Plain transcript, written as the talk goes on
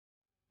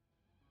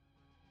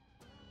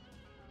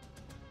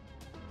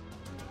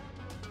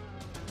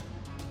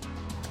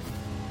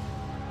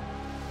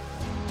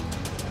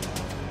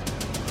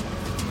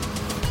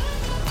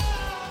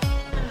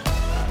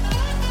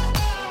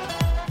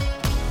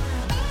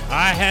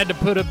I had to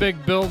put a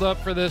big build up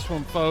for this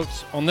one,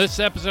 folks. On this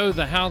episode of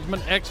the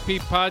Houndsman XP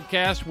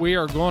podcast, we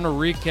are going to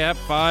recap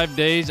 5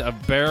 days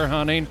of bear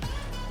hunting,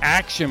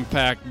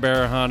 action-packed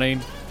bear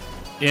hunting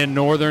in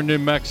northern New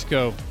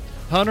Mexico.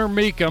 Hunter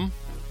Meekum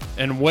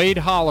and Wade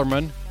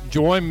Hollerman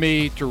join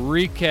me to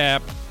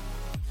recap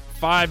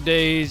 5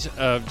 days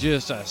of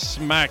just a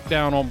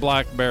smackdown on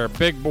black bear,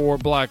 big boar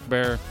black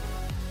bear.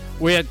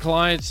 We had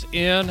clients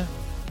in,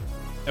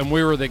 and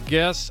we were the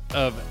guests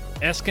of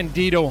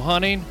Escondido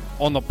hunting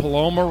on the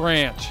Paloma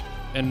Ranch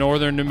in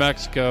northern New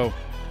Mexico.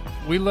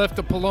 We left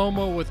the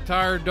Paloma with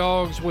tired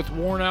dogs with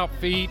worn out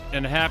feet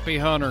and happy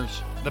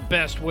hunters. The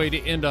best way to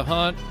end a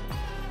hunt.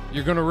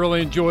 You're going to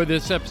really enjoy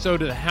this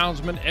episode of the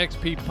Houndsman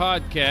XP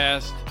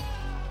podcast.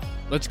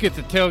 Let's get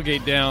the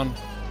tailgate down.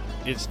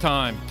 It's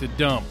time to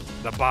dump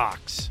the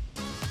box.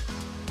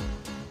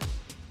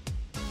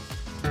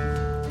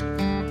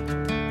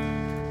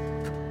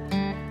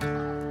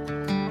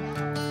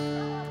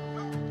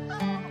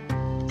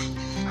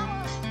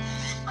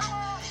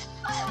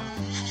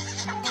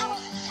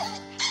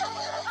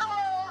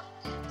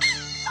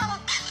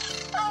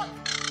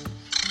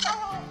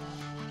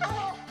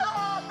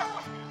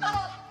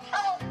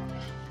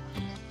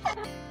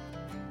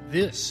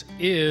 This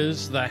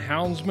is the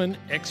Houndsman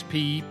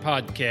XP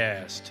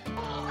podcast.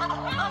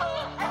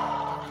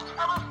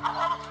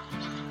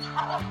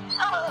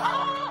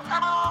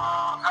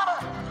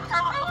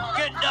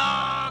 Good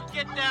dog,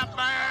 get that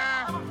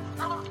bear.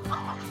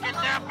 Get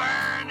that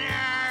bear in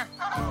here.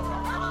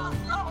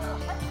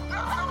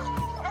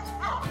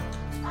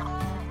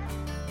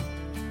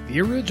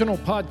 The original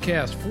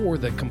podcast for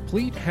the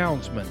complete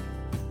Houndsman.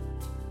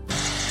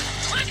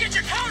 Look at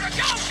your coat and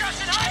go,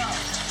 Justin Hyde.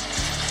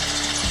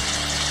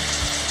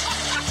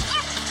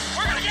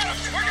 We're gonna get him.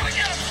 We're gonna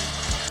get him.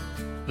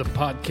 The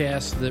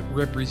podcast that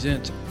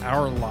represents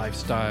our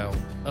lifestyle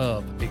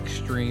of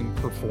extreme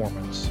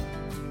performance.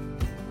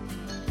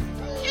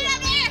 Get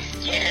up there.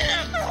 Get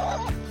him.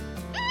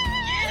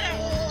 Get him.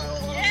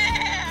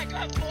 Yeah,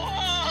 good boy.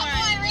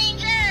 Good boy,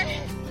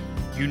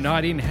 Ranger.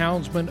 Uniting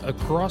houndsmen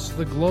across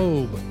the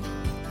globe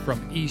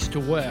from east to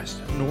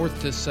west,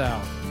 north to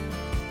south.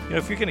 You know,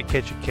 if you're going to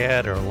catch a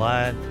cat or a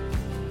lion,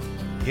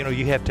 you know,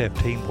 you have to have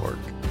teamwork.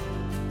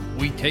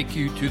 We take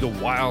you to the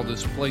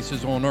wildest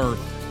places on earth.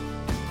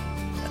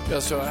 Yeah,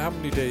 so how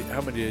many days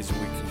a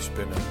week can you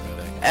spend out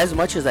there? As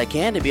much as I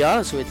can, to be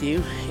honest with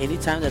you.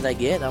 Anytime that I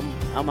get,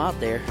 I'm out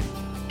there.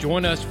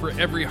 Join us for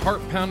every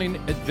heart-pounding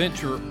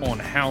adventure on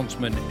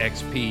Houndsman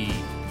XP.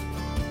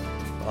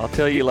 I'll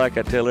tell you like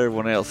I tell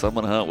everyone else, I'm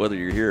going to hunt whether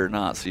you're here or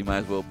not, so you might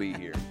as well be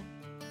here.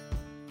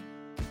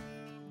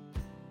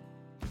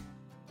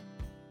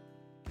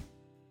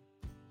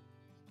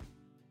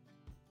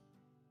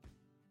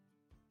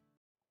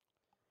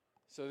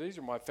 So these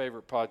are my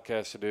favorite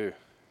podcasts to do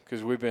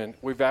because we're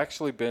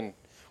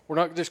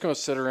not just going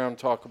to sit around and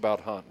talk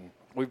about hunting.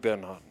 We've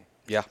been hunting.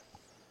 Yeah.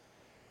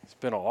 It's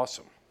been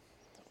awesome.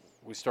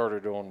 We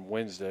started on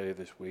Wednesday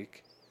this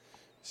week,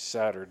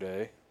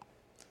 Saturday.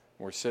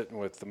 We're sitting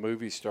with the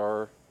movie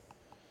star,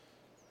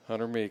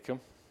 Hunter Meekum.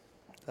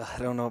 I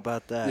don't know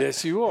about that.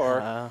 Yes, you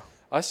are.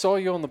 I saw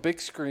you on the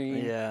big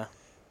screen Yeah.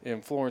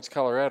 in Florence,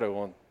 Colorado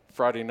on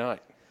Friday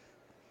night.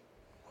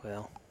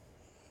 Well.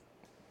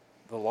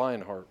 The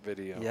Lionheart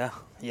video. Yeah.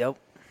 Yep.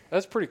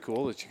 That's pretty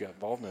cool that you got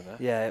involved in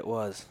that. Yeah, it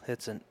was.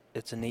 It's a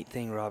neat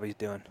thing Robbie's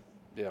doing.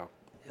 Yeah.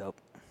 Yep.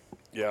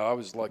 Yeah, I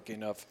was lucky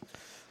enough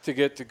to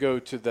get to go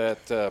to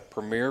that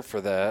premiere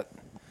for that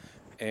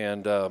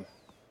and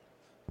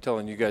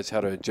telling you guys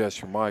how to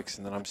adjust your mics,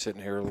 and then I'm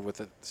sitting here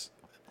with it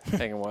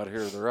hanging wide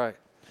here to the right.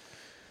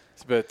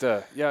 But,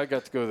 yeah, I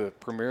got to go to the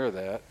premiere of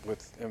that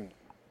with and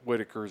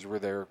Whitakers were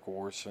there, of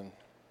course, and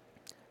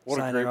what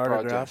Signing a great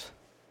autographs. project.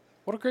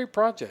 What a great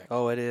project.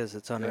 Oh, it is.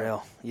 It's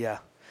unreal. Yeah.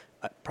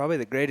 Probably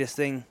the greatest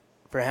thing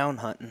for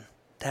hound hunting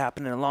to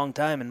happen in a long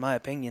time, in my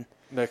opinion.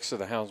 Next to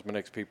the Houndsman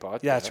XP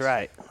podcast. Yeah, that's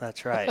right.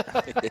 That's right.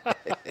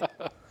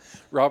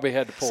 Robbie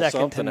had to pull Second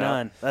something to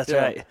none. out. That's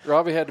right.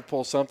 Robbie had to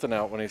pull something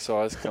out when he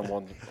saw us come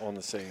on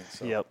the scene.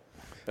 So. Yep.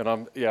 And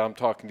I'm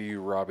talking to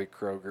you, Robbie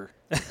Kroger.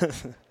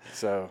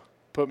 So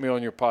put me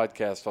on your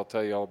podcast. I'll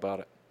tell you all about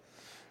it.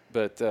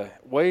 But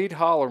Wade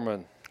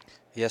Hollerman.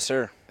 Yes,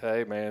 sir.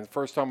 Hey, man,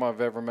 first time I've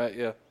ever met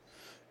you.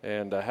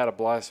 And I had a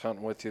blast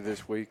hunting with you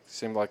this week.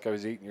 Seemed like I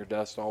was eating your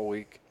dust all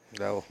week.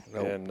 No,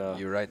 And,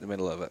 you're right in the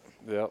middle of it.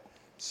 Yep.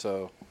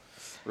 So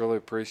really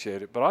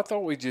appreciate it. But I thought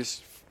we'd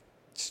just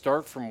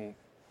start from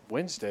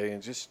Wednesday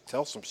and just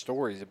tell some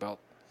stories about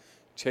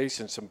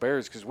chasing some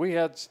bears because we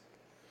had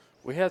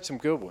some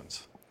good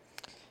ones.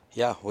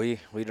 Yeah, we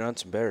run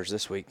some bears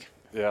this week.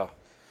 Yeah.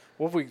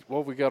 What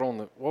have we got in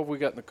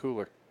the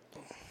cooler?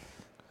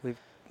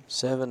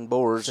 7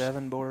 boars.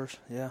 7 boars.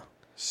 Yeah.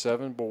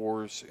 7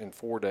 boars in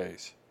 4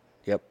 days.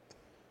 Yep.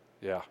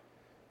 Yeah.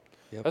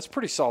 Yep. That's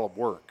pretty solid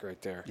work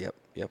right there. Yep.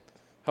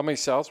 How many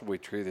sows did we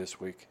tree this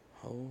week?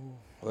 Oh,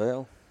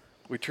 well.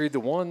 We treed the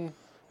one.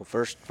 Well,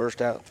 first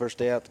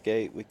day out the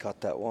gate, we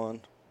caught that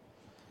one.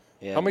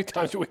 How many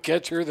times did we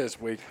catch her this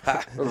week?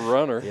 A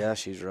runner. Yeah,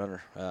 she's a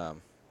runner.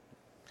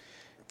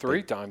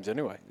 3 times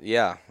anyway.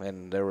 Yeah,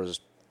 and there was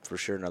for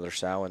sure another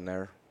sow in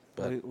there.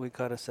 But We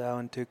caught a sow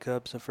and 2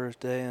 cubs the first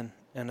day,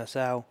 and a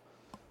sow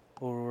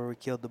over where we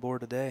killed the boar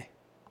today.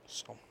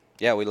 so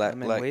yeah, we let I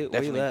mean, we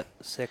definitely. let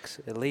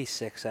at least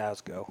 6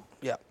 sows go.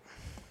 Yeah.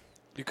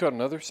 You caught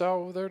another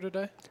sow over there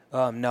today?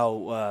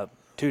 No,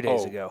 2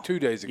 days ago. 2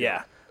 days ago.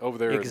 Yeah. Over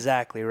there.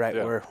 Exactly right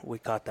Yeah. where we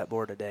caught that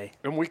boar today.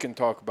 And we can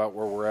talk about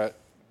where we're at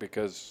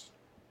because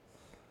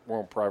we're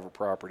on private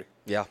property.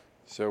 Yeah,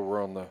 So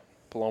we're on the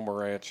Paloma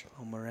Ranch.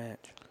 On my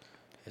ranch.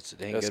 it's a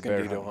dang good bear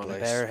Escondido hunting hunting.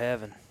 place. Bear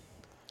heaven.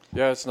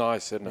 Yeah, it's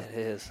nice, isn't It it?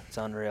 is. It's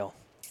unreal.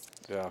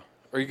 Yeah.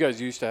 Are you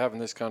guys used to having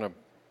this kind of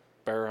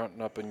bear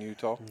hunting up in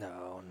Utah?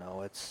 No,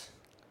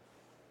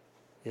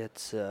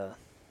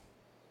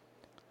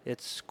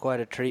 it's quite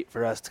a treat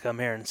for us to come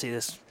here and see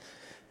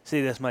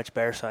this much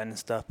bear sign and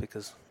stuff,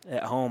 because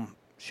at home,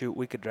 shoot,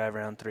 we could drive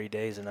around 3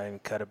 days and not even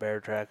cut a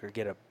bear track or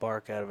get a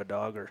bark out of a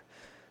dog, or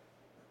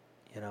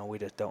we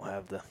just don't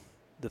have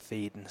the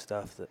feed and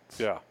stuff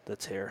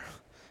that's here.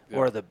 Yeah.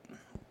 Or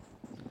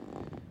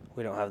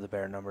we don't have the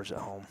bear numbers at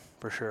home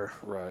for sure.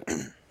 Right.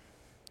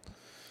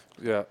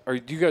 Yeah.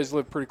 Do you guys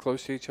live pretty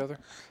close to each other?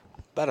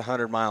 About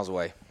 100 miles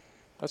away.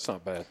 That's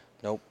not bad.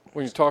 Nope.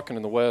 When you're talking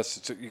in the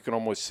West, you can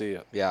almost see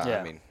it. Yeah, Yeah.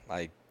 I mean,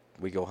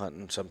 we go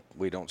hunting.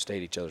 We don't stay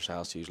at each other's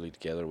house usually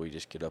together. We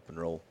just get up and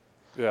roll,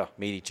 Yeah.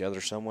 meet each other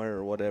somewhere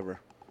or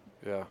whatever.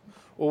 Yeah.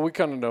 Well, we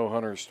kind of know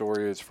Hunter's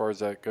story as far as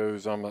that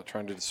goes. I'm not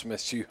trying to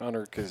dismiss you,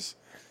 Hunter, because,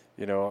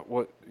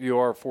 you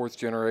are a 4th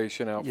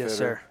generation outfitter. Yes,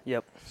 sir.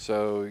 Yep.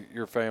 So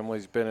your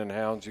family's been in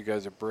hounds. You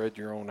guys have bred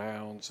your own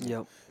hounds and,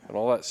 Yep. and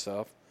all that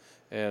stuff.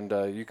 And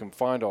you can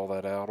find all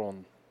that out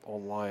on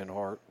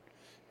Lionheart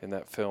in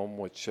that film,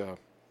 which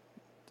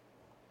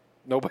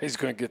nobody's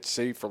going to get to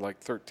see for like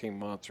 13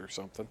 months or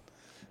something,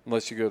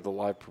 unless you go to the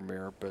live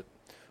premiere. But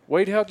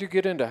Wade, how'd you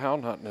get into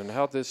hound hunting, and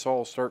how'd this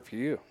all start for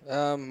you?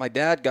 My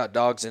dad got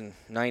dogs in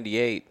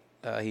 '98.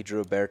 He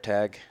drew a bear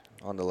tag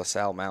on the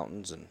LaSalle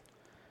Mountains and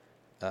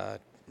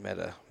met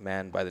a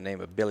man by the name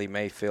of Billy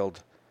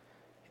Mayfield.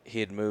 He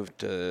had moved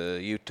to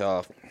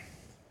Utah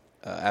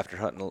after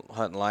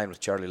hunting line with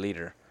Charlie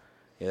Leader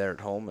there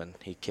at home, and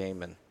he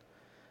came and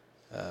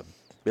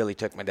Billy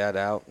took my dad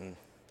out, and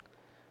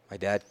my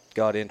dad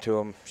got into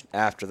him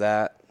after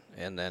that,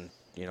 and then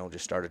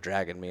just started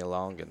dragging me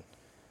along, and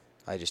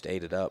I just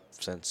ate it up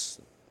since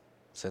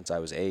I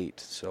was 8.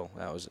 So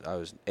I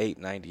was 8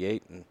 in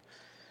 '98,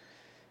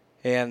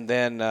 and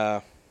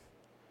then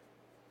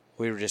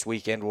we were just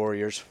weekend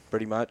warriors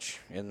pretty much,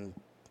 and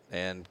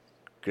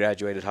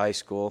graduated high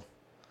school,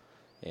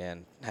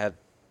 and had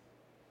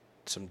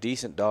some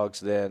decent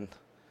dogs then,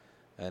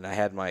 and I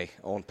had my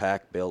own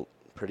pack built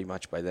pretty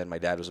much by then. My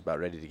dad was about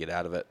ready to get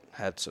out of it.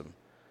 Had some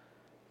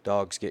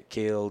dogs get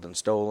killed and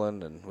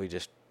stolen, and we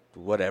just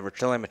whatever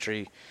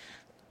telemetry.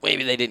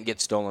 Maybe they didn't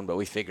get stolen, but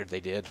we figured they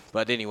did.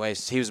 But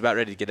anyways, he was about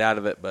ready to get out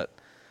of it, but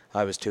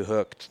I was too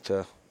hooked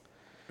to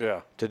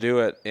do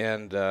it.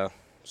 And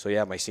so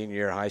yeah, my senior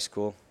year of high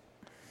school,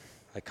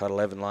 I caught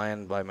 11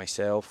 lion by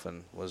myself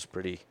and was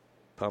pretty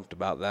pumped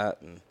about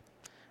that, and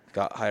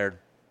got hired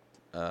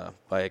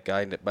by a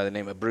guy by the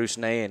name of Bruce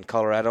Ney in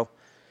Colorado.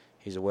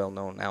 He's a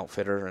well-known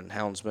outfitter and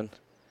houndsman,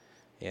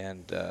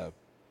 and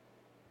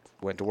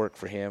went to work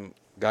for him,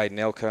 guiding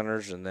elk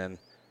hunters, and then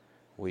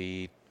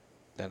I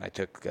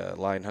took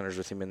lion hunters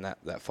with him in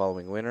that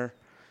following winter,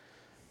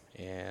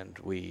 and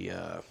we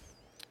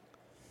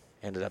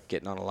ended up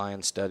getting on a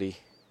lion study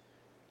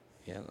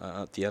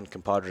at the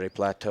Uncompadre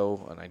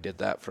Plateau, and I did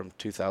that from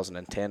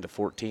 2010 to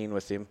 14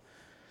 with him.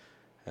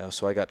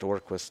 So I got to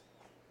work with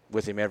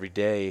him every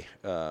day.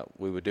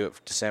 We would do it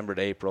from December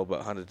to April,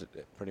 but hunted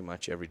pretty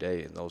much every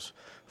day in those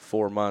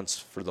 4 months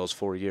for those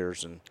 4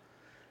 years, and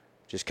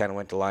just kind of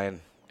went to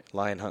lion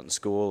hunting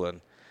school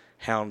and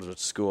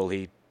hounds school.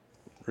 He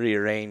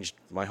rearranged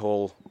my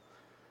whole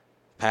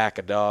pack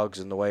of dogs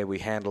and the way we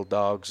handled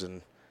dogs,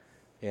 and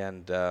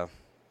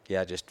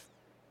just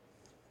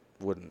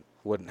wouldn't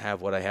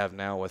have what I have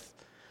now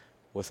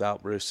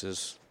without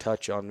Bruce's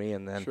touch on me.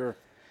 And then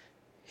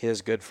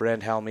his good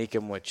friend Hal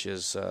Meekum, which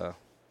is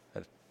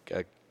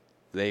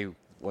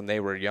when they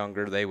were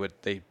younger,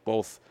 they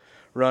both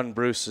run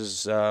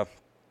Bruce's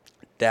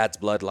dad's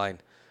bloodline,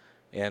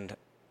 and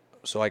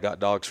so I got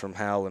dogs from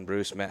Hal and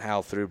Bruce. Met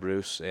Hal through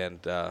Bruce,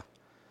 and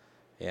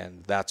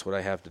that's what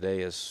I have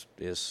today is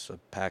a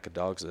pack of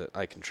dogs that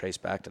I can trace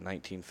back to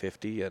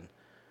 1950, and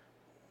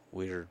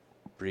we're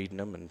breeding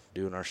them and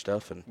doing our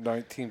stuff. And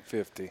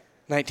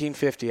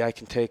 1950, I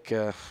can take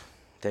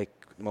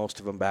most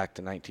of them back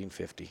to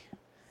 1950.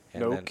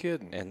 And no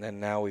kidding. And then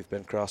now we've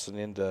been crossing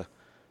into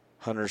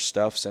hunter's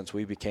stuff since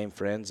we became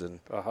friends, and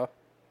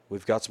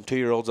we've got some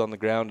 2-year-olds on the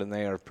ground, and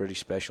they are pretty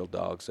special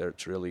dogs.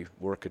 It's really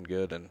working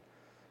good, and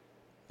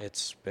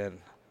it's going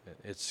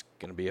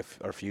to be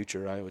our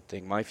future. I would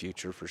think my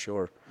future for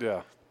sure.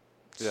 Yeah.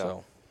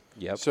 So,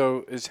 yep.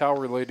 So is Hal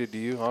related to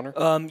you, Hunter?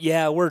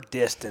 Yeah, we're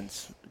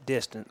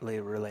distantly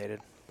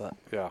related, but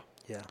Yeah.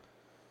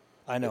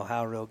 I know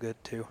Hal real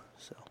good too.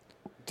 So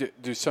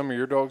Do some of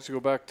your dogs go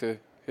back to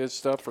his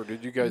stuff, or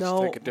did you guys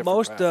take a different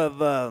most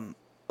path?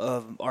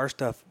 of our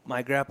stuff.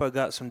 My grandpa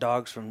got some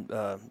dogs from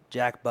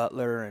Jack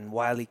Butler and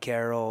Wiley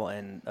Carroll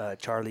and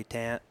Charlie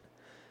Tant,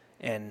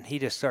 and he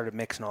just started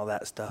mixing all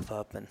that stuff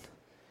up,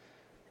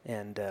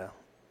 and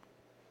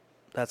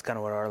that's kind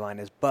of what our line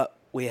is. But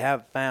we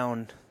have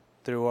found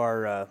through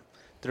our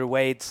through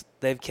Wade's,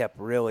 they've kept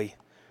really.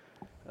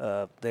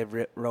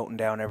 They've written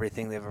down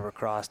everything they've ever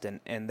crossed,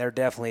 and there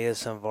definitely is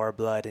some of our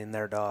blood in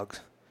their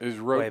dogs. Is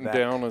written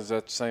down, is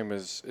that the same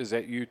as, is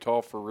that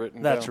Utah for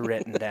written That's down?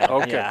 written down,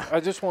 Okay. yeah.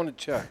 I just want to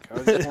check.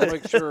 I just want to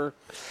make sure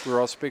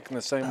we're all speaking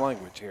the same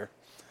language here.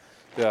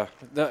 Yeah.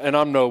 And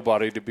I'm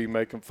nobody to be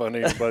making fun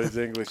of anybody's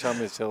English.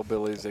 I'm as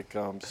hillbilly as they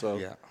come. So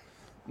Yeah.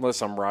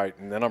 unless I'm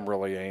writing, then I'm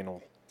really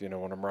anal. You know,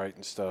 when I'm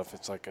writing stuff,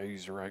 it's like I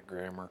use the right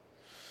grammar.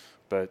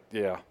 But,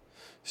 yeah.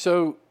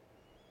 So,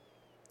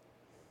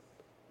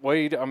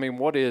 Wade, I mean,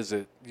 what is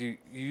it?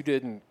 You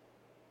didn't,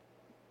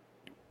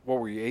 what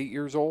were you, 8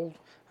 years old?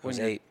 I was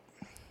 8.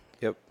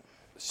 Yep.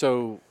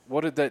 So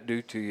what did that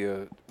do to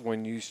you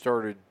when you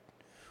started?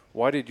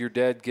 Why did your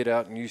dad get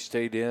out and you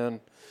stayed in?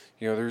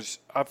 You know,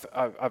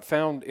 I've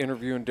found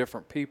interviewing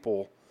different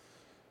people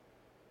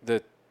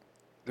that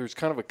there's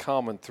kind of a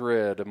common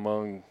thread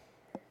among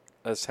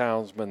us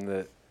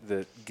houndsmen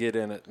that get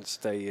in it and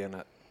stay in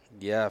it.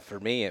 Yeah, for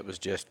me it was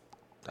just,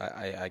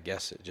 I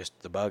guess it just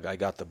the bug. I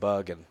got the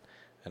bug and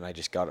I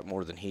just got it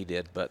more than he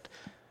did. But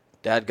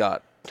Dad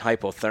got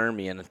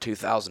hypothermia in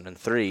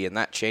 2003, and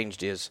that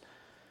changed his.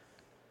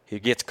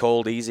 He gets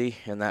cold easy,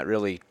 and that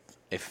really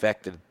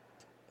affected.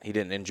 He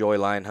didn't enjoy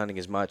lion hunting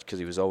as much because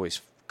he was always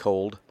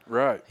cold.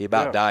 Right. He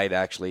about died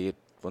actually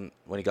when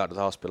he got to the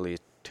hospital. He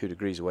was 2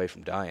 degrees away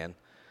from dying.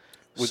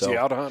 Was he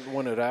out hunting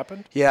when it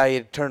happened? Yeah, he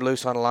had turned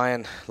loose on a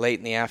lion late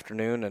in the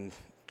afternoon, and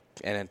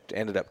it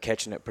ended up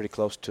catching it pretty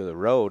close to the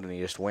road, and he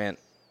just went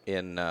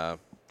in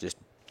just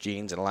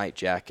jeans and a light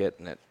jacket,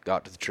 and it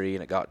got to the tree,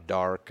 and it got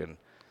dark, and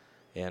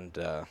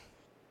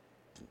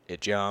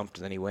it jumped,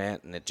 and then he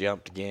went, and it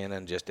jumped again,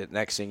 and just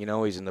next thing you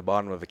know, he's in the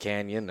bottom of a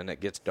canyon, and it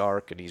gets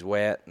dark, and he's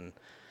wet, and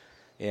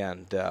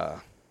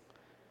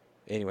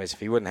anyways, if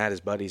he wouldn't have had his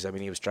buddies, I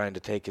mean, he was trying to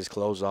take his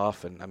clothes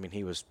off, and I mean,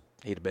 he'd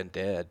have been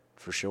dead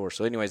for sure.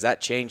 So anyways, that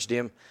changed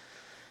him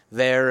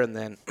there, and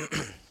then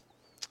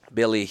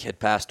Billy had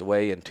passed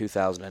away in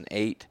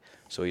 2008,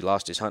 so he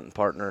lost his hunting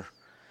partner,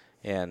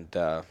 and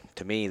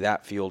to me,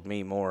 that fueled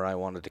me more. I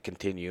wanted to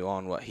continue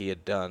on what he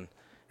had done.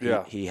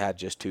 Yeah. He had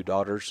just 2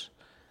 daughters,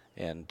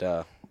 and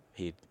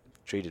he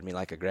treated me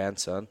like a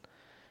grandson,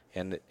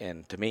 and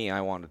to me,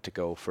 I wanted to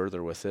go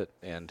further with it,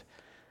 and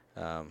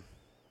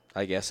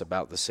I guess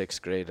about the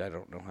 6th grade, I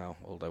don't know how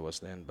old I was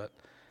then, but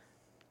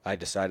I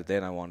decided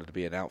then I wanted to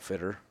be an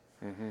outfitter,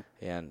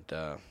 and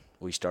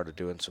we started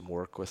doing some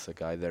work with a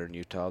guy there in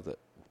Utah that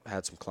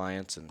had some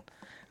clients, and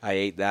I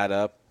ate that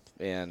up,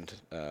 and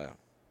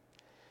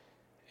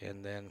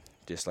then,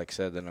 just like I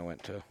said, then I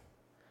went to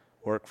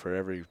work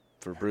for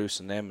Bruce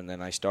and them, and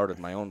then I started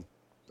my own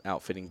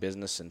outfitting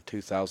business in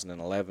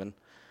 2011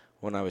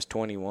 when I was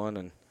 21,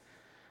 and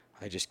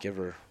I just give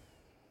her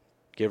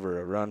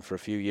a run for a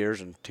few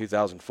years. In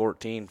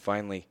 2014,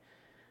 finally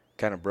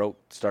kind of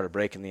started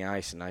breaking the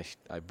ice, and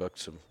I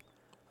booked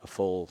a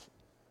full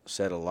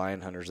set of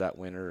lion hunters that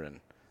winter,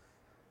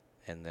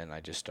 and then I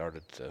just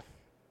started to,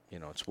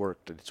 it's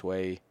worked its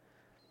way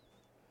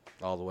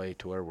all the way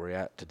to where we're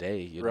at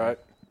today. Right.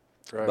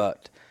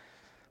 But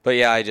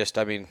yeah,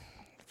 I mean,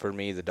 for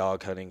me, the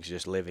dog hunting's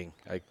just living.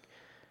 I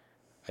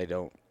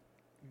don't.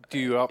 Do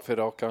you outfit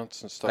elk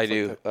hunts and stuff? I like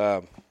do.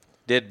 that?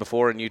 Did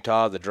before in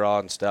Utah, the draw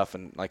and stuff,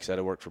 and like I said,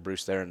 I worked for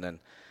Bruce there, and then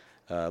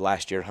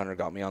last year Hunter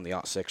got me on the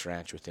 '06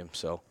 ranch with him,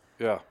 so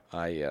Yeah.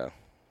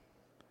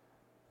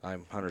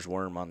 I'm Hunter's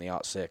worm on the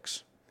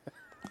 '06.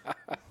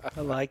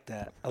 I like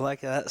that. I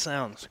like how that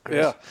sounds,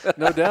 Chris. Yeah,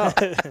 no doubt.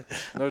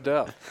 No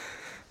doubt.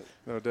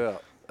 No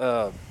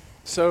doubt.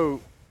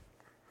 So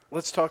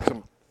let's talk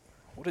some,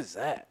 what is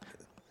that?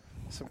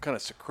 Some kind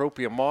of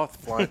Cecropia moth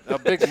flying, a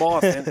big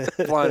moth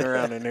flying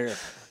around in here,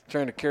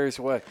 trying to carry us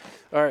away.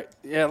 All right,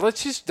 yeah,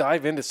 let's just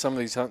dive into some of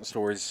these hunting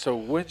stories. So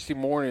Wednesday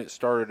morning it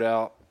started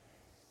out.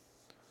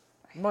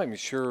 I'm not even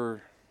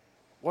sure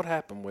what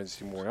happened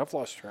Wednesday morning. I've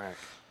lost track.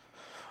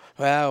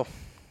 Well,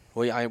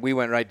 we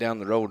went right down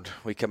the road.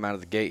 We come out of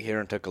the gate here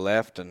and took a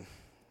left, and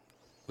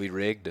we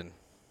rigged, and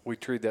We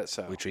treed that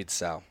south. we treed the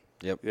sow.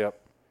 Yep. Yep.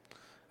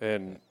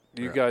 And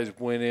you guys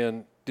went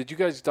in. Did you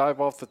guys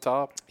dive off the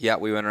top? Yeah,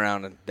 we went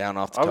around and down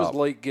off the I top. was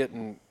late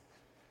getting.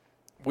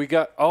 We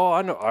got. Oh,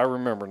 I know. I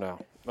remember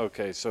now.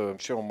 Okay, so I'm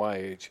showing my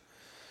age.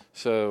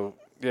 So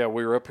yeah,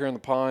 we were up here in the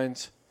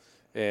pines,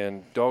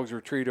 and dogs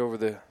were treed off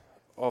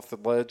the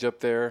ledge up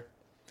there,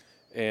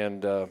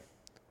 and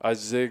I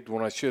zigged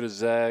when I should have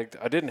zagged.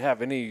 I didn't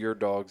have any of your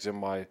dogs in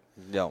my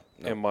No.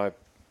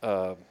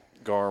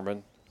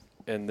 Garmin,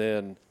 and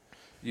then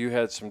you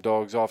had some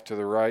dogs off to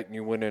the right, and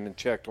you went in and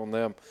checked on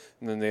them,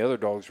 and then the other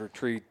dogs were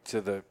treed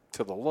to the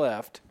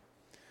left,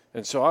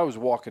 and so I was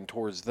walking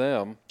towards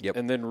them, Yep.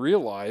 and then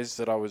realized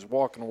that I was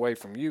walking away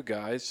from you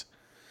guys,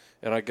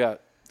 and I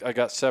got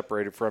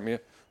separated from you,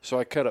 so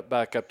I cut it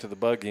back up to the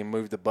buggy and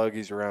moved the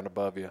buggies around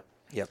above you,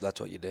 Yep,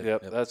 that's what you did.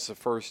 Yep, that's the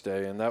first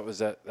day, and that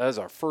was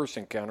our first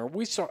encounter.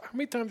 We saw how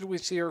many times did we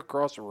see her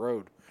across the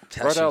road,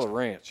 Yeah, right out of she's- the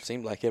ranch?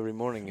 Seemed like every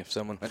morning if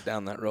someone went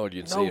down that road,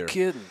 you'd see No her.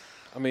 kidding.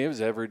 I mean, it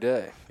was every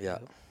day. Yeah.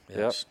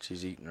 Yep.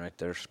 She's eating right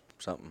there,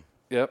 something.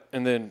 Yep,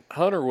 and then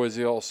Hunter was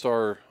the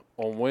all-star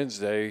on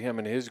Wednesday. Him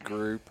and his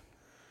group.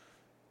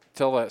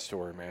 Tell that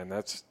story, man.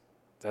 That's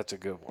a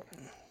good one.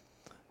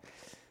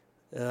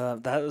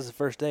 That was the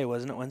first day,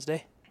 wasn't it?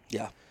 Wednesday.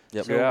 Yeah.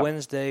 Yep. So Yeah.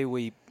 Wednesday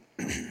we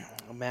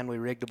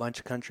rigged a bunch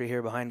of country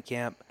here behind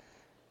camp.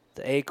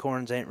 The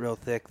acorns ain't real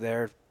thick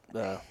there.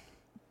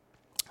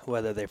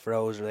 Whether they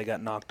froze or they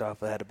got knocked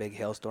off, I had a big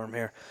hailstorm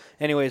here.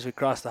 Anyways, we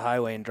crossed the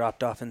highway and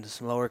dropped off into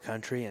some lower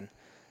country and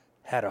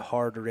had a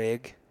hard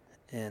rig.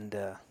 And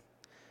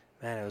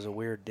man, it was a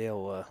weird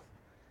deal.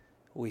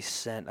 I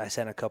sent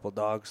a couple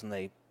dogs and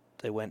they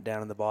went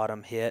down in the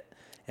bottom, hit,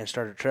 and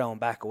started trailing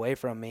back away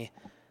from me.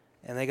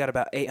 And they got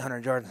about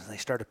 800 yards and they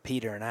started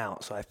petering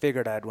out. So I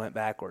figured I'd went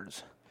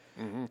backwards.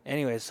 Mm-hmm.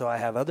 Anyway, so I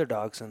have other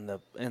dogs in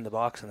the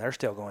box and they're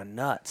still going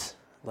nuts.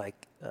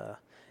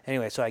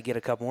 Anyway, so I get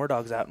a couple more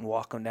dogs out and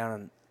walk them down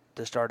and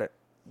to start at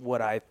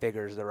what I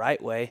figure is the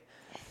right way.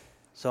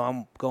 So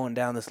I'm going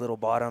down this little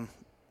bottom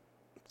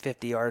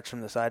 50 yards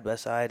from the side by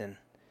side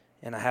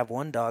and I have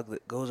one dog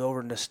that goes over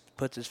and just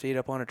puts his feet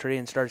up on a tree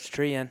and starts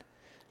treeing.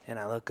 And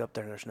I look up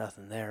there and there's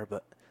nothing there,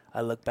 but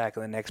I look back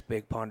at the next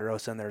big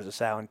ponderosa and there's a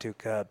sow and 2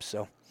 cubs.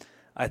 So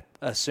I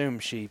assume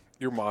she...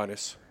 You're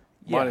minus.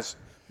 Yeah.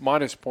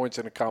 Minus points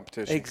in a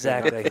competition.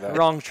 Exactly.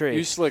 Wrong tree.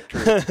 You slick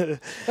tree.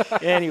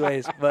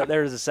 Anyways, but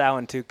there was a sow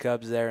and 2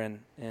 cubs there,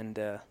 and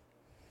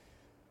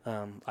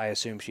I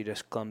assume she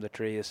just climbed the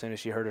tree as soon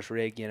as she heard us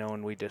rig,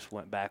 and we just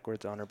went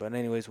backwards on her. But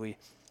anyways, we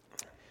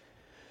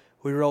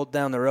rolled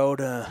down the road.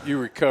 You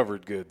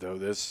recovered good though.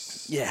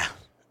 Yeah.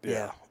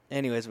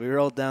 Anyways, we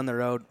rolled down the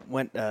road,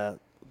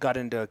 got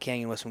into a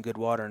canyon with some good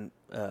water, and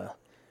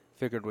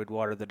figured we'd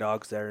water the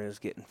dogs there. It was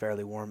getting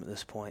fairly warm at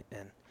this point,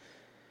 and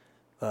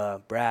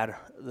Brad,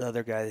 the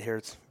other guy here,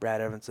 it's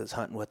Brad Evans that's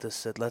hunting with us,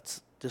 said,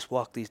 let's just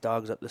walk these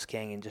dogs up this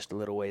canyon just a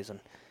little ways.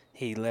 And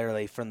he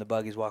literally, from the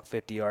buggies, walked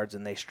 50 yards,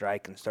 and they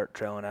strike and start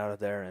trailing out of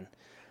there. And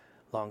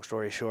long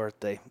story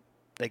short, they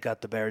got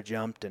the bear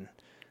jumped and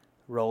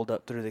rolled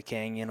up through the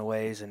canyon a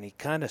ways, and he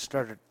kind of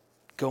started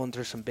going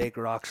through some big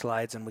rock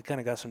slides, and we kind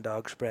of got some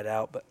dogs spread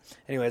out. But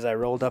anyways, I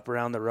rolled up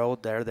around the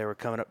road there. They were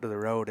coming up to the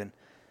road, and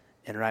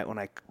right when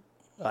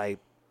I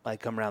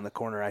come around the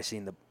corner, I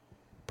seen the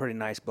pretty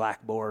nice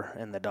black boar,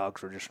 and the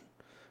dogs were just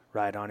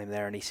right on him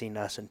there, and he seen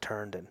us and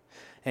turned, and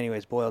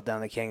anyways boiled down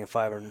the canyon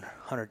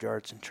 500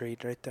 yards and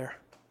treed right there.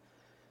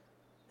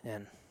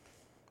 And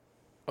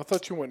I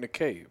thought you went in the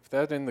cave.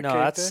 That in the no, cave?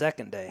 that's day?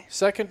 second day.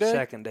 Second day.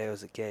 Second day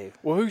was a cave.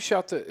 Well, who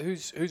shot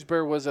whose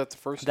bear was that the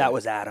first day? That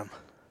was Adam.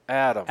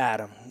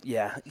 Adam.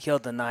 Yeah, he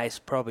killed a nice,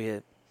 probably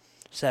a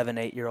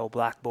 7-8-year-old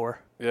black boar.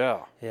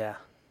 Yeah. Yeah.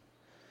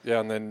 Yeah,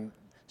 and then.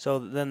 So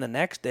then the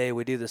next day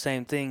we do the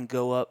same thing,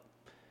 go up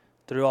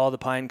through all the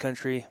pine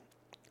country,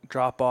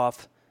 drop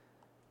off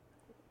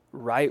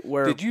right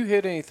where... Did you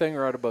hit anything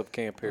right above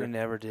camp here? We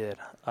never did.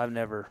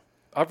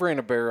 I've ran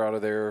a bear out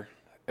of there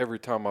every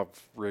time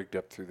I've rigged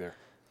up through there.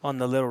 On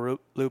the little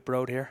loop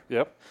road here?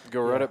 Yep.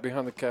 Go right up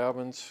behind the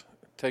cabins,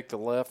 take the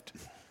left,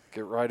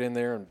 get right in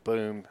there, and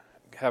boom,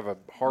 have a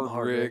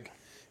hard rig.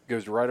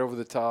 Goes right over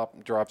the top,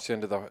 and drops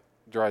into the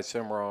dry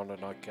Cimarron,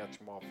 and I catch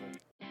them off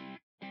it.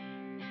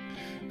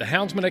 The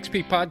Houndsman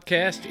XP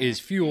podcast is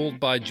fueled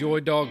by Joy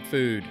Dog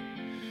Food.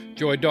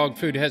 Joy Dog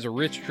Food has a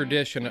rich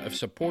tradition of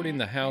supporting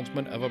the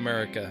Houndsman of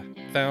America.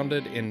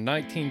 Founded in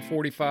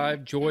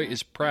 1945, Joy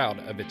is proud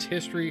of its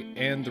history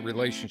and the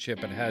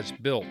relationship it has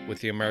built with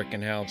the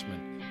American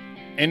Houndsman.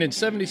 And in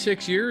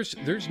 76 years,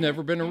 there's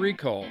never been a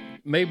recall.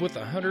 Made with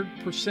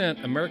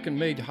 100%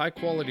 American-made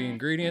high-quality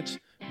ingredients,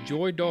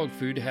 Joy Dog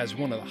Food has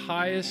one of the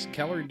highest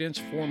calorie-dense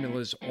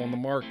formulas on the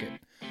market.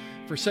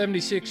 For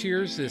 76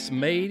 years, this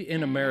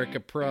made-in-America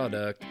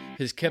product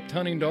has kept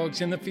hunting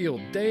dogs in the field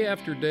day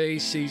after day,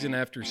 season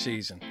after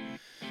season.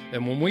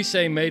 And when we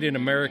say made in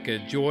America,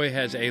 Joy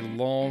has a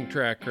long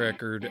track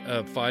record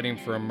of fighting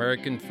for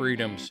American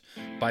freedoms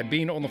by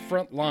being on the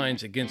front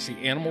lines against the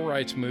animal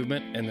rights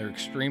movement and their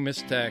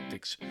extremist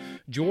tactics.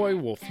 Joy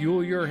will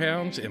fuel your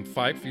hounds and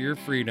fight for your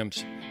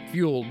freedoms.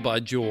 Fueled by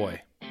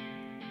Joy.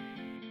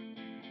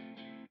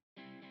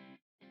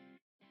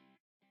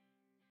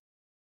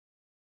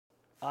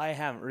 I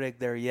haven't rigged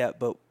there yet,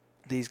 but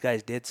these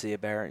guys did see a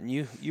bear, and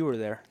you were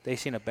there. They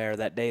seen a bear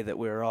that day that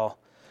we were all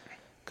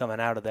coming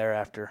out of there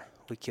after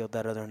we killed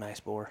that other nice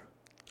boar.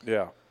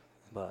 Yeah.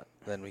 But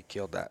then we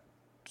killed that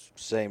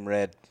same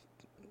red,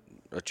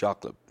 a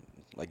chocolate,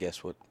 I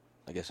guess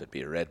it'd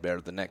be a red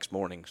bear the next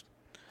morning,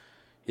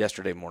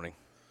 yesterday morning.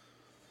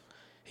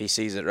 He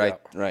sees it right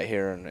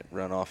here and it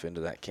run off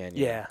into that canyon.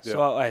 Yeah, so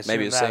I assume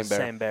maybe the that's same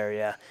bear. Same bear,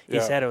 yeah. He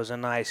said it was a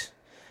nice.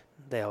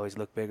 They always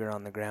look bigger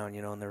on the ground,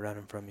 and they're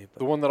running from you. But,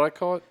 The one that I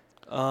caught?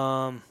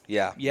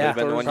 Yeah.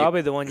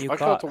 Probably the one you I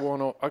caught.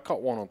 I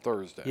caught one on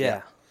Thursday.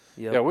 Yeah.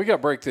 Yep. Yeah, we got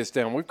to break this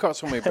down. We've caught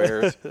so many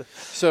bears.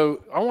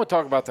 So I want to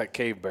talk about that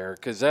cave bear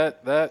because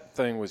that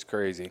thing was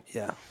crazy.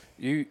 Yeah.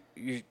 You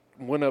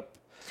went up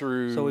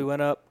through So we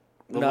went up.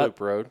 the loop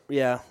road.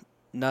 Yeah,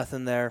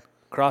 nothing there.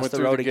 Crossed Went the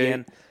through road the gate.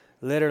 again.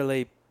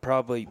 Literally,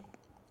 probably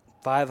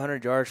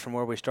 500 yards from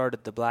where we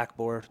started the black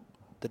boar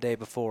the day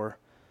before.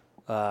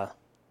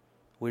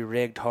 We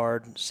rigged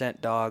hard,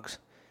 sent dogs,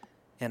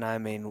 and I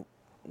mean,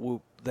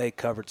 they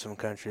covered some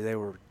country. They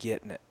were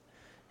getting it,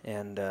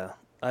 and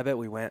I bet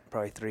we went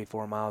probably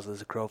 3-4 miles as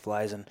the crow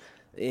flies, and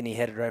he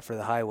headed right for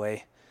the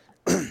highway.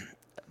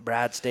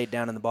 Brad stayed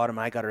down in the bottom.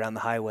 I got around the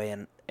highway,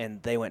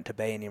 and they went to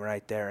baying him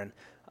right there, and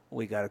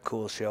we got a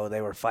cool show.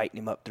 They were fighting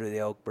him up through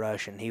the oak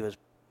brush, and he was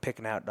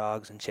picking out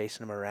dogs and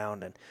chasing them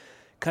around, and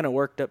kind of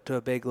worked up to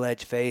a big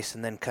ledge face,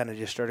 and then kind of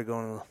just started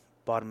going to the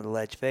bottom of the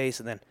ledge face,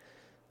 and then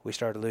we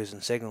started losing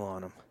signal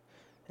on him.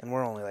 And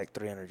we're only like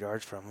 300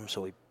 yards from him,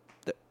 so we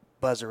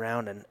buzz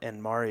around,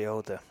 and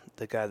Mario, the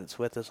guy that's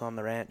with us on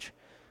the ranch,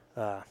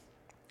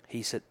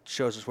 he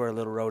shows us where a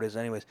little road is.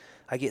 Anyways,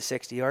 I get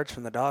 60 yards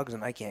from the dogs,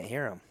 and I can't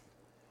hear them.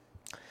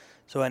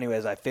 So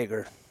anyways, I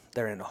figure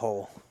they're in a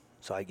hole.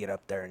 So I get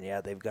up there, and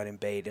yeah, they've got him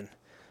bayed in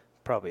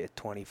probably a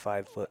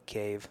 25-foot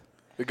cave.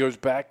 It goes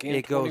back in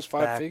It goes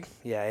 25 back. feet?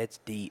 Yeah, it's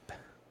deep.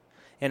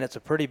 And it's a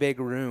pretty big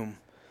room,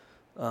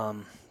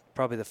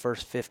 probably the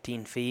first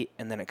 15 feet,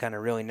 and then it kind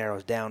of really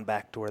narrows down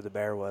back to where the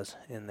bear was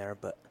in there.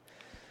 But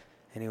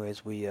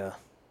anyways, it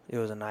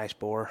was a nice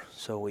boar,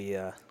 so we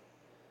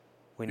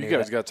knew You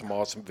guys that. got some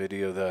awesome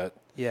video of that.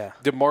 Yeah.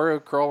 Did Mario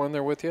crawl in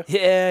there with you?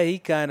 Yeah, he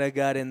kind of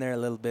got in there a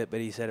little bit,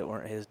 but he said it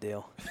weren't his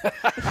deal.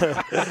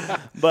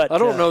 But I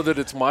don't know that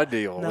it's my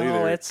deal no,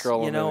 either. it's-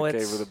 Crawling you know, in a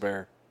cave it's- with a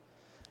bear.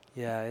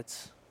 Yeah,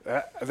 it's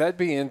That'd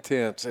be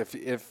intense. If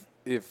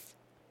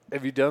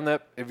have you done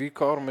that? Have you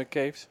caught them in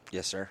caves?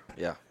 Yes, sir.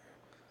 Yeah.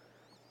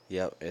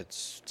 Yep.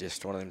 It's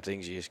just one of them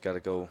things you just got to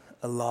go.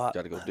 a lot.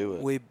 Got to go do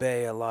it. We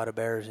bay a lot of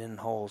bears in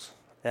holes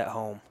at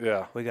home.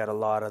 Yeah. We got a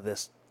lot of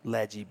this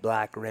ledgy,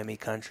 black, rimmy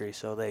country,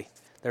 so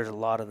there's a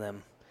lot of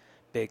them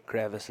big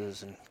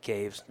crevices and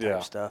caves type Yeah.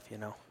 stuff, you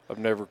know. I've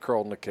never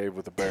crawled in a cave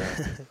with a bear.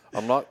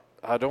 I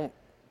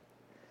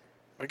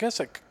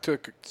guess I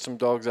took some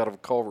dogs out of a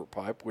culvert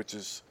pipe, which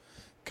is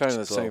kind of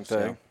the It's same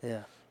close, thing.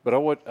 Yeah. But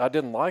I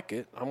didn't like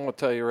it. I'm going to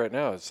tell you right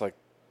now. It's like,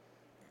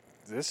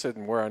 this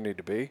isn't where I need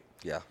to be.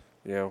 Yeah.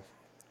 You know,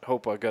 I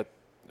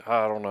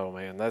don't know,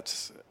 man.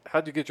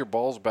 How'd you get your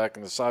balls back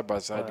in the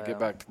side-by-side to get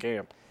Well, back to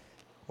camp?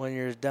 When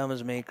you're as dumb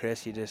as me,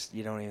 Chris, you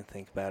don't even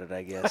think about it,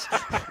 I guess.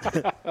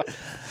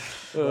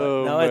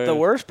 Oh, no, man. the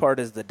worst part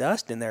is the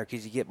dust in there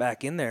because you get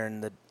back in there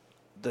and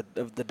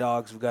the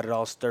dogs have got it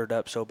all stirred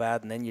up so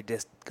bad, and then you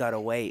just got to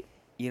wait.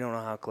 You don't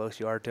know how close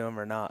you are to them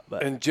or not.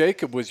 But And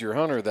Jacob was your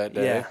hunter that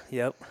day. yeah,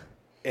 yep.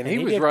 And And he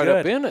he was did right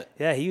up good. in it.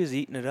 Yeah, he was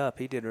eating it up.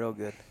 He did real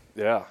good.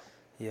 Yeah.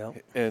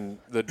 Yep. And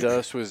the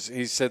dust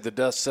he said the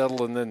dust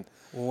settled, and then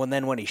Well, and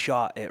then when he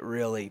shot, it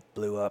really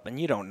blew up. And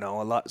you don't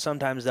know a lot.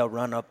 Sometimes they'll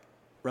run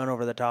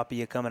over the top of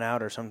you coming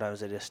out, or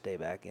sometimes they just stay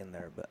back in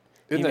there. But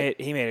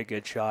he made a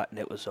good shot, and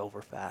it was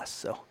over fast.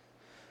 So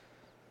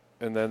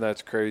and then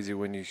that's crazy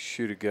when you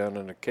shoot a gun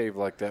in a cave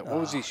like that. What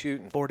was he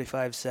shooting?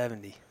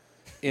 45-70.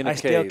 In a I cave.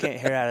 still can't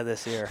hear out of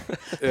this ear.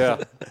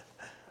 Yeah.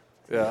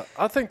 Yeah.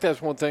 I think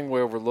that's one thing we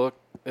overlook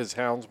as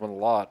houndsmen a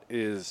lot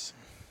is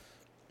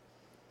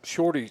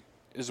Shorty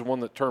is the one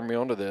that turned me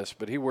onto this,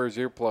 but he wears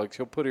earplugs.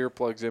 He'll put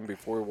earplugs in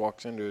before he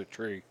walks into a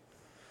tree.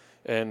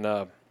 And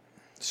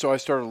so I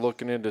started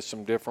looking into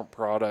some different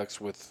products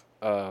with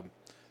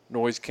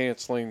noise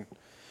canceling,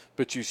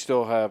 but you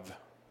still have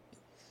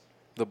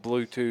the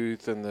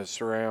Bluetooth and the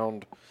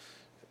surround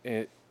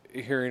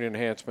hearing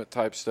enhancement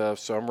type stuff.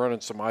 So I'm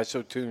running some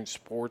IsoTunes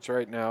Sports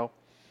right now.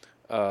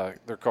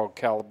 They're called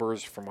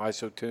Calibers from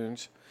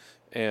IsoTunes.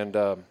 And,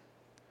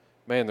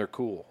 man, they're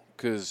cool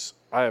because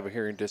I have a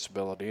hearing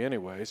disability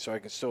anyway, so I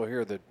can still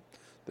hear the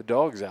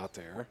dogs out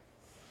there.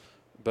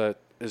 But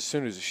as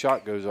soon as the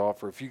shot goes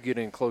off, or if you get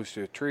in close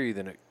to a tree,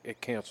 then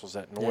it cancels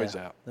that noise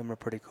out. Them are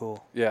pretty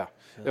cool. Yeah.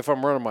 If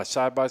I'm running my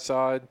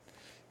side-by-side,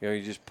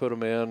 you just put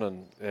them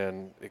in,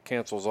 and it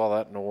cancels all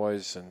that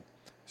noise, and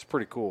it's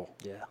pretty cool.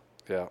 Yeah.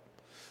 Yeah.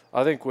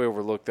 I think we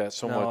overlook that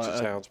so No, much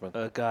as houndsmen.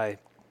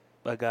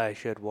 A guy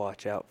should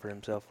watch out for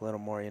himself a little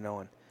more, you know.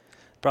 And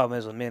the problem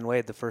is with me and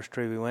Wade, the first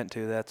tree we went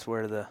to, that's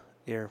where the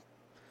ear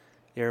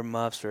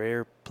muffs or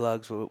ear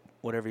plugs,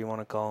 whatever you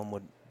want to call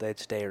them, they'd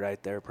stay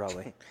right there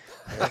probably.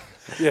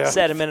 Yeah.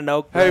 Set them in an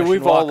oak Hey, bush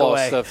we've and walk all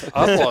lost away. stuff.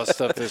 I've lost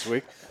stuff this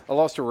week. I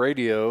lost a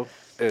radio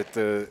at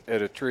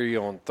a tree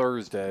on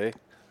Thursday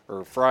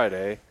or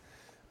Friday.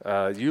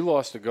 You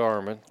lost a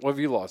Garmin. What have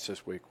you lost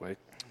this week, Wade?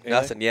 Anything?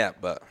 Nothing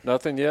yet, but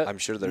Nothing yet? I'm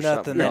sure there's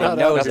Nothing something. that You're he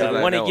not out knows there. of. that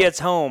I When he know of. gets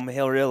home,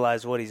 he'll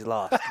realize what he's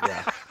lost.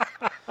 Yeah.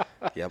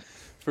 Yep.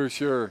 For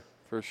sure.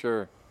 For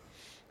sure.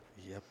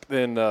 Yep.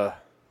 Then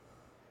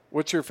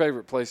what's your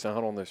favorite place to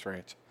hunt on this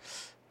ranch?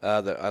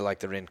 I like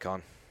the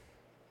Rincon.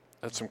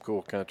 That's some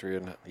cool country,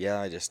 isn't it? Yeah,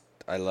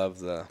 I love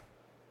to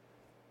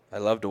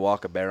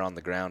walk a bear on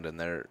the ground, and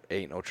there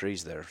ain't no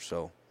trees there,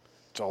 so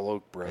It's all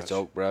oak brush. it's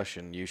oak brush,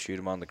 and you shoot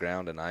them on the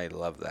ground, and I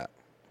love that.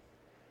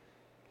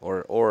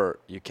 Or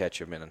you catch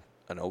them in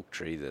an oak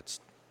tree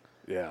that's,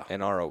 Yeah.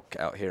 and our oak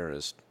out here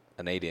is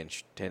an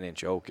 8-inch,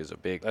 10-inch oak is a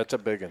big. That's a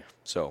big one.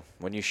 So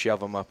when you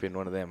shove them up in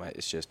one of them,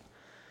 it's just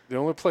The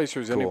only place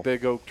there's any Cool.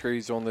 big oak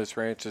trees on this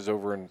ranch is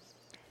over in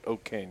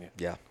Oak Canyon.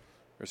 yeah,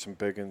 There's some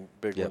big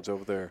Yep. ones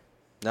over there.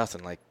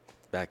 nothing like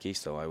back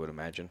east though. I would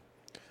imagine.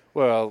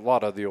 Well, a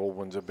lot of the old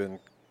ones have been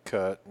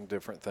cut and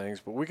different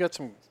things, but we got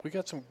some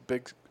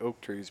big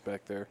oak trees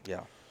back there.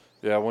 Yeah.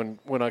 Yeah,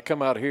 when I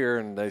come out here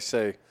and they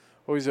say,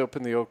 "Oh, he's up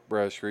in the oak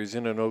brush," or "He's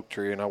in an oak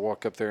tree," and I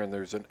walk up there and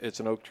it's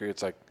an oak tree.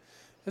 It's like,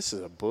 this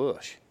is a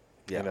bush,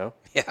 Yeah. you know.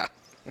 Yeah.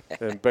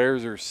 And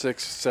bears are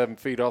 6-7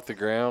 feet off the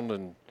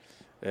ground,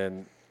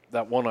 and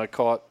that one I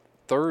caught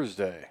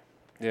Thursday,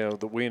 you know,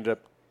 that we ended up.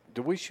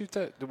 Did we shoot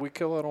that? Did we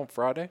kill that on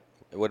Friday?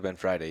 It would have been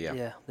Friday. Yeah.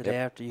 Yeah, the Yep. day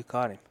after you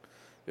caught him.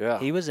 Yeah.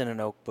 He was in an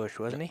oak bush,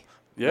 wasn't he?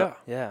 Yeah.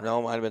 Yeah. No,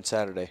 it might have been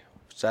Saturday.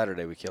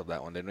 Saturday we killed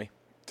that one, didn't we?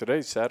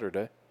 Today's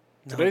Saturday.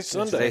 No, Today's it's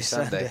Sunday. Today's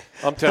Sunday.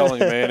 I'm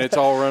telling you, man, it's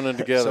all running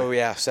together. So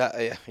yeah,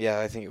 yeah,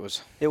 I think it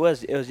was It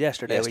was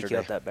yesterday, we yesterday.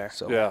 killed that bear.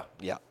 So Yeah.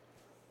 yeah.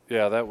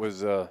 Yeah, that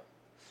was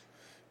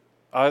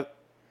I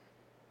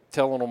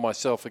telling on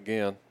myself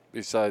again,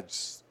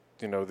 besides,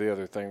 you know, the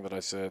other thing that I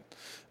said.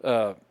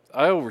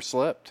 I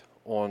overslept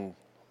on,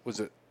 was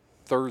it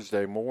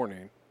Thursday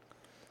morning,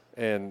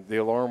 and the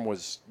alarm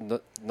was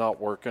not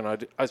working.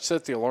 I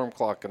set the alarm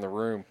clock in the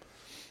room,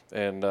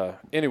 and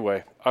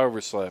anyway, I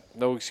overslept.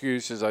 No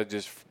excuses. I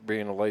just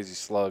being a lazy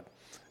slug,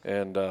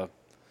 and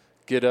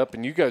get up,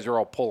 and you guys are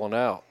all pulling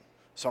out.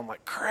 So I'm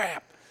like,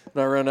 crap.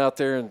 And I run out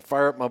there and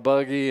fire up my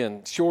buggy,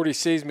 and Shorty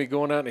sees me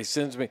going out, and he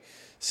sends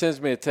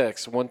me a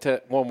text, one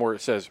where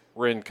it says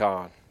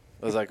Rincon.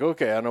 I was like,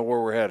 okay, I know where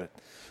we're headed.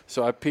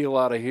 So I peel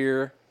out of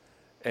here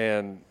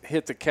and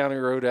hit the county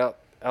road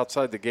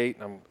outside the gate,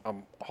 and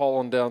I'm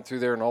hauling down through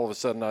there, and all of a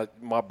sudden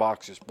my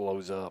box just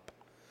blows up.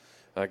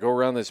 And I go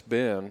around this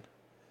bend,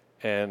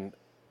 and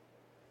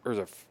there's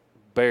a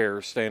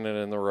bear standing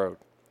in the road.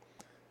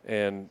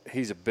 And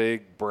he's a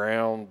big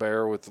brown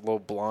bear with a little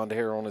blonde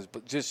hair on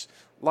but just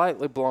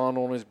lightly blonde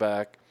on his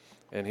back,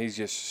 and he's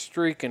just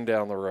streaking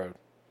down the road.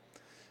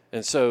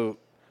 And so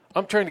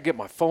I'm trying to get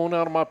my phone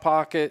out of my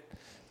pocket.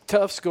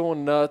 Tuff's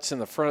going nuts in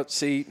the front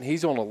seat, and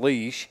he's on a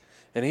leash,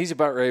 and he's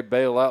about ready to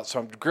bail out. So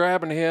I'm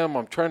grabbing him.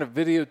 I'm trying to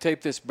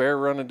videotape this bear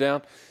running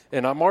down,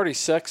 and I'm already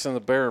sexing the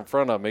bear in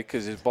front of me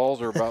because his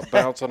balls are about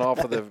bouncing off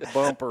of the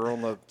bumper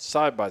on the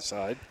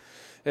side-by-side.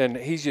 And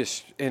he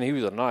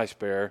was a nice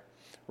bear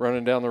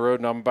running down the road,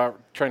 and I'm about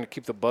trying to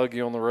keep the buggy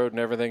on the road and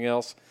everything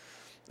else.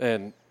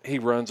 And he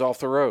runs off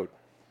the road.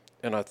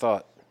 And I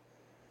thought,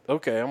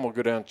 okay, I'm going to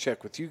go down and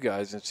check with you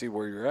guys and see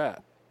where you're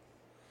at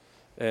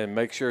and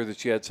make sure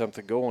that you had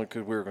something going,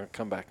 because we were going to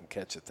come back and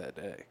catch it that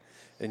day.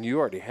 And you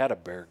already had a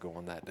bear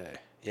going that day.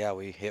 Yeah,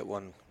 we hit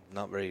one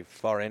not very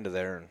far into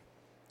there,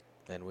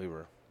 and we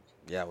were,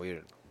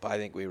 I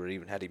think we were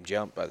even had him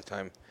jump by the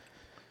time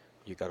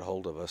you got a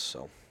hold of us.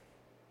 So.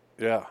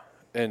 Yeah.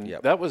 And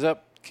Yep. that was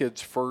that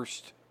kid's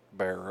first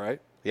bear, right?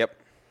 Yep.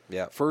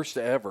 Yeah. First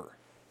ever.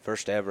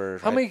 First ever.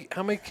 How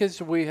many kids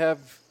do we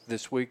have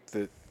this week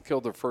that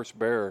killed their first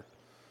bear?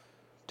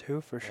 2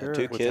 for sure.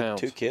 Two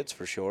hounds. kids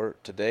for sure.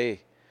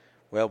 Today,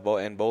 well,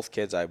 both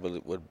kids I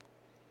would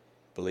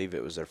believe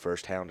it was their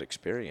first hound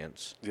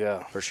experience.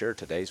 Yeah. For sure,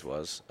 today's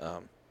was,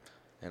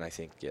 and I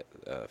think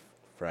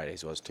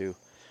Friday's was too.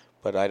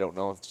 But I don't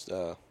know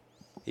if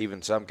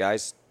even some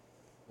guys,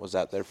 was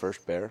that their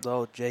first bear?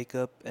 Oh,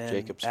 Jacob's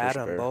first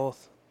Adam bear.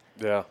 both.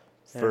 Yeah.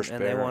 First and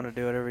bear. they want to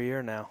do it every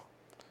year now.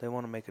 They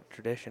want to make a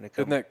tradition. To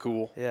come. Isn't that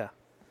cool? Yeah.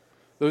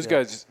 Those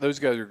Yeah. guys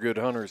are good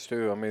hunters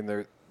too. I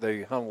mean,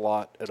 they hunt a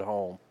lot at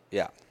home.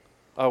 Yeah.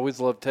 I always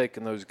love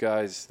taking those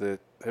guys that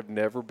have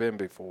never been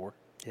before,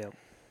 Yep.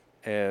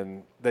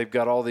 and they've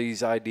got all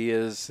these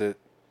ideas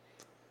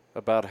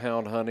about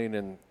hound hunting,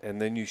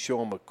 and then you show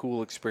them a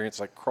cool experience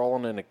like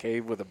crawling in a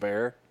cave with a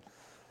bear.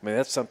 I mean,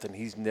 that's something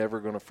he's never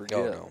going to forget.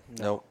 Oh,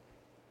 no.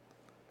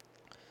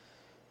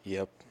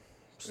 Yep.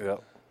 Yeah.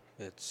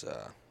 It's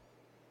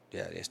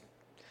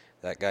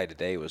that guy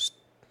today was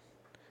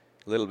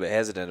a little bit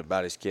hesitant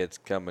about his kids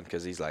coming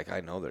because he's like, I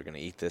know they're going to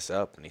eat this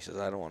up, and he says,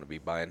 I don't want to be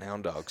buying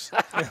hound dogs.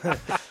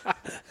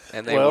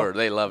 And they Well,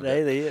 they loved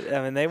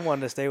it. They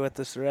wanted to stay with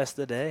us the rest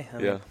of the day. I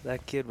mean, Yeah.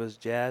 that kid was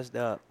jazzed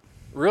up.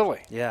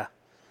 Really? Yeah.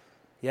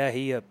 Yeah,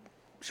 he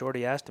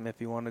Shorty asked him if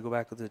he wanted to go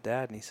back with his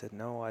dad, and he said,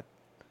 no,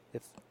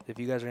 if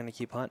you guys are going to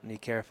keep hunting, do you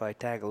care if I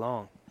tag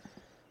along?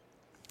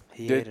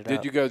 He ate it Did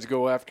up. you guys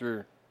go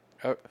after?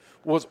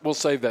 We'll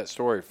save that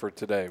story for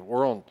today.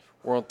 We're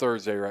on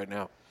Thursday right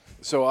now.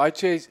 So I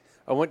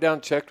went down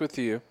and checked with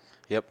you.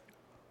 Yep.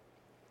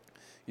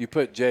 You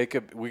put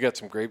Jacob. We got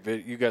some great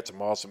video. You got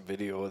some awesome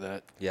video of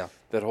that. Yeah.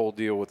 That whole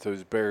deal with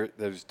those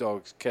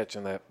dogs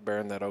catching that bear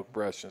in that oak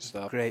brush and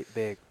stuff. Great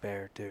big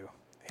bear, too.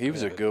 He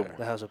was a good one.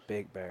 That was a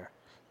big bear.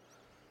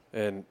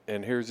 And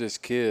here's this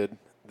kid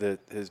that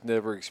has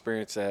never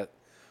experienced that.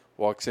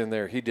 Walks in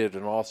there. He did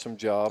an awesome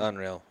job.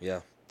 Unreal.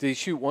 Yeah. Did he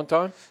shoot one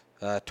time?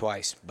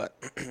 Twice, but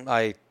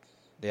I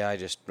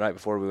just right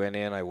before we went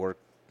in,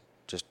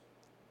 just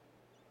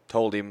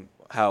told him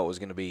how it was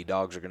going to be.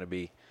 Dogs are going to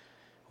be,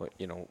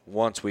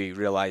 once we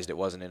realized it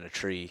wasn't in a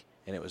tree,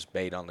 and it was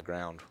bait on the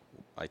ground.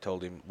 I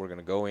told him we're going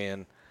to go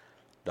in,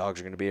 dogs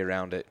are going to be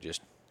around it.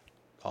 Just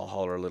I'll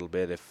holler a little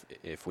bit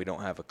if we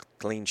don't have a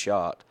clean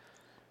shot,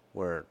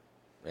 and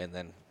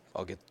then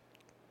I'll get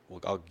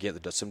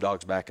some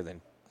dogs back and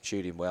then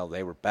shoot him. Well,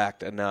 they were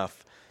backed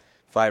enough,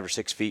 5 or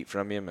 6 feet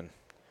from him, and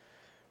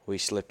we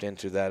slipped in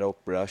through that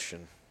oak brush,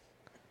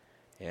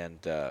 and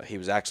he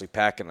was actually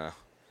packing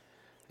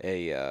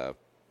a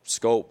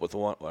scope with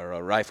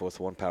a rifle with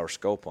 1-power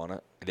scope on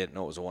it. I didn't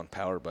know it was a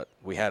 1-power, but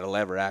we had a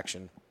lever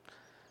action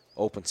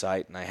open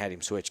sight, and I had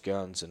him switch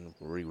guns, and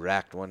we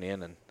racked one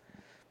in, and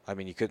I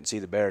mean, you couldn't see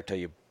the bear till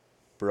you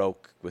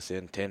broke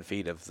within 10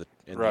 feet of the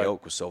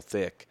oak was so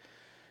thick.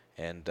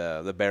 And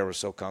the bear was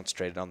so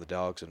concentrated on the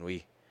dogs, and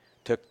we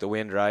took the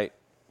wind right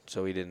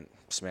so he didn't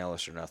smell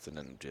us or nothing,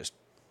 and just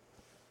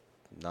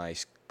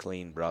nice,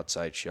 clean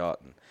broadside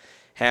shot and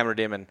hammered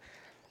him. And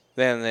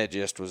then it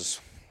just was,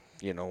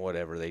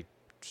 whatever. They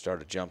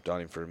jumped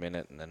on him for a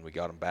minute, and then we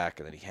got him back,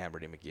 and then he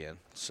hammered him again.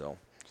 So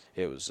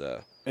it was.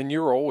 And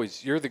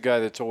you're the guy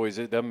that's always,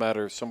 it doesn't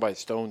matter if somebody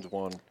stones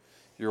one,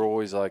 you're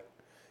always like,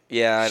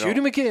 yeah, shoot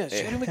him again.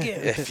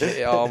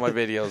 All my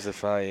videos,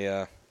 if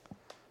I,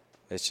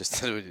 it's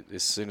just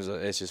as soon as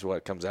it's just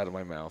what comes out of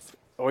my mouth.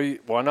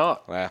 Why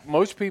not? Yeah.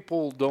 Most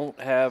people don't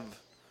have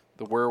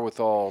the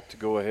wherewithal to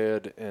go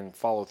ahead and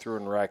follow through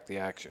and rack the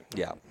action.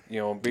 Yeah.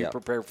 And be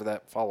prepared for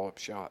that follow-up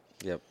shot.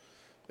 Yep.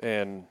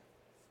 And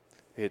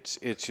it's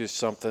just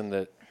something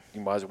that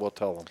you might as well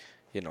tell them.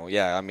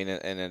 Yeah, I mean,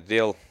 and a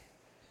deal,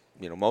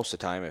 most of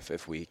the time,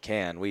 if we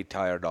can, we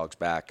tie our dogs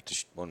back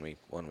when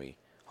we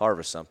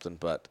harvest something.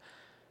 But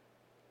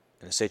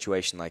in a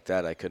situation like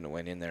that, I couldn't have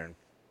went in there and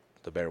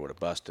the bear would have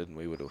busted, and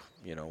we would have,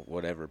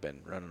 whatever, been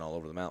running all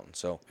over the mountain.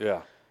 So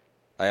yeah,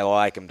 I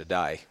like them to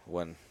die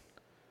when,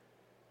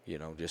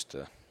 just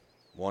a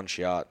one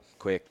shot,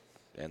 quick,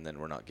 and then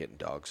we're not getting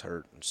dogs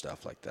hurt and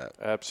stuff like that.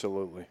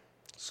 Absolutely.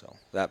 So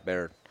that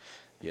bear,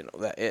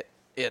 that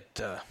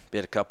it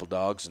bit a couple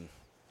dogs and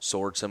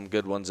soared some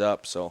good ones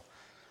up. So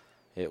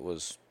it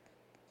was,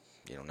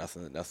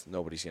 nothing.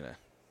 Nobody's gonna.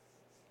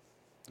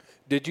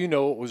 Did you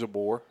know it was a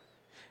boar?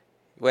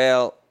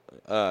 Well,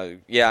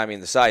 yeah. I mean,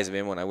 the size of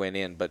him when I went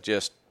in, but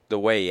just the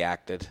way he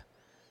acted,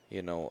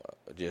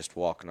 just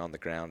walking on the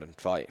ground and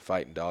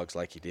fighting dogs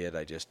like he did.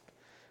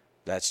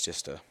 That's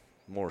just a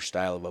more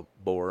style of a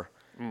boar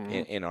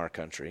in our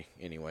country,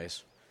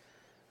 anyways.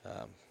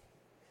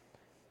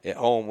 At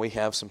home, we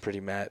have some pretty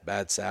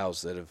bad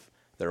sows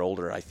they're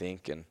older, I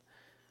think, and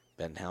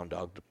been hound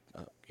dogged,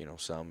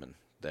 some, and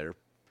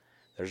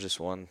there's this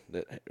one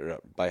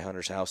that by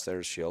Hunter's house.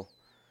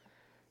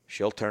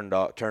 She'll turn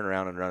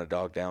around and run a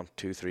dog down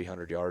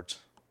 200-300 yards.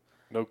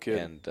 No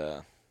kidding.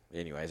 And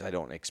anyways, I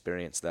don't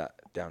experience that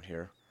down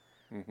here,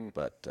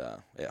 but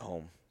at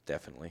home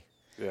definitely.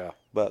 Yeah.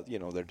 But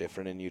they're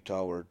different in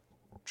Utah. We're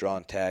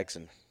drawing tags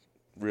and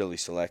really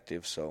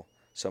selective, so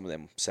some of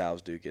them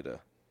sows do get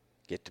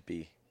to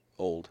be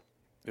old.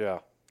 Yeah.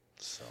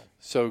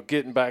 So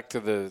getting back to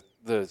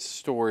the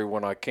story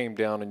when I came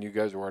down and you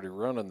guys were already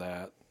running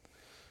that.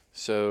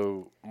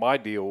 So my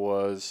deal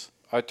was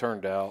I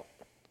turned out,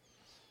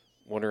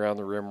 went around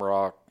the rim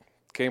rock,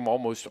 came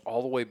almost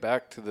all the way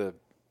back to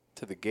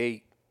the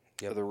gate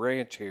of the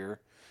ranch here.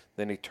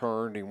 Then he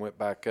turned and went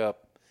back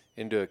up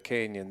into a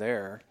canyon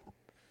there,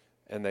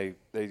 and they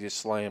just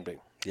slammed him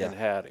and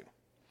had him.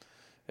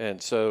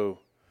 And so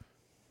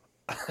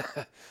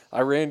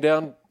I ran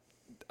down.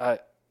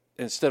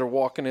 Instead of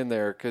walking in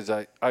there, because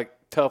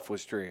Tough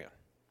was treeing,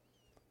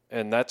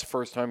 and that's the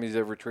first time he's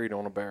ever treed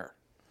on a bear,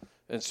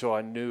 and so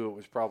I knew it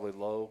was probably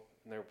low,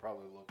 and they were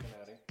probably looking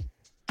at him.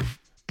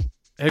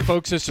 Hey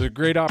folks, this is a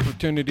great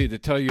opportunity to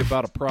tell you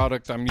about a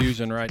product I'm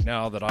using right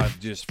now that I've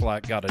just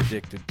flat got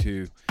addicted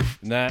to,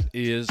 and that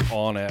is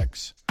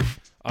OnX.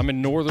 I'm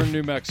in northern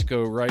New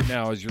Mexico right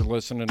now as you're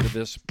listening to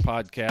this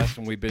podcast,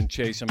 and we've been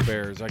chasing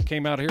bears. I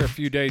came out here a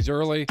few days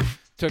early,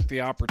 took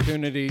the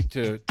opportunity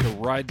to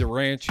ride the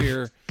ranch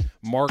here,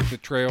 mark the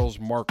trails,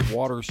 mark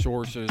water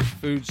sources,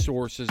 food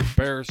sources,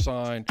 bear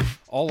sign,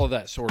 all of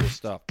that sort of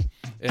stuff.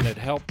 And it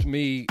helped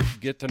me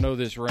get to know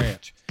this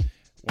ranch.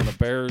 When a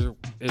bear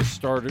is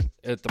started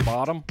at the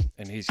bottom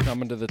and he's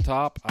coming to the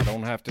top, I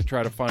don't have to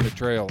try to find a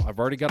trail. I've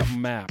already got it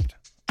mapped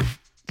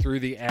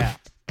through the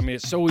app. I mean,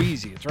 it's so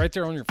easy. It's right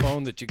there on your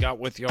phone that you got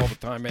with you all the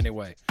time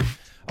anyway.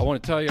 I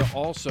want to tell you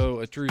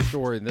also a true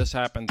story, and this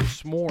happened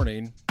this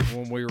morning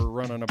when we were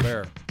running a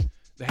bear.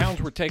 The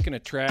hounds were taking a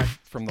track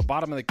from the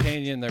bottom of the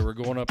canyon. They were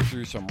going up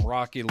through some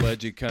rocky,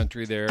 ledgy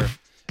country there,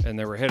 and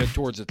they were headed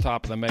towards the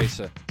top of the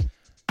mesa.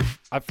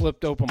 I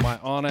flipped open my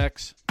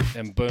OnX,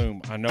 and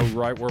boom, I know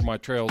right where my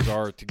trails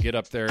are to get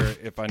up there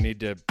if I need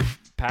to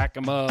pack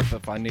them up,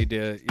 if I need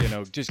to,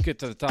 just get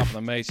to the top of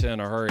the mesa in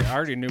a hurry. I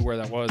already knew where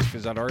that was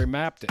because I'd already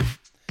mapped it.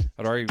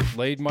 I'd already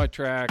laid my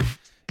track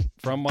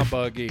from my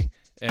buggy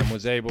and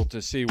was able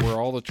to see where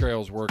all the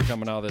trails were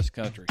coming out of this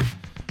country.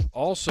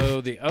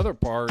 Also, the other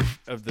part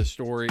of the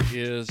story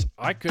is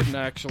I couldn't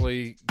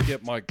actually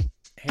get my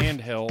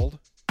handheld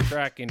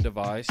tracking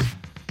device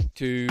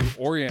to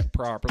orient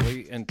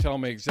properly and tell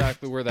me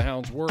exactly where the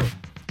hounds were.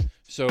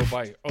 So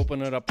by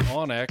opening it up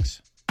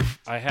onX,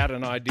 I had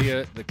an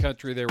idea the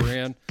country they were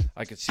in.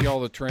 I could see all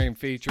the terrain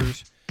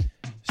features.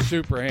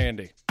 Super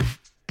handy.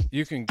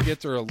 You can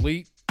get their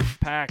elite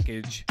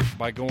package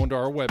by going to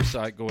our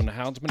website, going to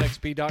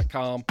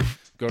houndsmanxp.com,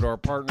 go to our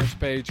partners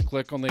page,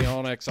 click on the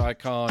onX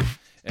icon,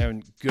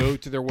 and go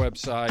to their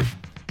website,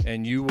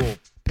 and you will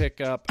pick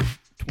up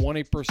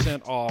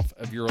 20% off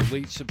of your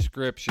elite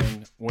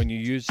subscription when you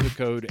use the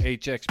code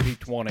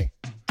HXP20.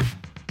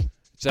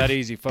 It's that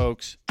easy,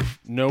 folks.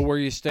 Know where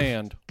you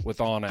stand with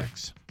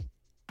onX.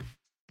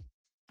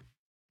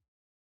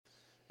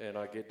 And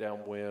I get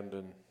downwind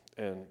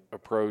and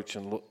approach,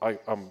 and look,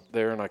 I'm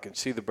there, and I can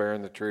see the bear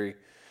in the tree,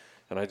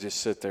 and I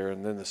just sit there,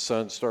 and then the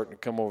sun's starting to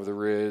come over the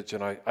ridge,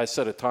 and I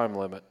set a time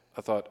limit.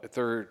 I thought,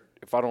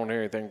 if I don't hear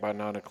anything by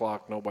 9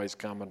 o'clock, nobody's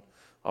coming,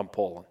 I'm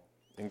pulling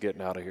and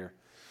getting out of here.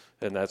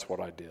 And that's what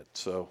I did.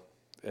 So,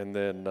 and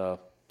then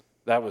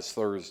that was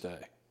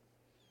Thursday.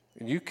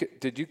 And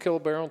did you kill a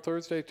bear on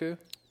Thursday too?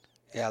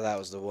 Yeah, that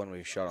was the one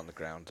we shot on the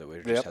ground that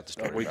we just had the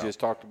story we about. just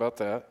talked about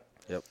that.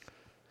 Yep.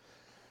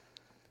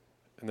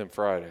 And then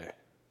Friday.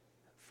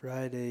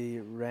 Friday,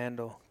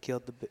 Randall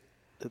killed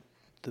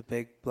the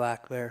big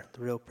black bear,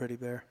 the real pretty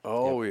bear.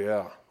 Oh,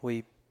 yeah.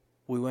 We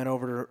went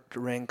over to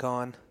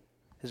Rincon.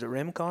 Is it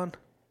Rimcon?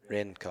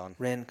 Rincon.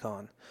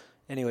 Rincon.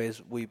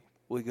 Anyways, we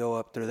go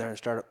up through there and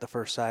start up the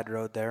first side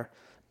road there,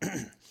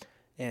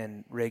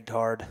 and rigged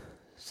hard,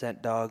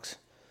 sent dogs,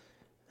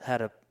 had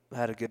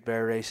a good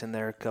bear race in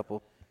there, a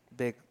couple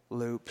big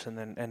loops, and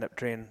then end up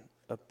treeing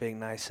a big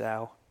nice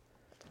sow,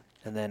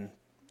 and then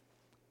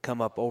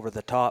come up over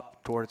the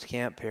top towards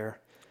camp here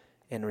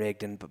and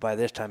rigged. And but by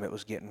this time it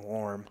was getting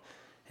warm,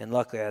 and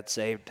luckily I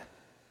saved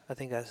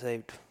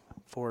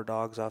 4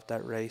 dogs off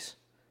that race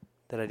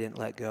that I didn't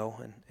let go,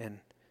 and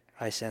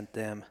I sent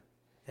them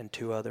and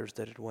 2 others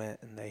that had went,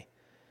 and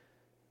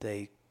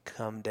they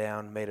come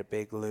down, made a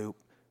big loop,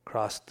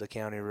 crossed the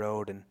county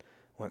road, and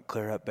went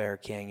clear up Bear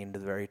Canyon to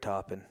the very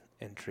top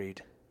and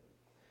treed.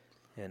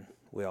 And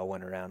we all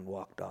went around and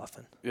walked off.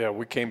 And Yeah,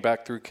 we came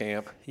back through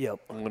camp.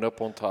 Yep. And went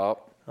up on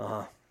top.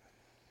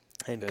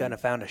 And kind of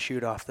found a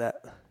chute off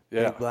that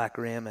big black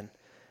rim, and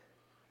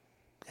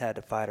had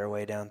to fight our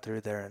way down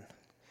through there and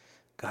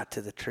got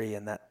to the tree.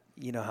 And that,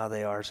 you know how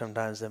they are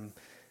sometimes,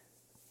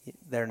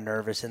 they're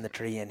nervous in the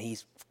tree, and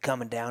he's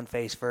coming down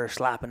face first,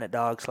 slapping at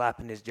dog,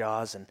 slapping his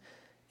jaws,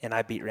 and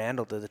I beat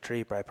Randall to the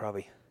tree by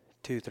probably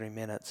 2-3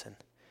 minutes. And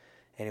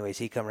anyways,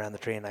 he come around the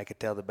tree, and I could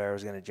tell the bear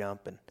was going to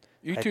jump. And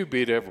You two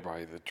beat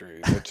everybody to the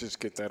tree. Let's just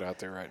get that out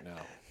there right now.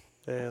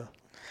 Yeah.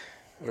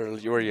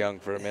 You were young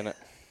for a minute.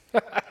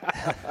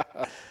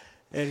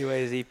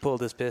 Anyways, he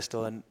pulled his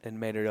pistol and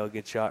made a real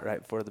good shot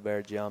right before the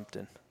bear jumped.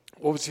 And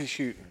What was he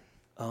shooting?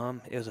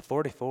 it was a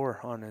 44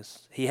 on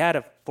his. He had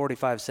a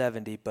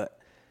 45-70, but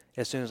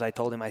as soon as I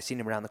told him I seen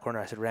him around the corner,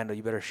 I said, "Randall,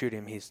 you better shoot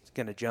him. He's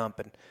gonna jump."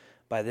 And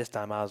by this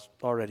time, I was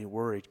already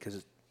worried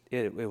because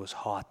it was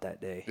hot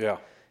that day. Yeah.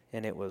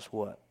 And it was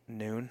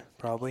noon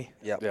probably.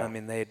 Yep. Yeah. I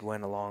mean, they'd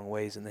went a long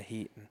ways in the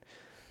heat,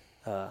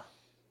 and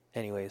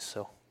anyways,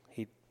 so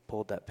he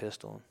pulled that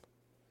pistol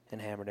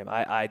and hammered him.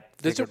 I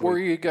Does figured it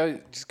worry you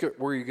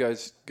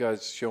guys?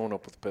 Guys showing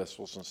up with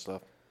pistols and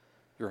stuff?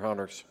 Your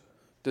hunters.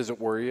 Does it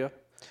worry you?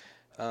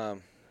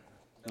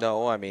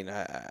 No, I mean,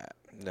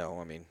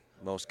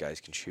 most guys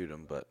can shoot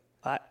them, but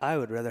I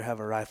would rather have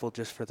a rifle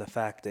just for the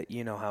fact that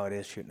you know how it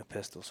is shooting a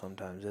pistol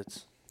sometimes.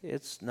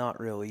 It's not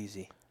real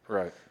easy.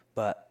 Right.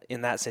 But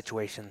in that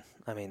situation,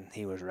 I mean,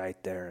 he was right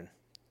there,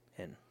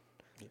 and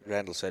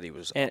Randall said he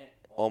was and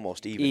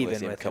almost even with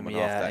him coming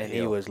off that and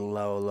hill. he was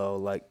low,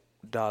 like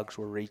dogs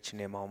were reaching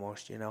him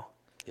almost, you know.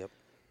 Yep.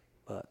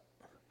 But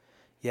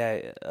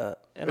yeah,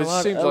 and It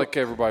seems like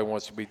everybody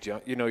wants to be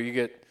you know, you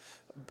get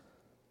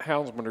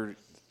houndsmen are,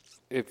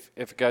 if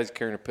a guy's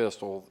carrying a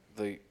pistol,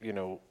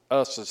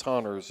 us as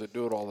hunters that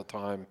do it all the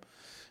time,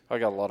 I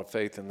got a lot of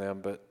faith in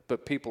them.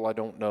 But people I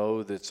don't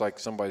know, that's like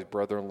somebody's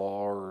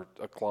brother-in-law or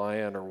a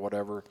client or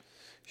whatever,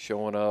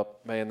 showing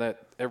up, man,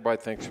 that everybody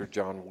thinks they're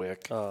John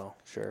Wick. Oh,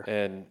 sure.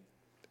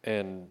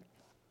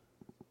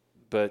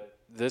 But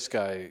this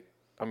guy,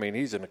 I mean,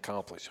 he's an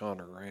accomplished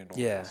hunter, Randall.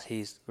 Yeah,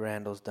 is.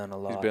 Randall's done a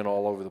lot. He's been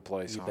all over the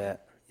place. You hunting.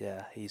 bet.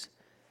 Yeah,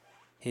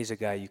 he's a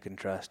guy you can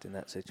trust in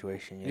that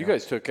situation. You know?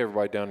 guys took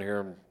everybody down here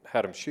and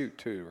had them shoot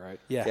too, right?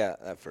 Yeah. Yeah,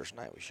 that first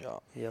night we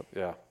shot. Yep.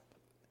 Yeah.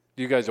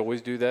 Do you guys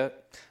always do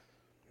that?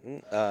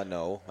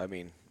 No, I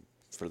mean,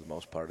 for the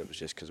most part, it was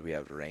just because we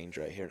have a range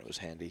right here and it was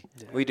handy.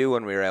 Yeah. We do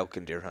when we're elk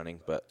and deer hunting,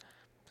 but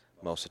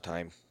most of the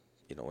time,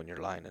 you know, when you're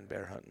lion and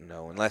bear hunting,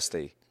 no, unless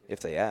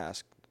if they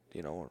ask,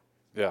 you know,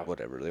 or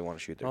whatever they want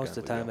to shoot their gun. Most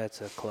of the time,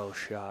 that's a close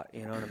shot.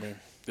 You know what I mean?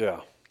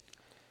 Yeah.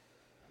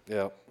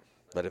 Yeah.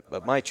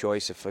 But my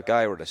choice, if a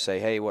guy were to say,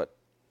 hey, what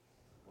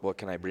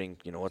can I bring?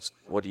 You know,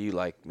 what do you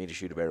like me to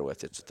shoot a bear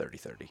with? It's a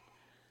 30-30.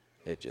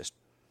 It just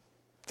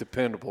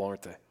dependable,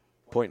 aren't they?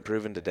 Point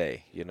proven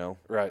today. You know,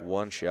 right?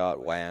 One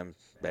shot, wham,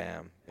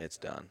 bam, it's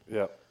done.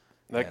 Yeah.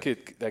 That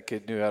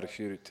kid knew how to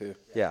shoot it too.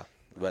 Yeah,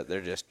 but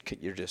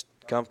you're just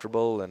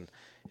comfortable, and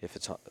if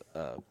it's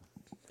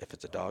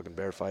a dog and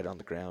bear fight on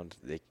the ground,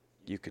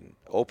 you can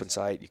open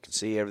sight, you can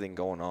see everything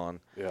going on.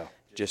 Yeah.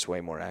 Just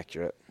way more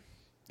accurate.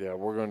 Yeah,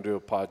 we're going to do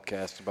a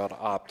podcast about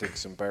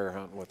optics and bear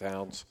hunting with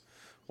hounds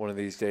one of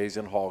these days,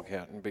 and hog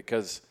hunting,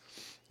 because,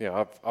 you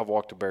know, I've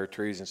walked to bear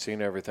trees and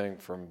seen everything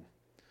from,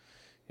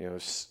 you know,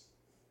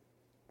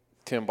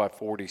 10 by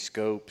 40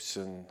 scopes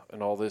and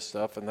all this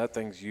stuff, and that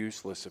thing's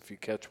useless if you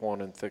catch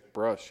one in thick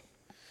brush.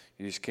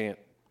 You just can't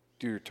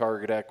do your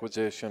target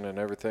acquisition and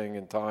everything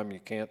in time. You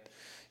can't,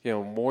 you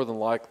know, more than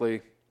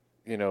likely,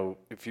 you know,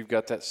 if you've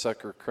got that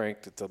sucker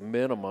cranked at the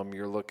minimum,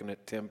 you're looking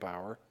at 10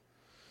 power,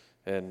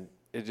 and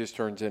it just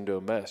turns into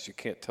a mess. You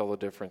can't tell the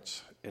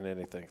difference in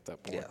anything at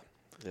that point.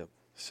 Yeah. Yep.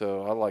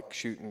 So I like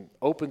shooting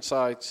open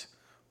sights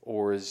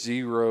or a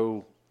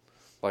zero,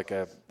 like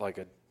a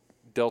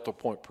Delta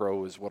Point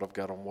Pro is what I've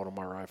got on one of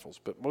my rifles.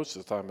 But most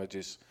of the time I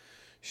just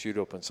shoot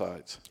open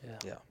sights.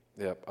 Yeah.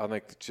 Yep. I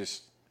think it's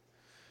just,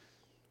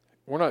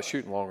 we're not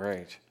shooting long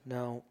range.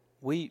 No,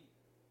 we,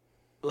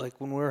 like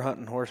when we're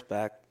hunting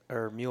horseback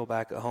or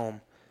muleback at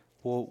home,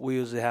 we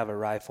usually have a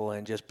rifle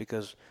in, just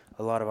because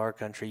a lot of our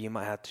country you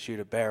might have to shoot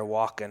a bear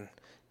walking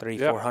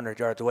 300-400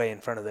 yards away in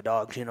front of the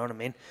dogs. You know what I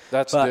mean?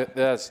 That's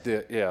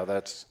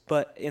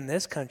But in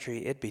this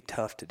country, it'd be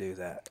tough to do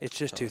that. It's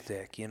just too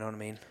thick. You know what I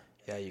mean?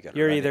 Yeah, you got.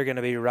 You're either going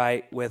to be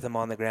right with them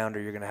on the ground,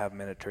 or you're going to have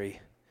them in a tree.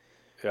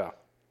 Yeah.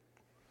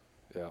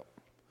 Yeah.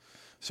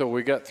 So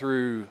we got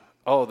through.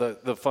 Oh,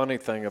 the funny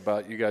thing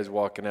about you guys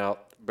walking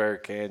out Bear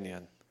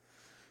Canyon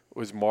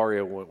was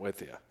Mario went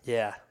with you.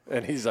 Yeah.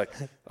 And he's like,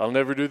 I'll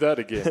never do that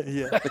again.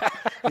 Yeah.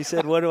 He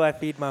said, "What do I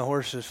feed my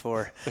horses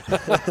for?"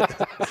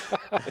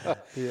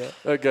 Yeah.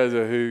 That guy's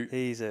a hoot.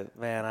 He's a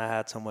man. I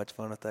had so much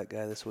fun with that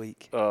guy this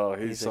week. Oh,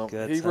 he's a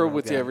good. He rode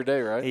with you every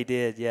day, right? He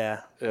did.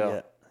 Yeah.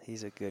 Yeah.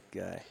 He's a good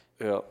guy.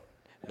 Yeah.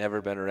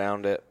 Never been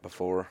around it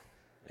before,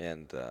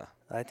 and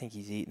I think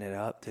he's eating it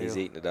up too. he's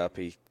eating it up.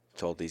 He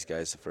told these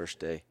guys the first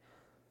day,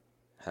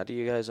 "How do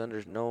you guys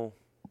know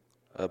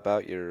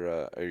about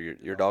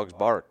your dog's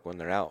bark when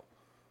they're out?"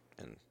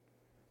 And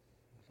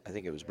I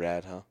think it was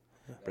Brad, huh?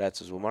 Brad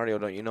says, "Well, Mario,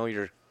 don't you know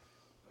your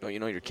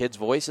kids'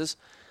 voices?"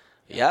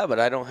 Yeah, but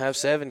I don't have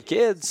 7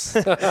 kids.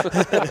 Yeah.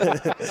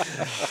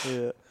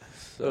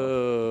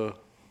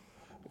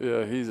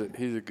 Yeah, he's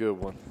a good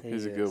one.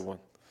 He's a is. good one.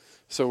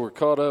 So we're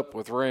caught up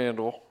with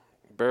Randall,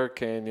 Bear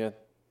Canyon,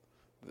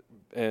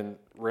 and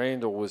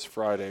Randall was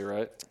Friday,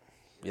 right?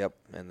 Yep.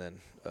 And then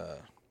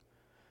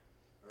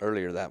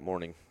earlier that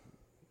morning,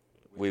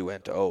 we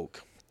went to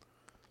Oak,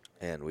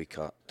 and we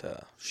caught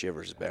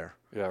Shivers bear.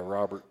 Yeah,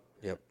 Robert.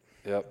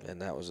 Yep.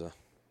 And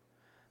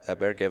that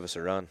bear gave us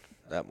a run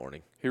that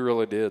morning. He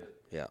really did.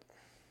 Yeah.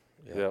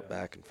 Yep.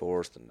 Back and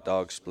forth, and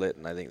dogs split,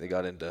 and I think they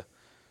got into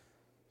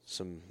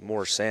some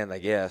more sand, I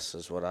guess,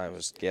 is what I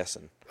was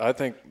guessing. I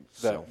think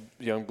that So.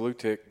 young blue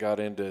tick got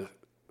into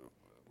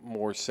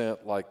more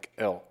scent like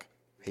elk.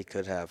 He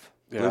could have.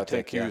 Yeah, Blue I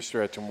think tick, he was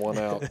stretching one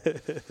out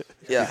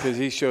Yeah. because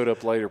he showed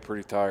up later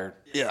pretty tired.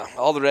 Yeah.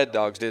 All the red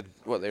dogs did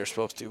what they were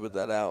supposed to with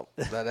that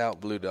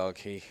out blue dog.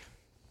 He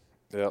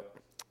Yep.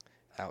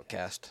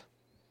 outcast.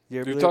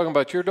 You're talking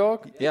about your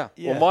dog? Yeah.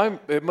 Yeah. Well, mine,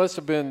 it must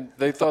have been,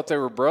 they thought they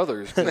were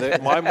brothers. 'Cause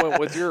mine went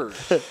with yours.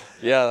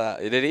 Yeah.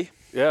 Did he?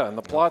 Yeah, and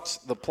the plots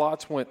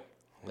went,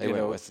 They you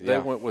went know, with- they yeah.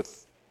 went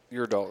with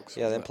your dogs.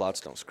 Yeah. Them plots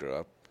don't screw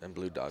up, and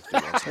blue dogs do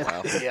once in a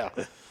while. Yeah.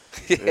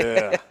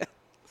 Yeah.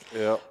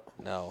 Yeah.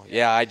 No.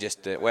 Yeah. I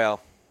just did. Well,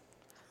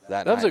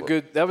 that That was night a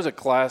good, that was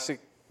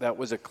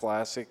a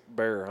classic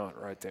bear hunt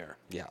right there.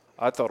 Yeah.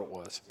 I thought it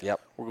was.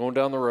 Yep. We're going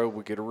down the road.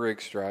 We get a rig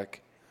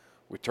strike.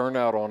 We turn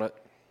out on it,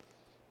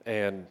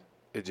 and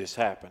it just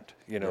happened.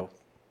 You know,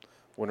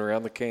 went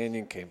around the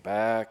canyon, came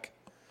back,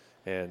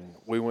 and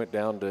we went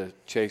down to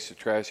chase the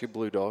trashy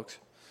blue dogs,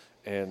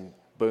 and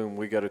boom,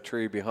 we got a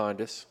tree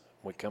behind us.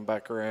 We come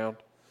back around,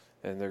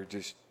 and they're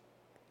just,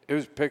 it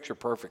was picture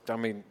perfect. I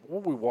mean,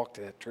 when we walked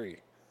to that tree,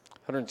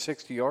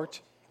 160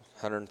 yards.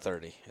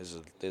 130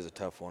 is a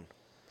tough one.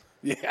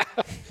 Yeah.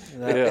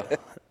 That, Yeah.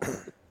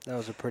 that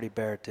was a pretty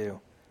bear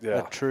too.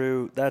 Yeah.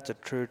 That's a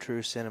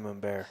true cinnamon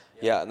bear.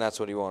 Yeah, and that's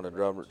what he wanted.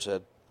 Robert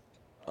said,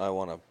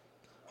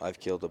 I've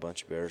killed a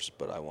bunch of bears,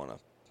 but I want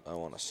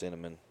a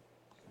cinnamon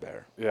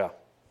bear. Yeah.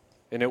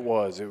 And it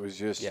was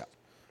just Yeah.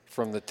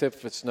 from the tip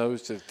of its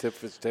nose to the tip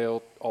of its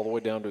tail, all the way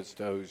down to its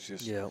toes,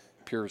 just Yep.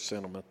 pure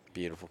cinnamon.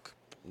 Beautiful.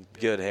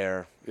 Good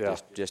hair. Yeah.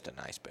 Just a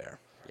nice bear.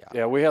 Yeah.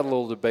 Yeah, we had a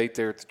little debate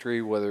there at the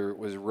tree whether it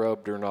was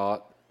rubbed or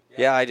not.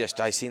 Yeah,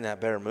 I seen that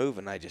bear move,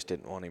 and I just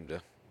didn't want him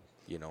to,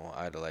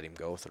 I had to let him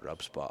go with the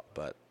rub spot,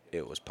 but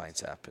it was pine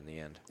sap in the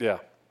end. Yeah.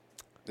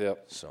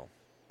 Yep. So.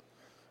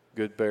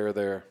 Good bear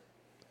there.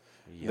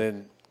 Yep.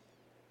 Then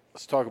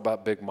let's talk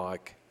about Big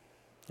Mike.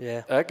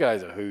 Yeah. That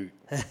guy's a hoot.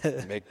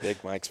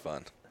 Big Mike's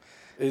fun.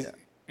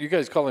 You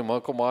guys call him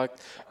Uncle Mike?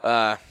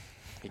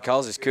 He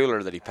calls his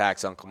cooler that he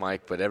packs Uncle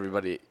Mike, but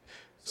everybody.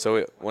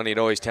 So when he'd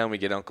always tell me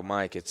get Uncle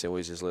Mike, it's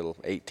always his little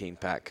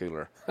 18-pack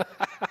cooler.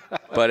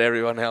 But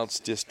everyone else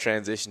just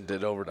transitioned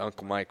it over to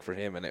Uncle Mike for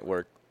him, and it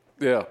worked.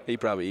 Yeah. He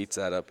probably eats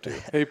that up too.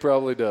 He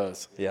probably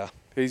does. Yeah.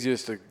 He's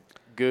just a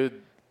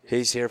good,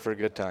 He's here for a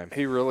good time.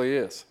 he really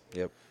is.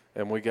 Yep.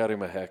 and we got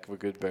him a heck of a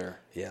good bear.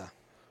 Yeah.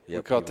 We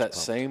Yep, he caught was that pumped.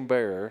 same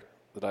bear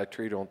that I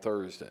treated on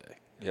Thursday.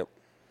 Yep.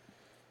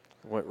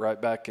 Went right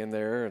back in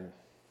there, and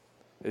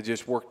it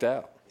just worked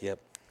out. Yep.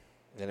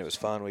 And it was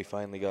fun. We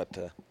finally got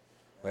to,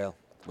 well,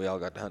 we all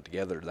got to hunt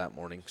together that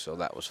morning, so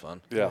that was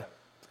fun. Yeah.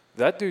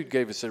 That dude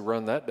gave us a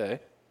run that day.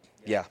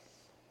 Yeah.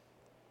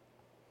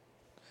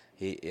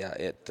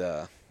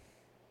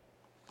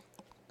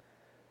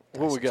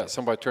 What we got?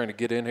 Somebody trying to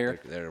get in here?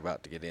 They're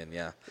about to get in,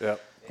 yeah.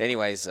 Yep.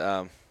 Anyways,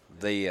 that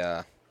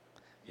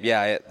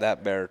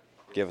bear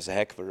gave us a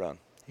heck of a run.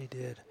 He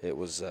did. It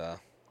was,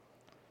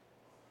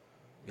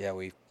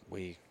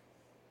 we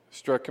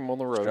Struck him on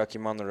the road. struck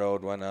him on the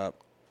road, went up.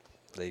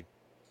 They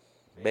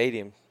bait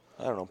him,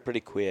 I don't know,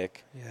 pretty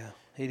quick. Yeah,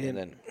 he did. And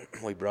then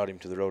we brought him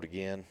to the road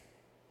again,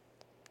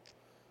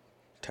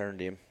 turned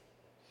him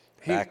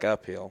back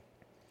uphill.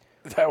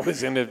 That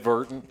was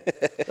inadvertent.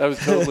 That was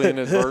totally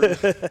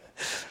inadvertent.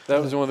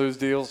 That was one of those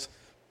deals.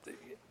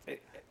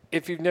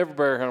 If you've never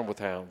bear hunted with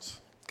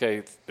hounds,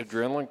 okay,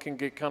 adrenaline can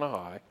get kind of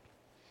high,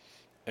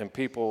 and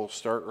people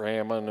start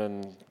ramming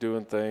and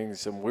doing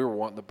things, and we were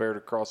wanting the bear to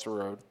cross the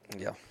road.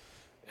 Yeah.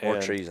 More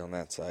And- trees on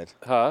that side.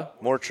 Huh?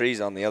 More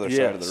trees on the other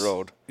side of the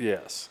road.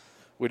 Yes.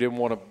 We didn't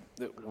want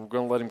to. We're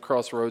going to let him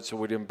cross the road, so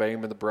we didn't bang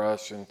him in the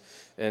brush,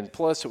 and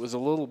plus it was a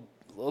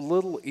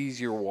little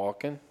easier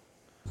walking,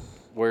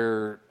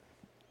 where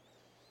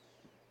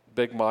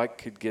Big Mike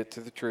could get to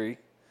the tree,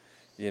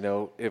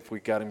 if we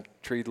got him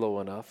treed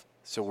low enough.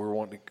 So we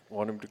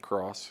want him to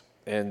cross,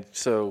 and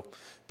so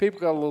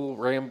people got a little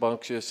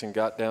rambunctious and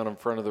got down in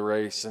front of the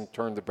race and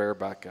turned the bear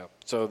back up.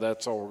 So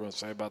that's all we're going to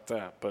say about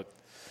that. But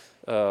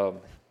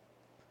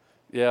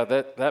yeah,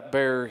 that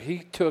bear, he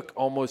took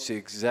almost the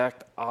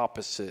exact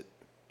opposite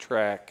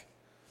track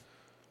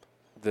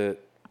that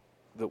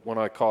when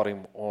I caught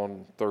him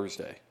on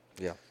Thursday.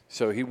 Yeah.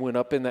 So he went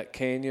up in that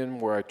canyon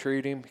where I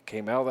treated him,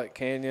 came out of that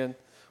canyon,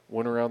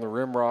 went around the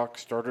rim rock,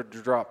 started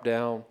to drop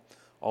down,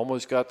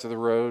 almost got to the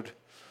road.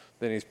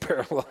 Then he's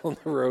parallel on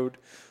the road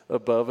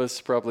above us,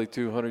 probably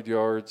 200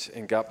 yards,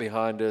 and got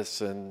behind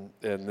us, and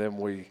then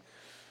we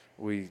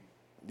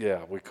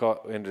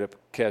ended up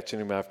catching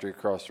him after he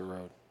crossed the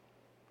road.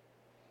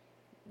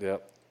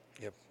 Yep.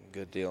 Yep,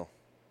 good deal.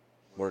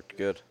 Worked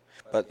good.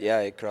 But,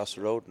 yeah, he crossed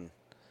the road, and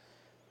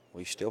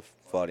we still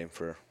fought him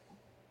for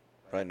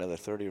probably another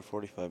 30 or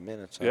 45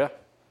 minutes. Huh? Yeah.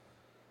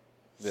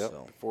 Yep.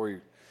 So,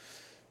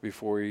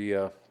 Before he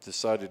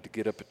decided to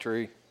get up a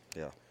tree.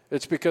 yeah.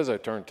 It's because I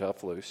turned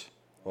Tough loose.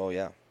 Well,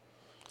 yeah.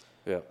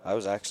 Yeah. I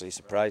was actually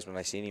surprised when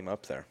I seen him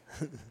up there.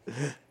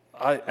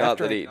 Not Not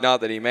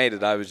that he made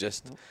it. I was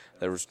just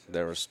there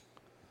was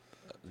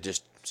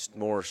just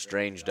more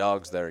strange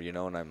dogs there, and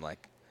I'm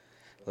like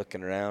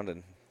looking around,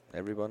 and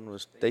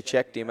they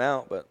checked him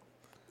out, but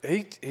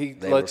He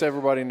They lets were-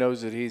 everybody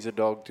knows that he's a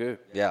dog too.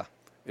 yeah,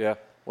 Yeah.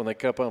 When they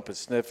come up and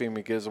sniff him,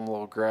 he gives them a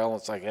little growl.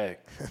 It's like, hey,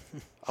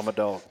 I'm a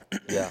dog.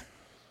 yeah,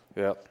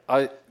 Yeah.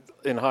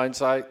 In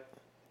hindsight,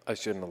 I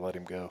shouldn't have let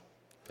him go.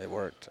 it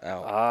worked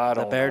out. I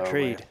The don't bear know,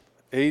 treed.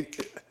 man.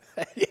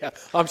 Yeah,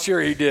 I'm sure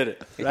he did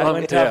it. Right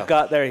when Tough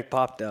got there, he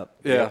popped up.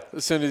 Yeah.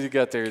 As soon as he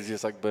got there, it's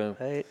just like boom.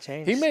 Hey, it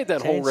changed. He made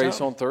that whole changed race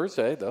something. on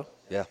Thursday, though.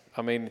 Yeah,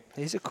 I mean,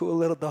 He's a cool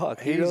little dog.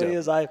 He He's really a-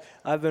 is.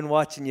 I've been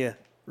watching you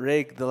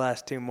rig the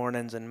last 2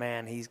 mornings, and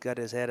man, he's got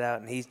his head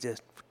out, and he's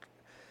just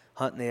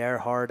hunting the air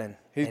hard, and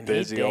He's and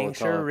busy he all dang the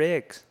sure time.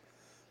 rigs.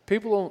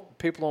 people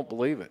don't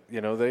believe it.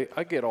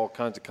 I get all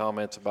kinds of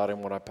comments about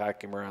him when I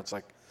pack him around. It's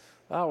like,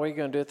 oh, what are you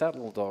going to do with that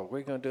little dog? What are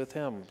you going to do with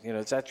him?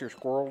 Is that your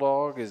squirrel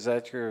dog? Is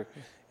that your,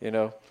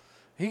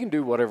 he can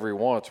do whatever he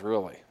wants,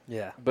 really.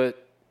 Yeah.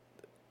 But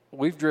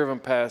we've driven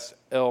past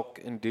elk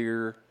and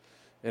deer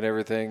and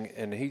everything,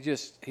 and he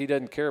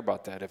doesn't care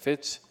about that. If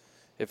it's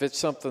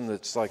something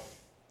that's like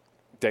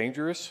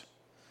dangerous,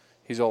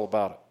 he's all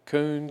about it.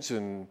 Coons,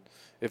 and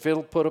if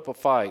it'll put up a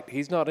fight,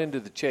 he's not into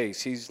the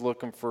chase. He's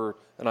looking for,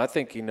 and I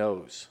think he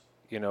knows.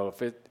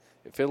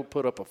 If it'll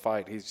put up a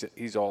fight,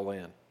 he's all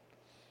in.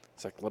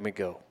 It's like, let me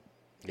go.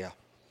 yeah,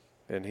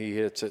 And he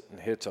hits it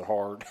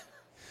hard.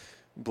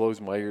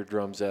 Blows my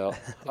eardrums out.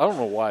 I don't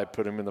know why I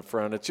put him in the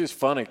front. It's just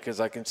funny because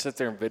I can sit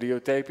there and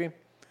videotape him,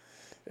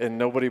 and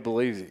nobody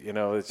believes it.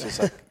 It's just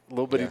like a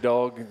little bitty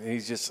dog, and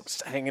he's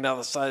just hanging out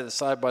the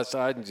side by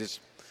side and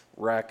just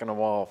racking them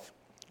off.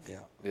 yeah.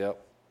 Yep.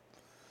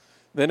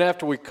 Then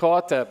after we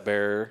caught that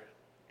bear,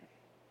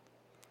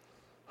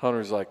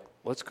 Hunter's like,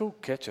 let's go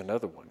catch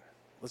another one.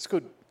 Let's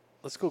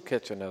go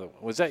catch another one.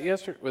 Was that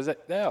yesterday?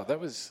 That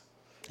was,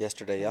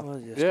 Yesterday, yeah, It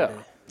was yeah.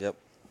 yesterday. yep.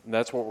 And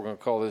that's what we're going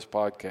to call this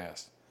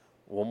podcast.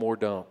 One more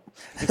dump.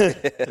 There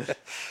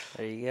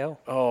you go.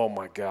 Oh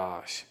my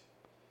gosh,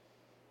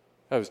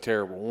 that was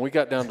terrible. When we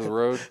got down to the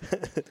road,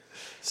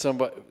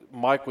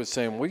 Mike was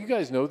saying, "Well, you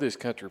guys know this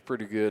country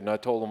pretty good," and I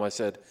told him, I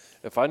said,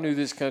 "If I knew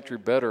this country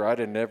better, I'd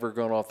have never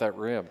gone off that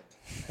rim."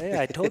 Hey,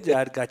 I told you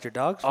I'd got your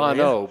dogs for I you.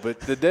 know,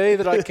 but the day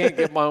that I can't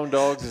get my own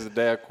dogs is the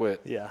day I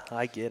quit. Yeah,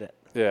 I get it.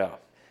 Yeah.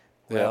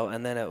 Well,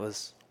 and then it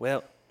was,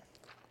 I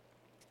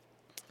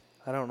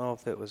don't know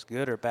if it was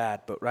good or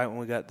bad, but right when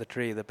we got the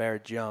tree, the bear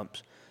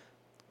jumps,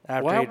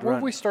 After Wow, he'd where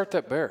run, did we start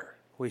that bear?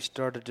 we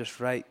started just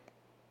right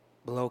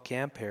below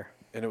camp here.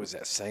 And it was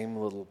that same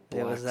little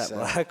black It was that sow.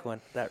 black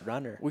one, that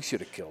runner. We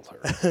should have killed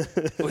her.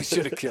 We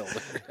should have killed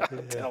her.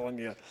 I'm telling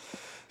you.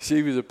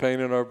 She was a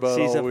pain in our butt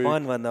She's all a week.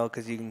 fun one though,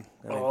 because you can.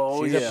 I mean,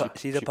 Oh, she's yeah.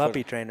 she's a She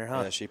puppy put- trainer,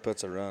 huh? Yeah, she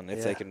puts a run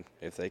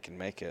if they can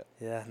make it.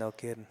 Yeah, no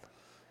kidding.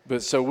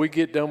 But so we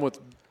get done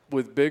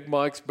with Big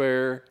Mike's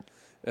bear,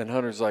 and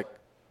Hunter's like,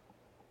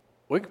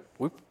 we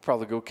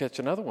probably go catch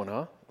another one,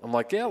 huh? I'm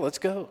like, yeah, let's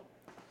go.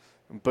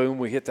 And boom,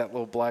 we hit that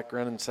little black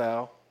running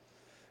sow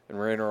and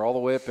ran her all the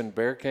way up in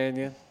Bear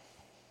Canyon.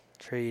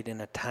 Treed in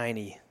a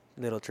tiny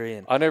little tree,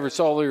 and I never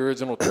saw the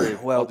original tree.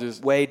 well, I'll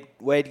just Wade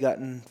got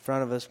in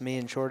front of us. Me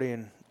and Shorty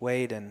and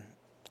Wade and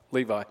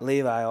Levi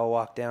Levi all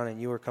walked down,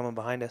 and you were coming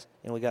behind us,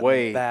 and we got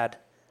Wade. bad.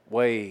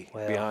 way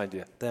Well, behind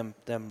you. Them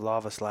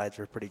lava slides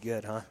were pretty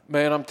good, huh?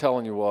 Man, I'm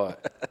telling you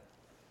what.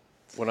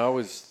 When I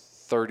was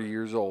 30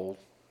 years old,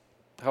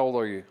 how old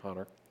are you,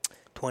 Hunter?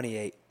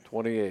 28.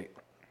 28.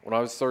 When I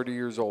was 30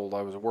 years old,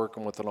 I was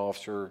working with an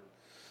officer.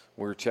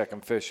 We were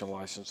checking fishing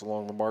license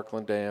along the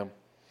Markland Dam,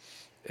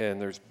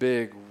 and there's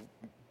big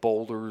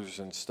boulders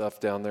and stuff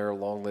down there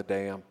along the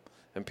dam,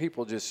 and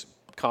people just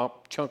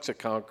chunks of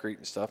concrete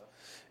and stuff,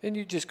 and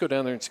you just go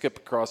down there and skip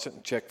across it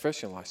and check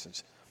fishing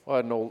license. Well, I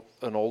had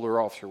an older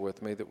officer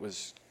with me that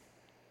was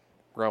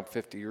around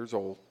 50 years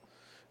old,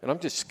 and I'm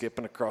just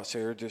skipping across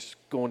there, just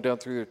going down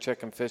through there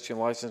checking fishing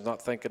license,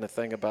 not thinking a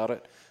thing about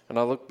it, and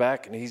I look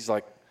back, and he's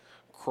like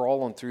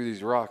crawling through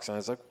these rocks, and I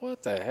was like,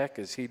 what the heck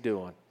is he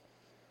doing?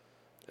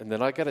 And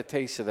then I got a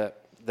taste of that.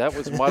 That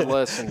was my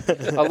lesson.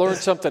 I learned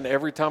something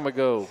every time I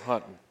go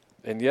hunting.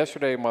 And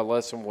yesterday my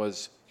lesson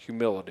was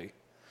humility,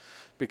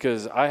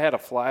 because I had a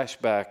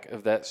flashback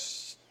of that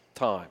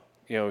time.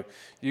 You know,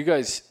 you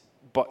guys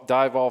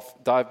dive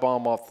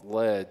bomb off the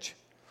ledge,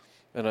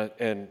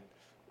 and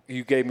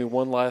you gave me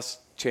one last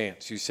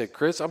chance. You said,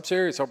 Chris, I'm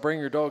serious. I'll bring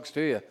your dogs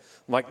to you. I'm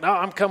like, no,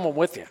 I'm coming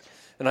with you.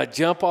 And I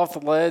jump off the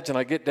ledge, and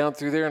I get down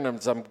through there, and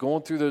as I'm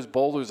going through those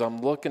boulders,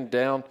 I'm looking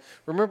down.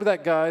 Remember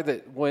that guy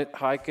that went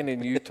hiking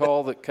in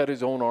Utah that cut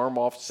his own arm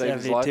off to save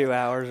his life? 72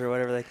 hours or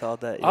whatever they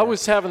called that. Yeah. I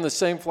was having the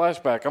same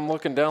flashback. I'm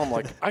looking down. I'm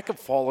like, I could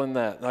fall in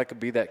that, and I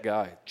could be that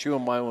guy,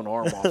 chewing my own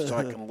arm off so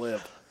I can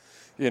live,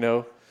 you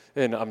know?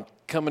 And I'm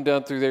coming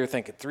down through there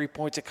thinking 3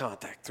 points of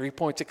contact, 3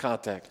 points of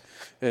contact.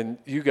 And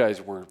you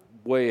guys were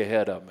way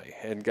ahead of me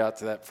and got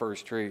to that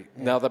first tree.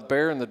 Yeah. Now, the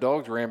bear and the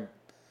dogs ran.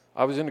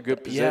 I was in a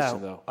good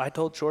position, though. I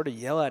told Shorty to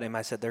yell at him.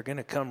 I said, they're going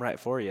to come right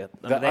for you.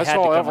 I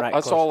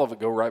saw all of it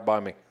go right by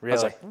me. Really? I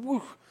was like,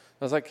 woo.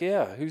 I was like,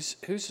 yeah, who's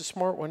the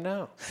smart one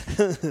now?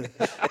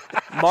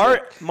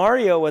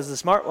 Mario was the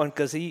smart one,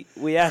 because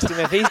we asked him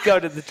if he'd go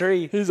to the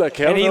tree. He's like,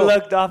 and he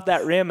looked off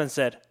that rim and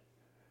said,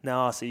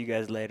 no, I'll see you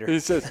guys later.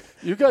 He says,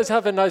 you guys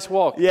have a nice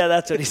walk. Yeah,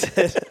 that's what he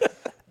said.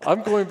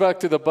 I'm going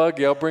back to the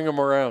buggy. I'll bring him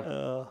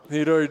around.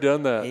 He'd already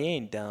done that. He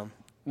ain't dumb.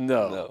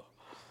 No.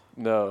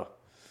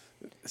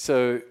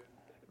 So,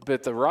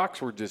 but the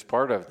rocks were just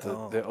part of it.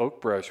 The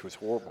oak brush was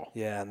horrible.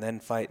 Yeah, and then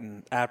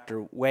fighting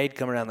after Wade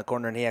come around the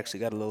corner, and he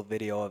actually got a little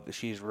video of it.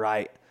 She's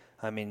right.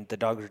 I mean, the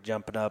dogs are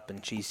jumping up,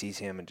 and she sees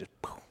him and just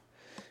poof,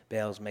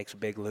 bails, makes a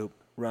big loop,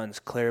 runs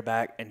clear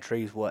back, and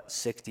trees,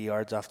 60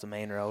 yards off the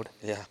main road?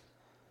 Yeah.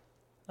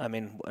 I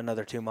mean,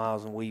 another 2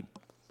 miles, and we,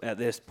 at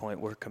this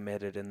point, we're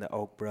committed, and the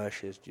oak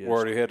brush is just. We're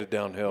already headed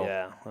downhill.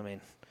 Yeah, I mean,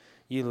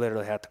 you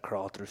literally have to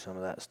crawl through some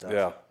of that stuff.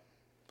 Yeah.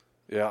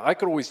 I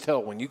could always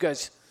tell when you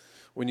guys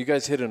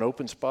hit an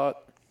open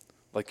spot,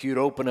 like you'd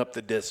open up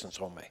the distance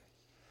on me,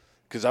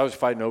 because I was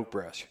fighting oak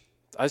brush.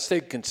 I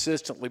stayed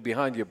consistently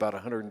behind you about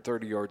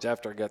 130 yards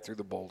after I got through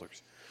the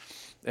boulders,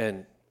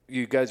 and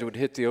you guys would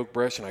hit the oak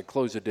brush, and I'd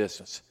close the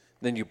distance.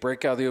 Then you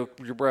break out of the oak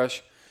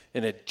brush,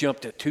 and it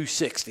jumped at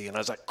 260, and I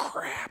was like,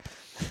 crap.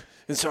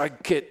 And so I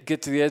get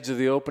to the edge of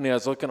the opening. I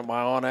was looking at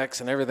my Onyx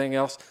and everything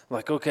else. I'm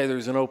like, okay,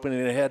 there's an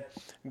opening ahead.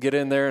 Get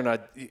in there, and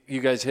you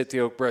guys hit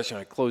the oak brush, and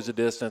I close the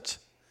distance.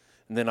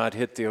 And then I'd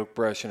hit the oak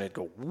brush, and it'd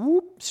go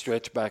whoop,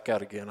 stretch back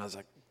out again. I was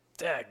like,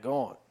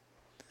 daggone.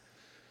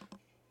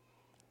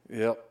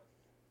 Yep.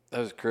 That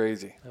was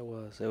crazy. It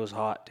was. It was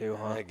hot, too,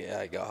 huh? Yeah,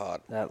 I got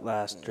hot. That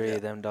last tree,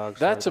 them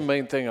dogs. That's the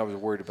main thing I was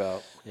worried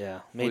about.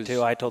 Yeah, me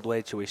too. I told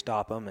Wade, should we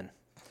stop them? And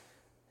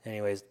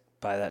anyways,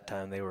 by that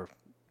time, they were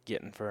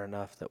getting far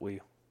enough that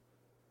we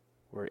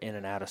were in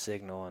and out of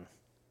signal. And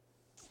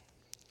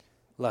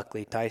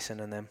luckily, Tyson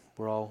and them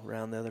were all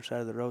around the other side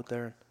of the road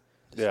there.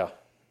 Yeah.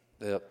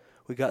 Yep.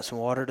 We got some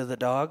water to the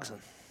dogs and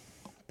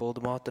pulled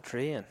them off the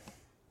tree. And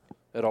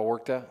it all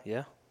worked out?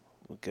 Yeah.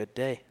 A good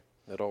day.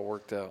 It all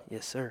worked out.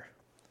 Yes, sir.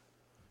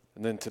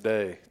 And then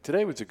today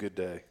was a good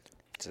day.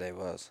 Today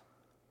was.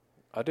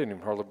 I didn't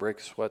even hardly break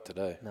a sweat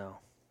today. No.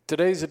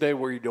 Today's a day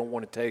where you don't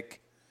want to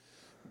take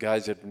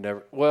guys that have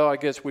never. Well, I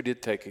guess we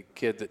did take a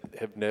kid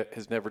that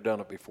has never done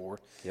it before.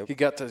 Yep. He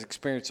got to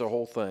experience the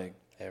whole thing.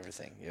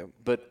 Everything. Yep.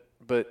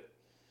 But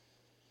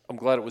I'm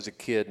glad it was a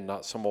kid and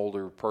not some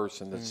older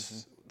person.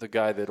 That's the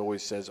guy that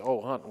always says,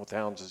 "Oh, hunting with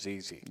hounds is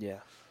easy." Yeah.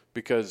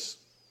 Because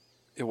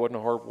it wasn't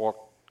a hard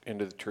walk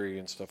into the tree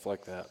and stuff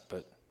like that.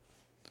 But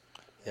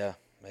yeah,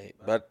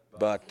 But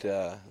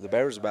the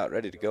bear was about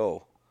ready to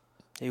go.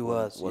 He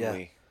was, when yeah.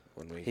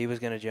 we He was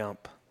going to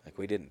jump. like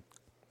we didn't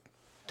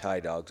tie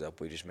dogs up.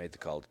 We just made the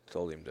call,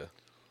 told him to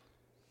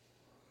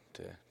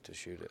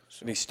shoot it.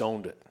 So And he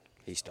stoned it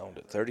he stoned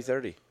it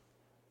 30-30.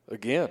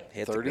 again.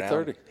 Hit 30-30. the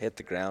ground. Hit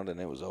the ground, and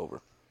it was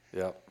over.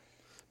 Yeah,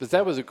 but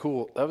that was a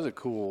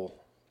cool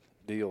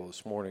deal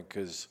this morning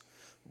because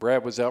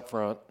Brad was out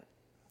front.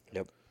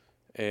 Yep.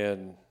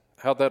 And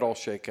how'd that all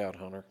shake out,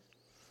 Hunter?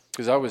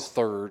 Because I was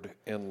third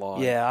in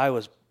line. Yeah,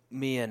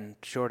 me and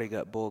Shorty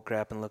got bull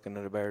crapping looking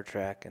at a bear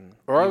track.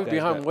 Or I you was guys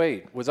behind got-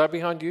 Wade. Was I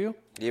behind you?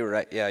 You were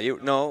right. Yeah,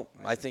 No,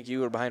 I think you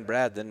were behind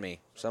Brad than me.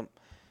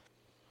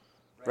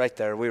 Right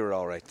there. We were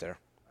all right there.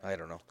 I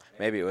don't know.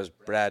 Maybe it was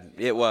Brad.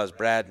 It was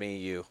Brad, me,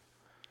 you.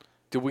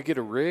 Did we get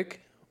a rig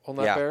on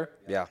that Yeah. bear?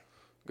 Yeah.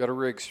 Got a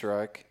rig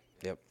strike.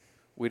 Yep.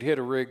 We'd hit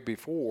a rig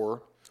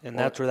before. And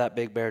that's where that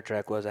big bear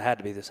track was. It had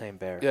to be the same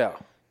bear. Yeah.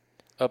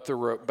 Up the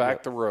road,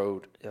 back the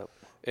road. Yep.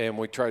 And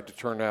we tried to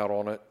turn out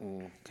on it.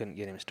 And Couldn't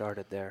get him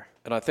started there.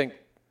 I think,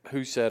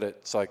 who said it?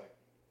 It's like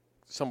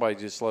somebody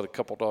just let a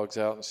couple dogs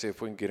out and see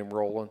if we can get him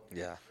rolling.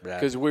 Yeah. Brad.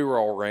 Because we were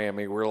all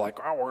rammy. We were like,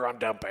 oh, we're going to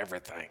dump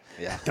everything.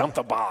 Yeah. Dump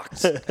the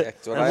box.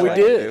 That's what I we like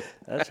to did. do.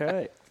 That's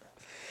right.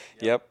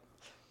 Yep.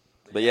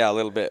 But yeah, a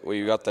little bit.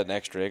 We got that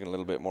next rig and a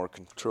little bit more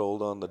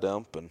controlled on the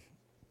dump and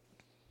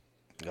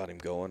got him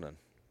going and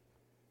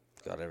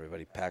got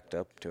everybody packed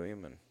up to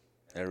him and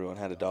everyone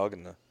had a dog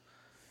in the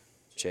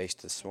chase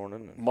this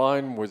morning. And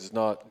Mine was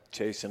not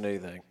chasing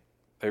anything.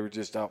 They were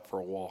just out for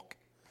a walk.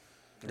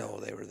 no,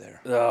 they were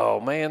there. Oh,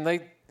 man,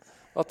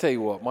 I'll tell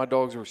you what, my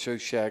dogs were so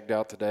shagged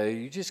out today.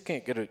 You just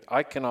can't get it.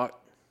 I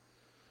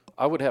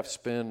would have to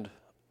spend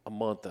a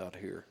month out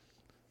here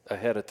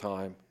ahead of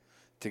time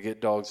to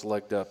get dogs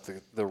legged up.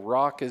 The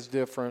rock is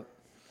different.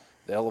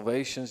 The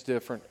elevation's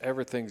different.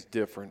 Everything's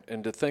different.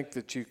 And to think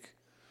that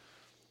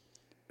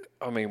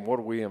what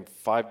are we in,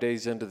 5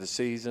 days into the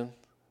season?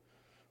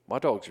 My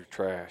dogs are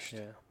trashed.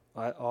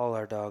 Yeah. All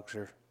our dogs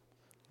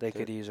they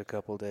could use a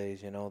couple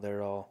days,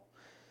 they're all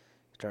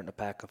starting to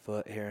pack a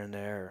foot here and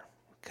there or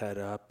cut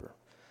up.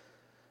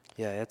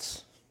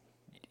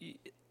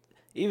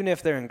 Even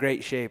if they're in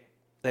great shape,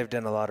 they've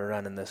done a lot of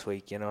running this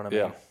week, you know what I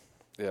mean?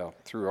 Yeah,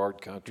 through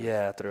hard country.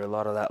 Yeah, through a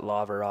lot of that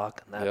lava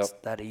rock, and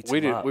that eats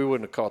them up. We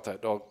wouldn't have caught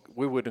that dog.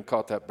 We wouldn't have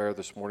caught that bear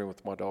this morning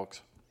with my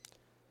dogs.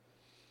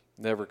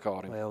 Never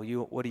caught him. Well,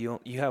 you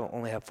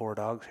only have 4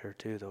 dogs here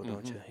too, though,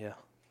 don't you? Yeah.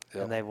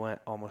 Yep. And they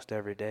went almost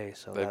every day,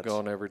 so They've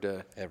gone every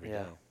day. Every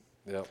Yeah.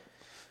 day. Yep.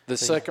 The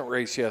second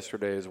race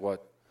yesterday is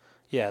what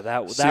Yeah,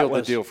 that sealed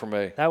was the deal for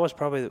me. That was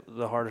probably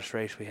the hardest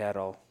race we had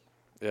all.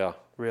 Yeah,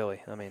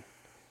 Really, I mean,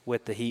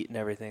 with the heat and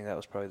everything, that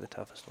was probably the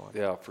toughest one.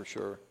 yeah, for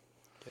sure.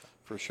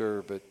 For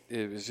sure, but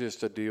it was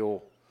just a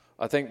deal.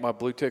 I think my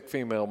blue tick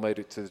female made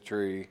it to the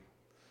tree,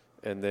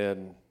 and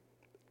then,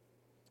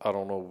 I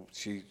don't know,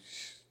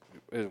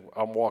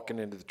 I'm walking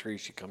into the tree,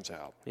 she comes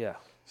out. Yeah.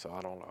 So I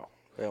don't know.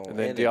 Well, And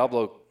then and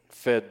Diablo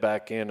fed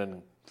back in,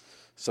 and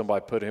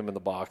somebody put him in the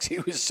box. He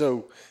was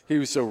so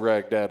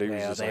ragged out. He was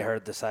Yeah, just they like,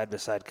 heard the side by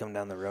side come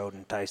down the road,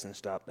 and Tyson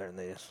stopped there, and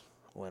they just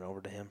went over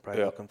to him,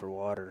 probably Yeah. looking for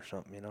water or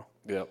something,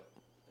 Yep.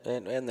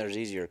 And there's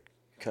easier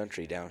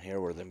country down here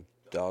where them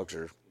dogs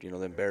are,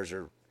 them bears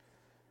are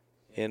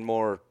in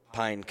more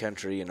pine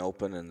country and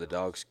open, and the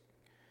dogs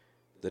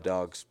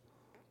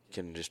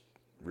can just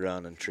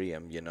run and tree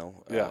them,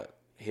 Yeah.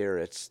 Here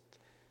it's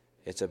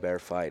a bear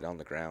fight on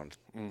the ground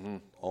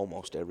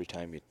almost every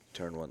time you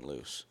turn one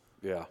loose.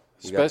 Yeah.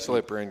 You got- Especially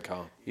at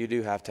Brincon. You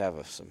do have to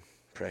have some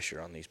pressure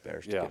on these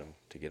bears Yeah.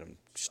 to get them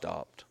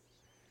stopped.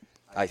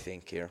 I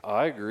think here.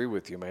 I agree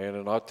with you, man.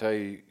 And I'll tell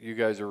you, you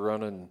guys are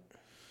running,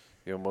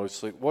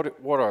 mostly.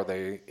 What are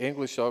they?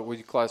 English dog? Would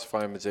you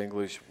classify them as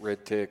English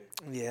red tick?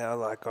 Yeah,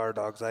 like our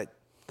dogs,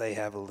 they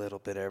have a little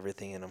bit of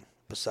everything in them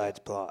besides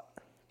plot.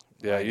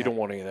 Yeah, you don't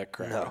want any of that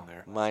crap No. in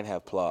there. Mine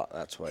have plot.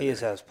 That's why.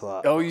 His has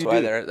plot. Oh, you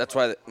do? That's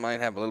why mine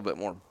have a little bit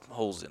more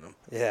holes in them.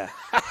 Yeah.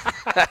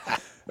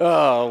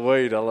 Oh,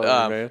 wait, I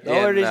love you, man. The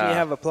only And, reason you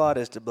have a plot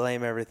is to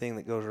blame everything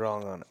that goes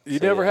wrong on it. You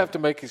never have to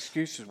make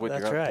excuses with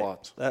That's your right.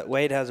 plots.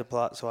 Wade has a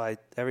plot, so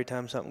every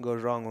time something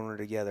goes wrong when we're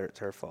together, it's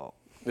her fault.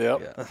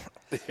 Yep.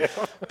 Yeah.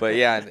 But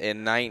yeah,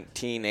 in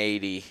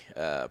 1980,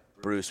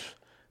 Bruce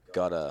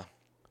got a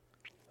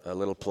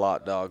little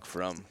plot dog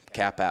from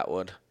Cap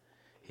Atwood.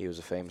 He was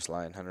a famous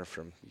lion hunter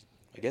from,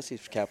 I guess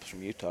Cap's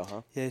from Utah,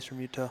 huh? Yeah, he's from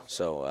Utah.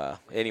 So,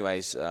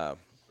 anyways,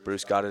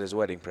 Bruce got it as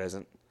wedding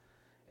present,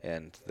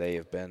 and they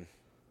have been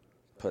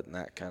putting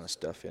that kind of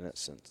stuff in it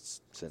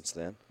since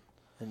then.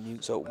 And you,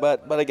 So,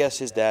 but I guess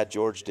his dad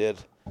George did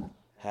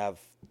have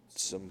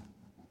some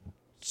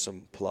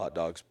plot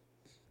dogs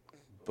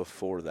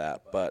before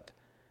that, but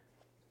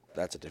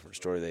that's a different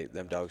story.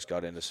 Them dogs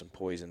got into some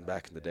poison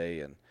back in the day,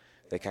 and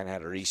they kind of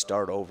had to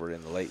restart over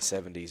in the late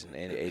 70s and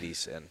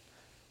 80s. And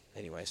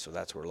anyway, so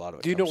that's where a lot of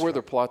it. Do you know comes where from.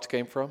 their plots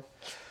came from?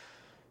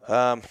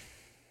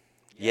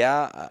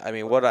 Yeah, I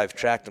mean, what I've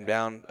tracked them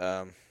down.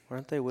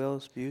 weren't they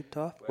Willis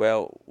Utah?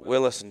 Well,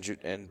 Willis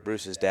and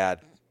Bruce's dad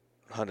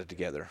hunted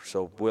together.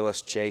 So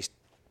Willis chased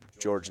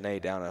George Ney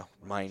down a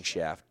mine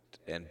shaft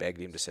and begged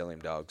him to sell him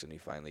dogs, and he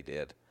finally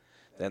did.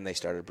 Then they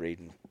started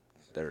breeding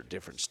their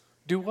different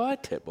Do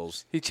what? pit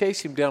bulls. He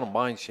chased him down a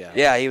mine shaft.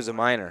 Yeah, he was a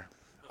miner.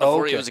 Oh,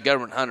 Before okay. he was a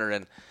government hunter,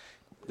 and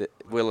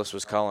Willis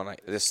was calling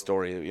this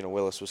story.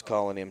 Willis was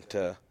calling him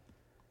to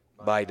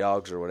buy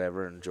dogs or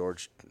whatever, and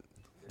George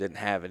didn't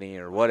have any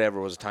or whatever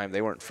was the time.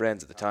 They weren't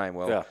friends at the time.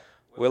 Well, Yeah.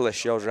 Willis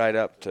shows right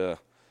up to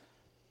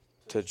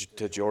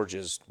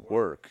George's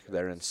work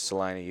there in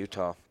Salina,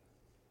 Utah,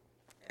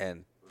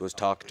 and was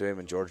talking to him,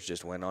 and George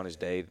just went on his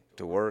day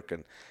to work,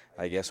 and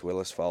I guess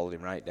Willis followed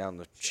him right down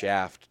the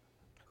shaft,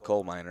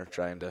 coal miner,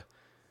 trying to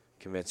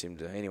convince him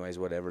to, anyways,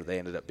 whatever. They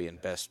ended up being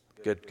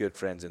good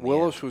friends in the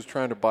Willis end. was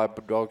trying to buy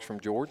dogs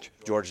from George.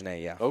 George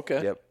Ney, yeah.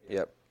 Okay.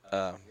 Yep.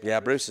 Yeah,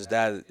 Bruce's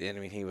dad. I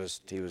mean, he was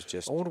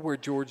just. I wonder where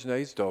George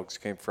Nay's dogs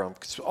came from,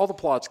 because all the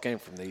plots came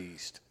from the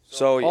east.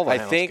 So all the I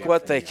hounds think came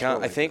what from they East come. I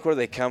Burlington. think where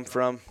they come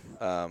from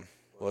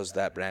was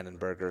that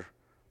Brandenburger,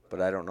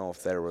 but I don't know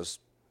if there was.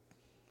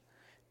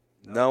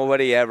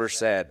 Nobody ever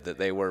said that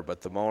they were,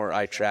 but the more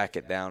I track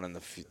it down, and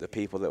the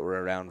people that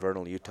were around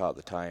Vernal, Utah at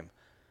the time,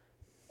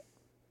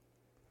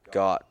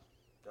 got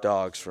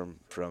dogs from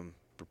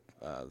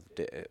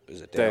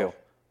is it Dale?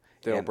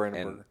 Dale And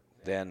Brandenburger.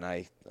 then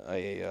I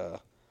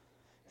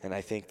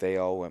think they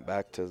all went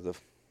back to the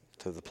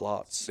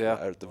plots.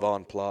 Yeah. Or the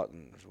Vaughn plot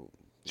and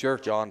Sure.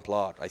 John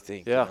plot, I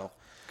think. Yeah,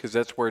 because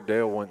that's where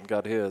Dale went and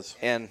got his.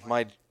 And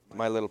my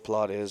little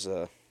plot is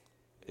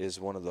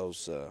one of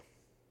those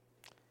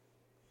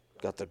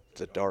got the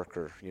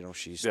darker,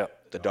 she's Yeah.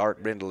 the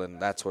dark brindle, and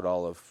that's what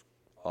all of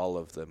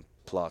the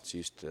plots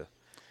used to.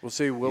 Well,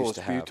 see, Willis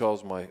to have.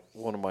 Butaw's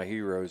one of my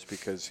heroes,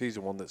 because he's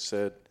the one that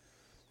said,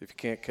 if you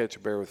can't catch a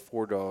bear with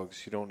 4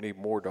 dogs, you don't need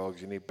more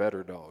dogs, you need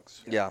better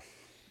dogs. Yeah.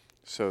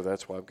 So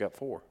that's why I've got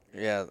 4.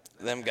 Yeah,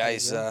 them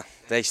guys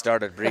they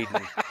started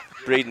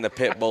breeding the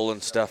pit bull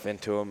and stuff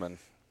into them, and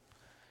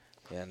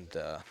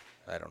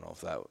I don't know if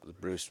that was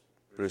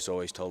Bruce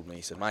always told me,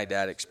 he said, my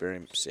dad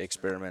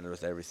experimented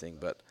with everything,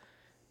 but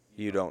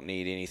you don't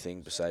need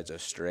anything besides a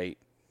straight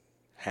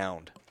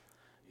hound.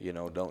 You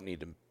don't need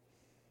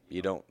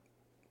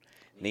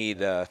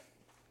to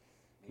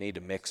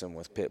mix them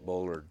with pit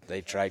bull, or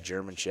they try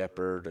German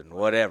Shepherd and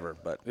whatever,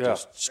 but Yeah.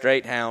 just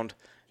straight hound,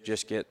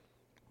 just get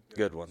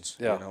good ones.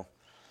 Yeah.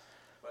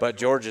 But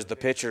the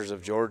pictures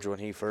of George when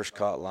he first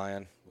caught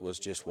lion was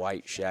just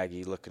white,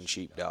 shaggy looking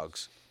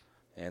sheepdogs,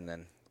 and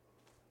then,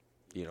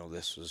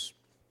 this was,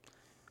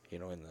 in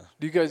the.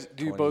 Do you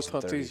 20s both and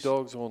hunt these 30s.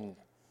 dogs on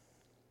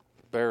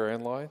bear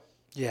and lion?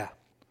 Yeah.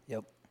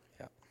 Yep.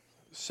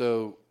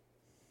 So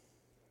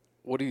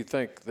what do you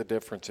think the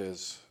difference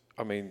is?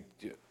 I mean,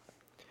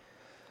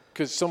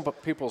 because some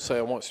people say,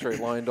 I want straight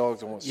lion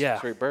dogs, I want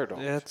straight bear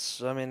dogs.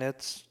 It's. I mean,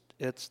 it's.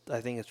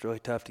 I think it's really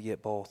tough to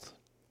get both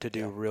to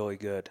do really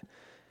good.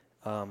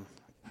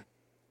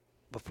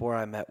 Before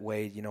I met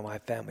Wade, my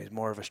family's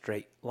more of a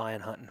straight lion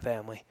hunting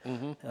family.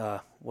 Mm-hmm.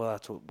 Well,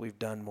 that's what we've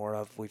done more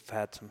of. We've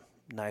had some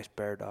nice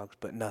bear dogs,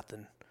 but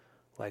nothing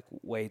like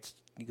Wade's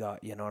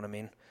got. You know what I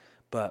mean?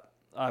 But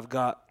I've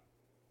got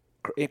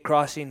the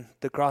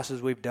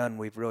crosses we've done.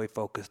 We've really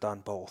focused on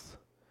both.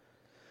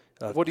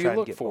 What do you trying to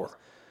look get for? both.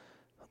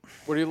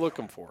 What are you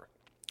looking for?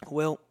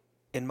 Well,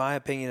 in my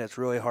opinion, it's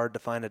really hard to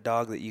find a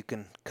dog that you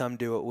can come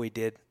do what we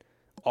did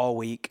all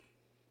week,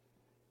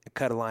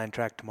 cut a lion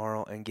track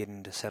tomorrow, and get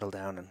him to settle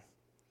down and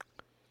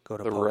go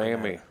to The poking at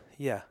Rammy. it.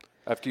 Yeah.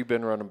 After you've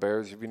been running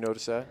bears, have you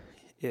noticed that?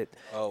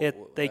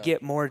 They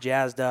get more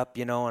jazzed up,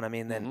 and I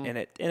mean, then and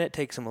it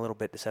takes them a little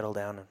bit to settle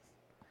down,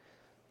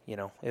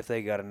 and if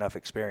they got enough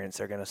experience,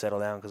 they're going to settle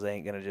down because they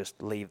ain't going to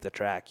just leave the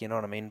track. You know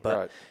what I mean? But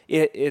Right.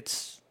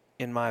 it's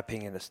in my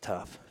opinion, it's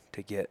tough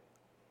to get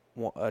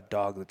a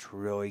dog that's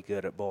really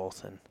good at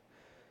both, and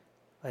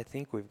I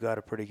think we've got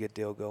a pretty good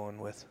deal going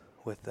with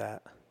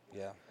that.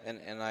 Yeah,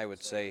 and I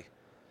would say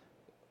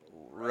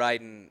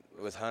riding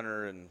with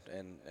Hunter and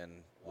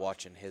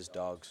watching his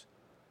dogs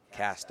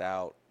cast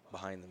out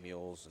behind the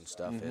mules and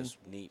stuff is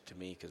neat to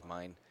me, because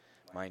mine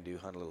do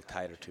hunt a little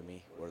tighter to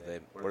me,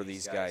 where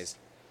these guys,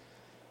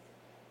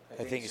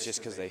 I think it's just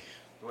because the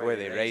way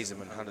they raise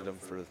them and hunted them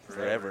for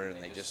forever,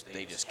 and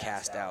they just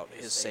cast out.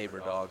 His saber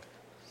dog,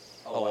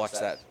 I'll watch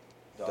that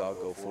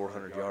dog go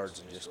 400 yards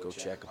and just go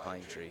check a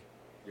pine tree.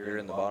 You're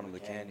in the bottom of the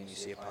canyon, you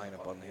see a pine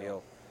up on the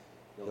hill,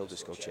 he'll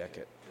just go check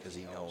it, because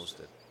he knows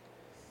that,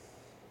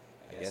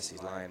 I guess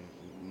he's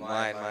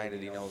lion-minded,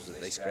 he knows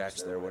that they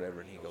scratch there or whatever,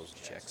 and he goes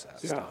and checks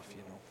that stuff,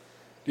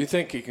 Do you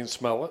think he can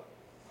smell it?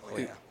 Oh,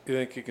 yeah. You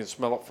think he can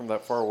smell it from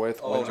that far away?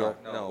 Oh,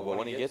 no, but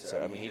when he gets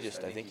there, I mean, I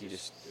think he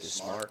just is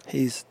smart.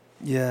 He's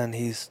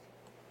He's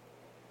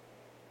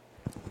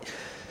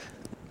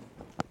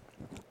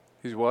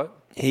what?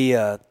 he's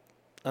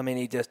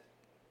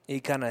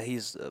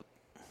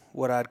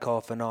what I'd call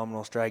a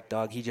phenomenal strike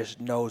dog. He just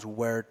knows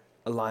where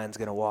a lion's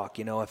going to walk.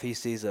 If he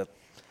sees if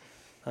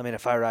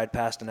I ride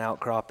past an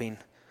outcropping,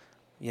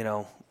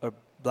 a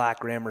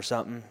black rim or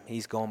something,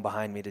 he's going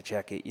behind me to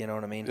check it. You know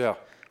what I mean? Yeah.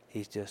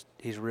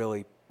 He's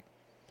really,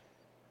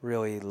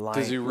 really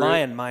Does he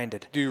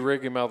lion-minded. Do you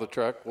rig him out of the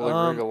truck? Will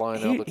he rig a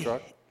lion out of the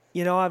truck?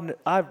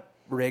 I've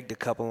rigged a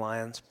couple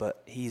lions,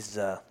 but he's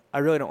I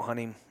really don't hunt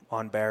him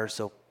on bears,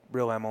 so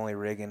really I'm only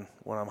rigging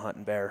when I'm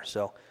hunting bear.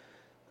 So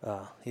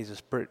he's a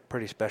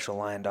pretty special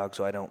lion dog,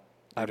 so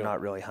I've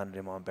not really hunted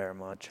him on bear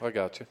much. I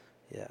got you.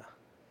 Yeah.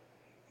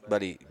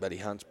 But he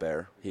hunts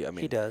bear.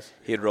 He does.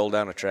 He'd roll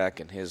down a track,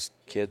 and his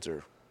kids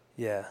are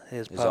Yeah,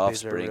 his his puppies are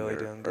offspring really are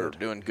doing good.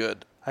 doing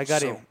good. I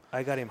got So-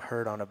 him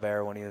hurt on a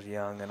bear when he was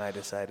young, and I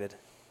decided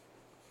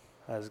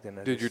I was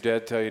gonna. Did your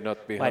dad tell you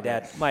not to be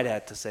hunting? My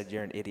dad just said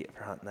you're an idiot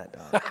for hunting that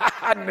dog.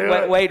 I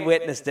knew Wade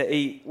witnessed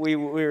it. We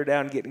were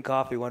down getting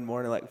coffee one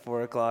morning like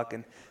 4:00,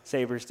 and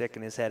Saber's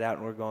sticking his head out,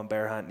 and we're going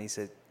bear hunting. He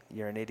said,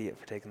 "You're an idiot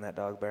for taking that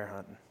dog bear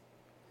hunting."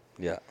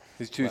 Yeah.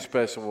 He's too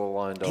special with a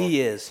lion dog.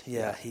 He is.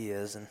 Yeah, he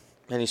is. And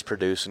And he's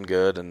producing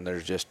good, and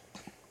there's just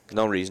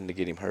no reason to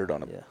get him hurt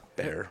on a Yeah.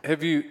 bear.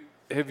 Have you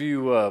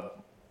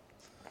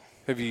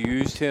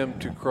used him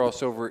to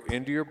cross over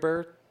into your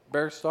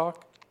bear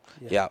stock?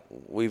 Yeah,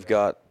 we've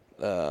got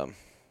a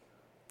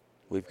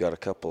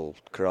couple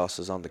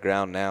crosses on the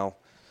ground now.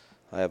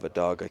 I have a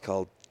dog I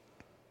called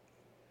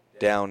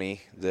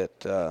Downey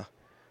that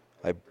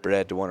I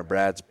bred to one of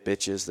Brad's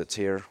bitches that's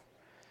here,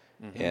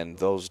 and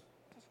those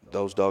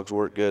dogs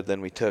work good. Then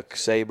we took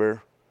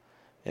Saber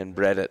and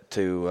bred it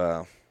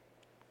to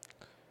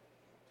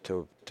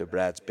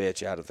Brad's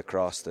bitch out of the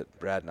cross that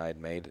Brad and I had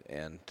made,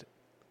 and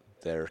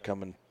they're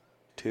coming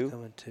two,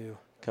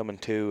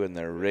 and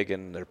they're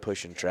rigging, they're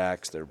pushing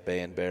tracks, they're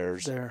baying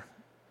bears.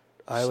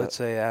 I would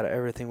say out of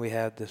everything we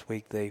had this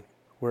week, they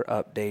were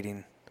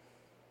updating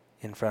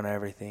in front of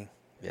everything.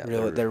 Yeah,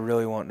 they're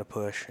really wanting to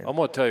push. I'm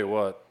going to tell you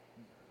what.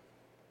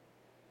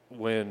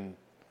 When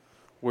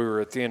we were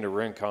at the end of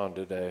Rincon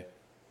today,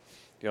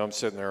 I'm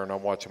sitting there and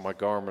I'm watching my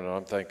Garmin and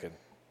I'm thinking,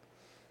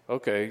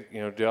 okay,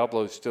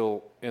 Diablo's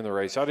still in the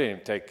race. I didn't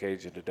even take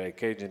Cajun today.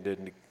 Cajun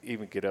didn't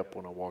even get up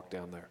when I walked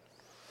down there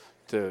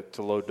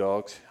to load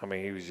dogs. I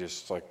mean, he was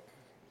just like,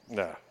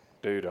 nah,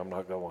 dude, I'm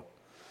not going.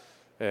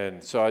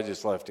 And so I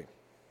just left him.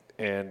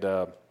 And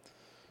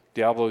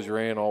Diablo's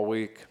ran all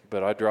week,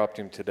 but I dropped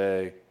him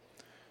today.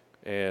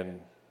 And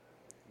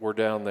we're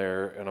down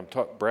there, and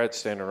Brad's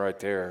standing right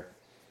there.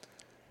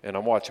 And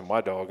I'm watching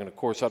my dog. And, of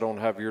course, I don't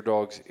have your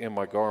dogs in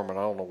my Garmin.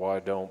 I don't know why I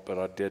don't, but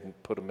I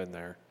didn't put them in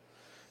there.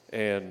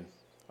 And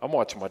I'm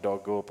watching my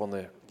dog go up on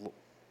the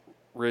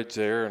ridge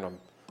there, and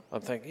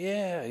I'm thinking,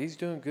 yeah, he's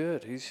doing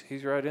good.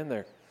 He's right in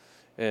there.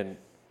 And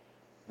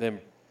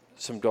then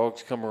some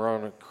dogs come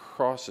around and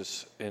cross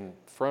us in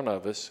front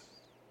of us,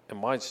 and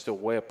mine's still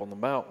way up on the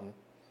mountain.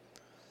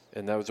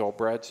 And that was all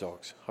Brad's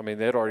dogs. I mean,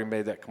 they'd already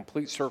made that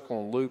complete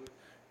circle and loop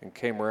and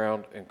came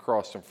around and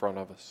crossed in front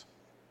of us.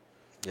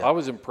 Yeah. I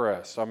was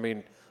impressed. I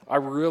mean, I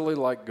really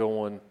like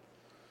going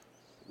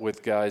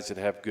with guys that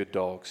have good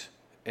dogs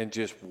and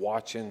just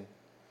watching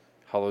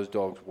how those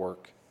dogs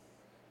work.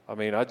 I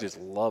mean, I just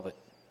love it.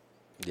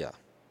 Yeah,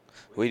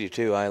 we do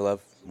too.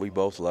 We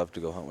both love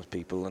to go hunt with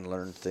people and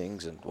learn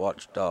things and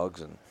watch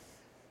dogs. And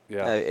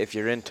if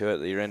you're into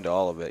it, you're into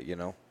all of it,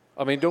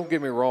 I mean, don't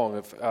get me wrong.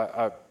 If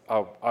I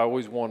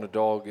always want a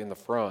dog in the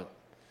front.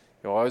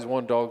 I always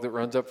want a dog that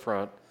runs up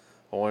front.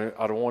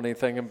 I don't want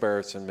anything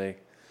embarrassing me.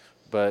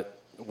 But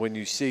when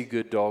you see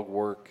good dog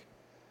work,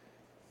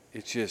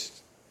 it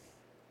just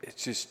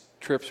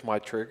trips my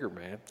trigger,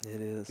 man.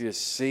 It is. You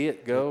just see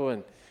it go,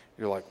 and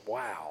you're like,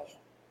 wow.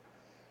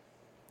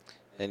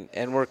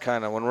 And we're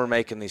kind of, when we're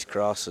making these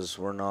crosses,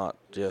 we're not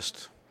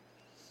just,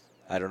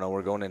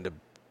 we're going into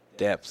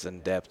depth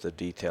of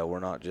detail. We're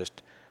not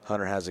just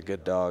Hunter has a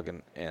good dog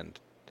and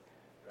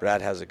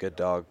Brad has a good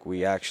dog.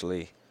 We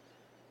actually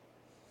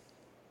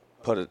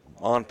put it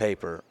on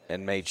paper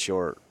and made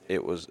sure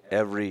it was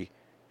every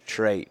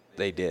trait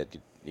they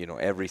did,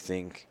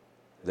 everything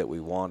that we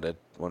wanted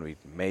when we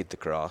made the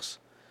cross.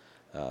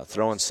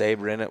 Throwing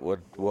Saber in it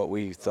what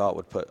we thought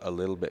would put a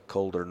little bit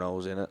colder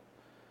nose in it.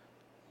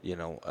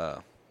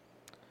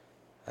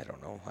 I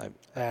don't know.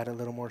 Add a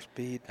little more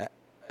speed.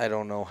 I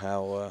don't know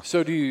how.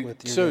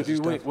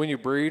 When you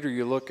breed, are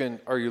you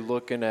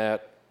looking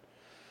at,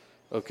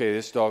 okay,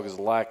 this dog is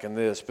lacking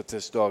this, but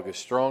this dog is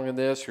strong in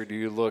this, or do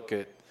you look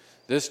at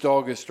this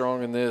dog is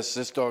strong in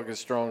this dog is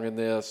strong in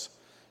this,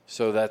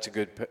 so that's a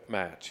good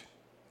match?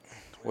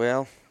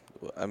 Well,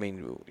 I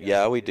mean,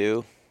 yeah, we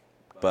do,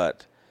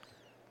 but.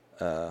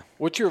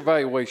 What's your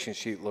evaluation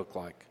sheet look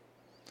like?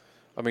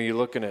 I mean, you're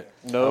looking at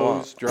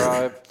nose,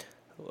 drive.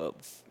 Well,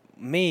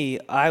 me,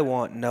 I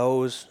want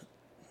nose,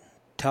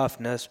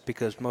 toughness,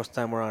 because most of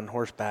the time we're on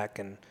horseback,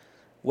 and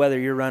whether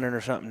you're running or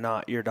something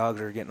not, your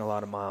dogs are getting a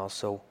lot of miles.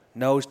 So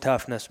nose,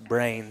 toughness,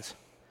 brains,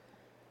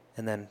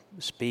 and then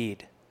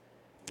speed.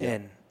 Yeah.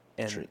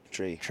 And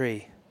tree.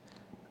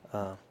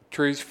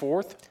 Tree's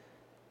fourth?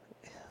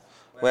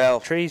 Well,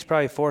 tree's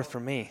probably fourth for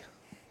me.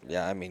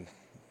 Yeah, I mean,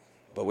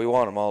 but we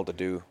want them all to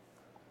do.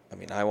 I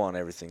mean, I want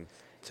everything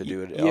to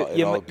do it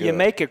all good. You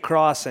make a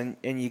cross and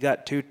you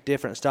got two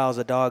different styles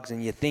of dogs,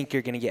 and you think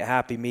you're going to get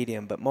happy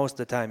medium, but most of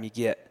the time you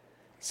get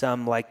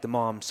some like the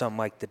mom, some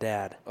like the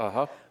dad.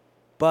 Uh-huh.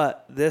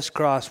 But this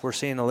cross, we're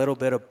seeing a little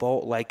bit of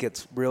both, like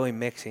it's really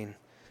mixing.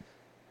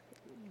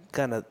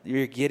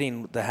 you're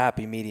getting the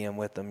happy medium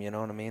with them. You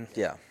know what I mean?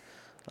 Yeah.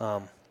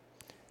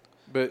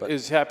 But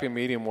is happy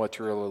medium what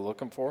you're really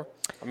looking for?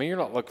 I mean, you're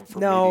not looking for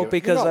No, medium.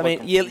 because You're not I mean,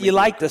 looking you for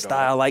like the mediocre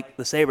style, dog. like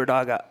the Saber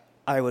dog.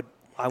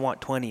 I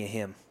want 20 of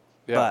him.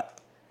 Yeah.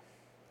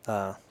 But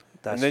that's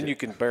And then you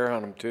can bear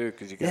hunt them too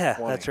because you get yeah,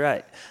 20. that's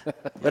right.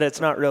 But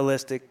it's not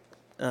realistic.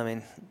 I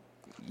mean,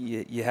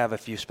 you have a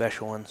few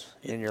special ones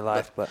in your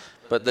life, but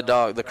But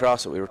the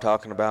cross that we were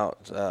talking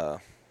about,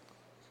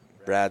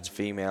 Brad's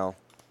female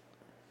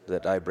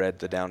that I bred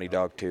the Downy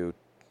dog to,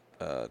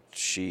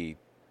 she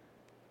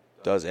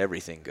does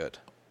everything good.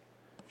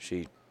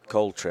 She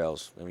cold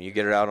trails. I mean, you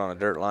get her out on a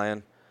dirt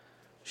lion,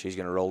 she's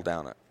going to roll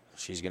down it.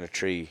 She's going to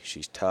tree.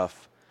 She's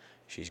tough.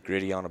 She's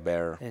gritty on a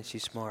bear. and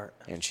she's smart,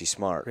 And she's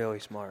smart. really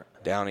smart.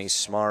 Downy's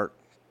smart.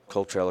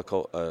 Cold trail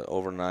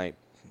overnight.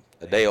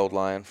 A day-old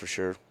lion for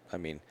sure. I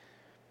mean,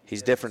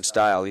 he's different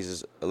style.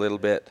 He's a little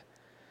bit.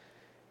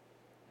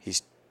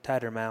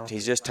 Tighter mouth.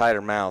 He's just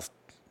tighter mouth,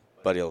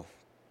 but I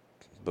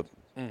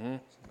mean,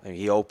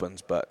 he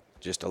opens, but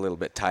just a little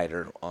bit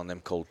tighter on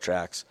them cold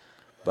tracks.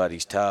 But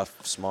he's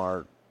tough,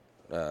 smart.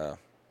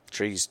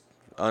 Tree's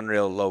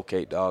unreal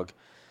locate dog,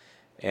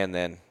 and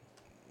then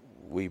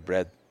we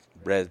bred.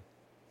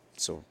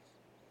 So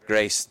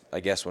Grace,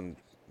 I guess when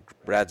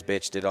Brad's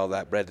bitch did all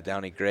that, bred the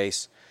Downy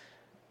Grace.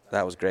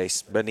 That was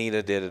Grace.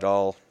 Bonita did it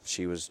all.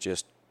 She was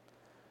just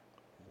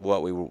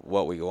what we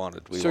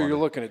wanted. So you're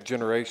looking at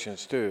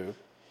generations too.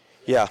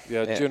 Yeah.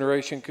 Yeah,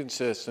 generation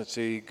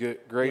consistency, good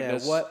yeah.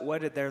 greatness.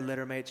 What did their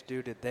litter mates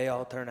do? Did they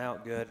all turn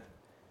out good?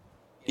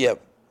 Yep.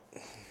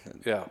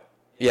 Yeah.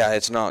 Yeah,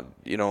 it's not.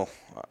 You know,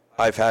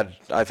 I've had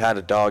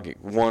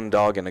one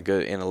dog in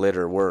a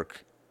litter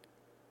work,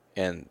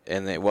 and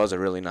it was a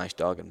really nice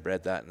dog and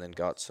bred that, and then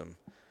got some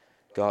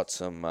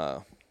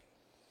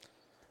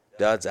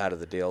duds out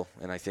of the deal,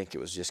 and I think it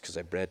was just because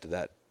I bred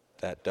to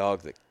that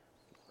dog that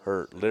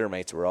her litter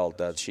mates were all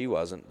duds. She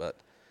wasn't, but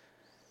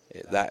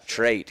that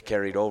trait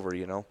carried over,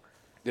 you know.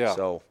 Yeah.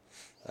 So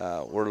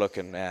we're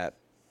looking at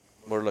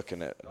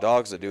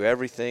dogs that do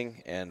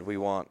everything, and we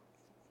want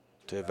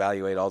to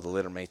evaluate all the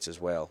litter mates as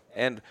well.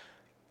 And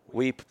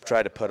we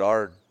try to put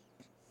our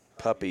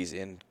puppies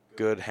in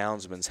good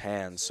houndsmen's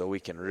hands so we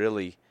can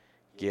really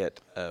get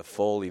a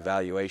full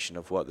evaluation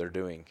of what they're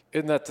doing.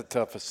 Isn't that the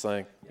toughest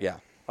thing? Yeah.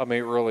 I mean,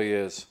 it really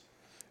is.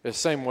 It's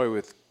the same way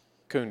with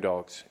coon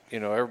dogs. You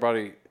know,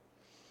 everybody's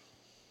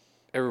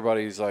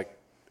like,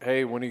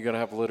 hey, when are you going to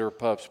have a litter of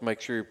pups?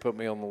 Make sure you put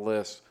me on the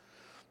list.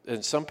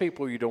 And some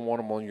people, you don't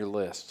want them on your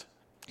list,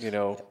 you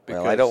know.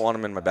 Well, I don't want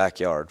them in my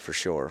backyard for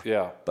sure.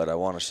 Yeah. But I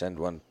want to send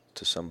one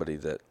to somebody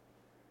that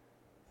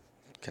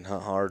can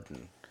hunt hard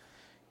and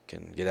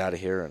can get out of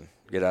here and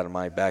get out of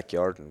my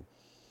backyard and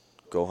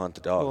go hunt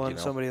the dog. Well, you and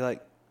know? somebody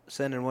like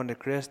sending one to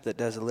Chris that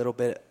does a little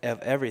bit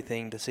of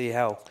everything to see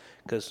how,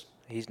 because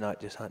he's not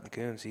just hunting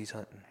coons, he's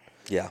hunting.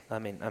 Yeah. I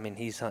mean,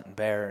 he's hunting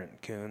bear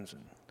and coons,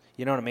 and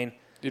you know what I mean.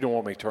 You don't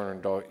want me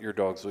turning your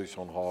dogs loose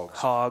on hogs.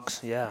 Hogs,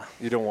 yeah.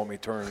 You don't want me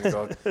turning your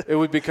dog. It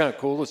would be kind of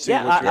cool to see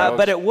Yeah, what your dogs.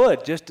 but it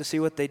would, just to see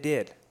what they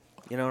did.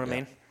 You know what I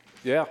mean?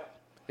 Yeah,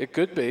 it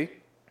could be.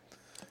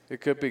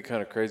 It could be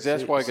kind of crazy.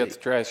 That's why I got the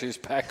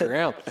trashiest pack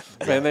around.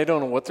 Man, they don't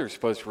know what they're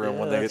supposed to run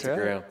when they hit that's the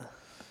right. ground.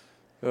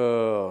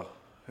 Oh,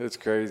 it's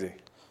crazy.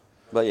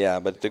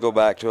 But to go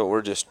back to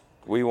it,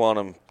 we want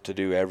them to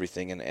do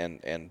everything,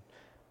 and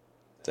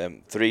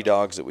them 3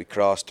 dogs that we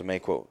crossed to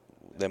make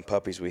them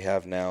puppies we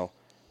have now,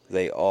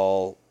 like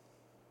I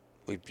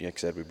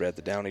said, we bred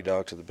the Downy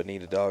dog to the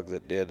Bonita dog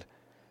that did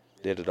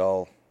it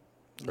all.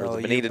 Or No,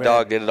 the you Bonita bred-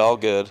 dog did it all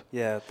good.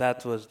 Yeah,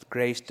 that was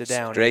Grace to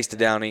Downey. Grace to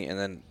Downy, and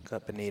then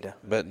Got Bonita.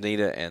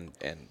 Bonita and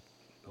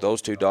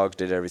those 2 dogs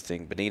did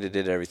everything. Bonita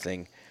did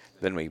everything.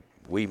 Then we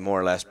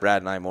more or less,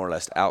 Brad and I more or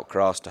less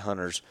outcrossed a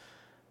Hunter's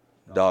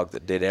dog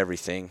that did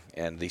everything,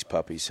 and these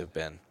puppies have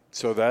been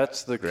So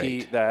that's the key.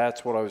 Great.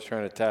 That's what I was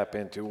trying to tap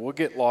into. We'll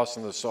get lost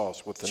in the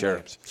sauce with the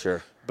names.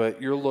 Sure.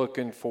 But you're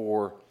looking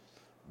for,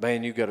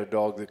 man, you got a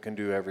dog that can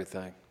do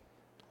everything.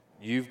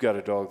 You've got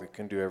a dog that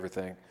can do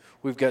everything.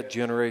 We've got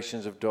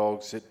generations of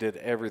dogs that did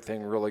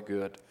everything really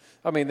good.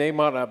 I mean, they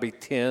might not be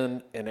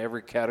 10 in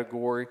every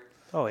category.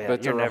 Oh, yeah,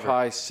 But you're they're a never-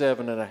 high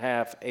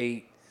 7.5,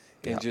 8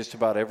 in just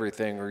about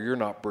everything, or you're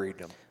not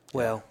breeding them.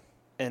 Well,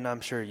 and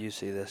I'm sure you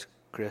see this,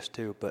 Chris,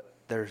 too, but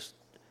there's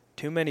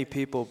too many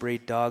people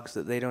breed dogs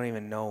that they don't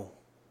even know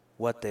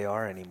what they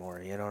are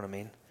anymore. You know what I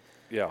mean?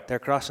 Yeah. They're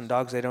crossing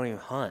dogs they don't even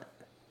hunt.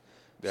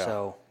 Yeah.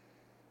 So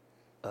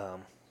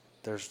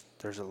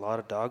there's a lot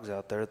of dogs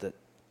out there that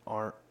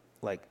aren't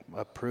like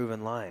a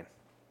proven line.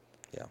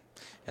 Yeah,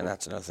 and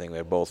that's another thing.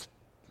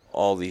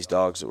 All these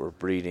dogs that we're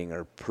breeding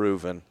are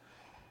proven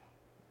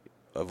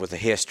with a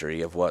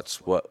history of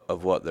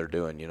what they're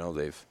doing. You know,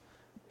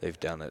 they've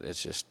done it.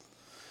 It's just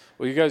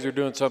Well, you guys are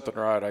doing something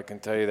right, I can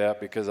tell you that,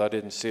 because I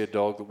didn't see a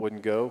dog that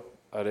wouldn't go.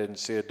 I didn't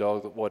see a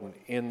dog that wasn't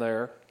in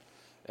there.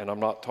 And I'm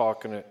not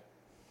talking it.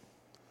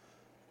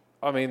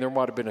 I mean, there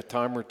might have been a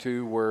time or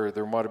two where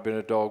there might have been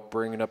a dog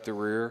bringing up the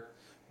rear,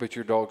 but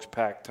your dogs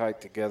pack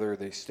tight together.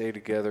 They stay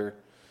together.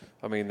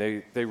 I mean,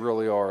 they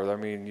really are. I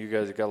mean, you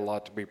guys have got a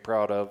lot to be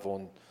proud of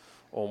on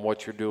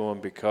what you're doing,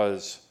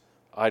 because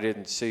I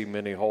didn't see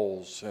many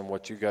holes in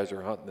what you guys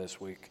are hunting this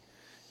week.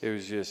 It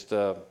was just,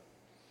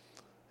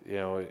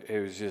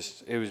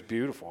 it was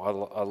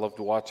beautiful. I loved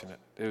watching it.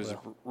 It was a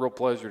real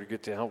pleasure to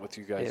get to hunt with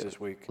you guys this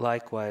week.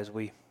 Likewise,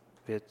 we've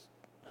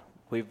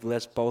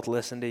both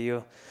listened to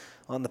you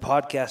on the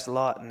podcast a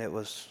lot, and it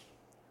was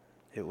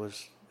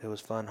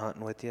fun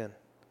hunting with you. And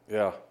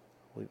Yeah.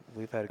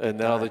 we've had a good And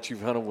now time. that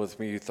you've hunted with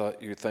me,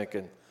 you're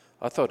thinking,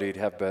 I thought he'd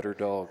have better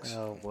dogs.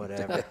 Oh,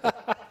 whatever.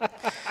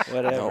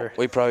 Whatever. No,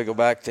 we probably go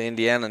back to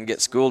Indiana and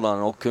get schooled on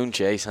an old coon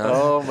chase, huh?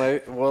 Oh,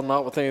 mate. Well,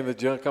 not with any of the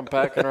junk I'm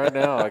packing right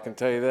now. I can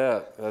tell you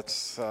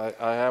that.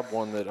 I have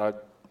one that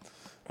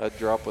I'd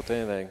drop with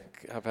anything.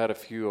 I've had a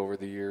few over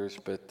the years,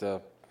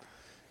 but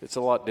it's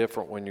a lot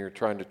different when you're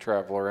trying to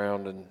travel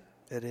around and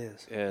It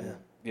is.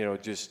 you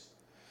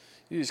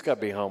just got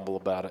to be humble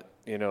about it.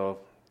 You know,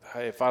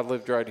 if I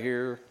lived right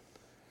here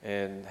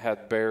and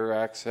had bear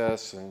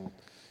access, and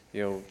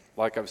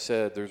like I've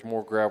said, there's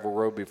more gravel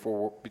road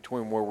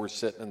between where we're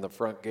sitting and the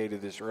front gate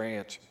of this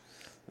ranch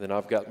than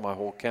I've got my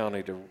whole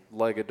county to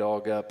leg a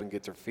dog up and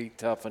get their feet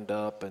toughened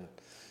up and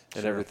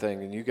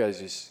everything. And you guys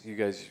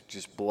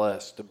just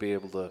blessed to be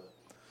able to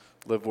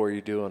live where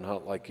you do and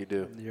hunt like you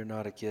do. You're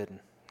not a kidding.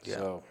 Yeah.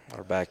 So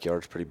Our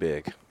backyard's pretty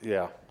big.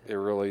 yeah, it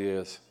really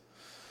is.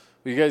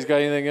 Well, you guys got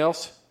anything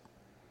else?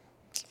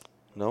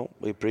 No,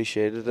 we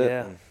appreciated it.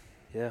 Yeah. and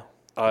Yeah.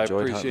 I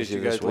Enjoyed hunting appreciate with you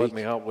you guys this letting week.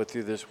 me hunt with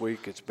you this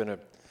week. It's been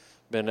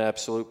an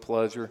absolute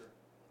pleasure.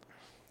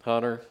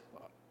 Hunter,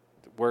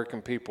 where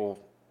can people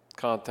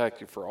contact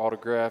you for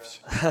autographs?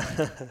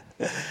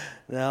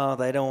 No,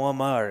 they don't want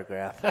my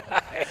autograph.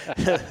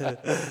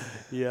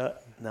 Yeah.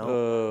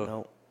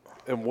 No.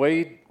 And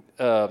Wade,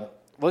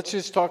 let's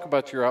just talk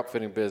about your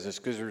outfitting business,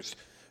 because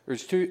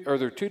are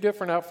there two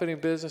different outfitting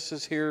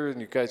businesses here,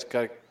 and you guys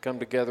got to come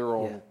together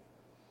on?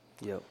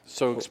 Yep.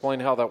 So explain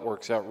how that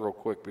works out real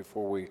quick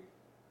before we.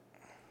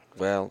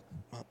 Well,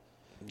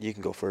 you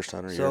can go first,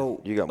 Hunter. So,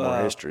 you got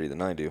more history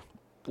than I do.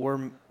 We're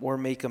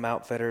Meekum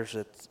Outfitters.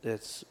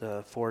 It's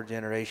a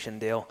 4-generation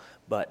deal,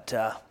 but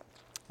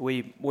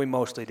we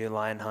mostly do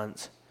lion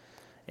hunts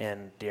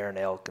and deer and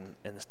elk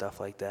and stuff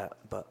like that.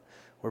 But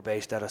we're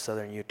based out of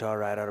southern Utah,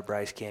 right out of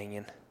Bryce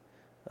Canyon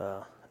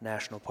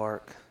National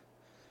Park.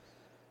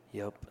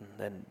 Yep. And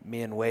then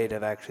me and Wade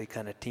have actually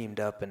kind of teamed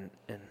up, and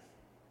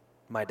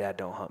my dad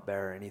don't hunt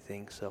bear or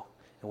anything,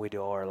 and we do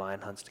all our lion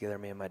hunts together,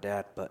 me and my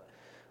dad. But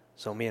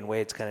so me and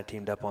Wade's kind of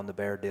teamed up on the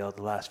bear deal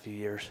the last few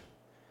years.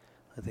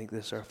 I think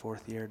this is our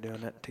 4th year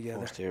doing it together.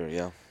 Fourth year,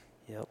 yeah.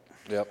 Yep.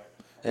 Yep.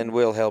 And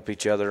we'll help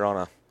each other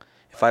on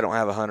if I don't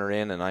have a hunter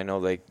in, and I know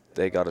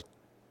they got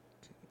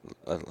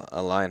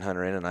a lion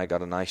hunter in, and I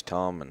got a nice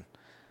tom,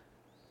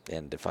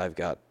 and if I've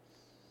got,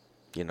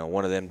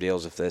 one of them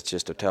deals, if that's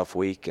just a tough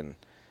week, and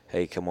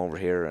hey, come over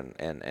here,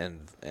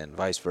 and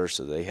vice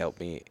versa, they help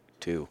me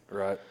too.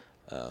 Right.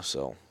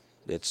 So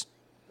it's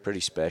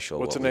pretty special.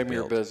 What's the what we name of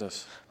your built.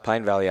 business?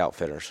 Pine Valley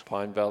Outfitters.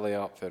 Pine Valley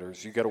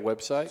Outfitters. You got a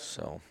website?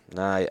 So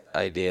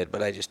I did,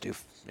 but I just do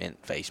in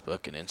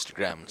Facebook and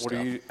Instagram and What stuff.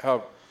 do you?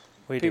 How?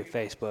 We do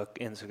Facebook,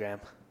 Instagram.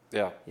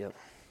 Yeah. Yep.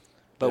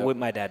 But Yep.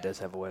 my dad does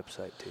have a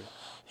website too.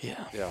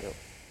 Yeah. Yeah.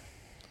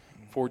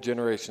 4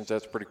 generations.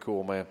 That's pretty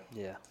cool, man.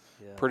 Yeah.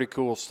 Yeah. Pretty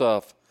cool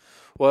stuff.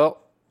 Well,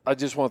 I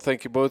just want to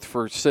thank you both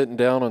for sitting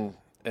down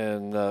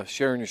and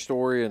sharing your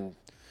story and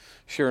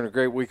sharing a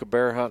great week of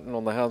bear hunting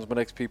on the Houndsman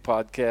XP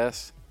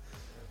podcast.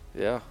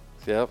 Yeah.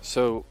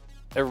 So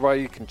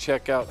everybody, you can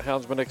check out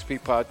Houndsman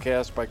XP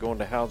podcast by going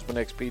to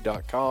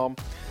houndsmanxp.com.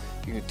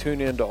 You can tune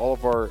in to all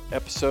of our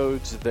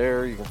episodes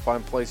there. You can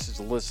find places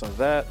to listen to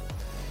that.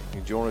 You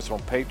can join us on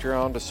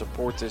Patreon to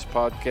support this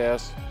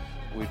podcast.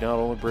 We not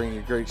only bring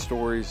you great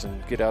stories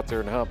and get out there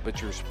and hunt,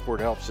 but your support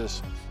helps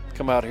us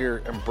come out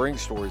here and bring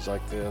stories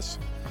like this,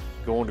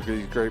 going to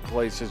these great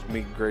places,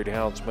 meeting great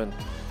houndsmen,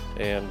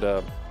 and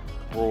we're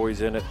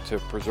always in it to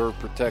preserve,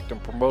 protect,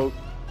 and promote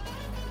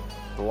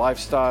the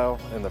lifestyle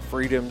and the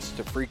freedoms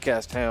to free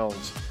cast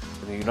hounds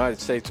in the United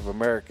States of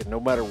America. No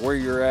matter where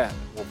you're at,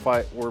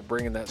 we're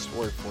bringing that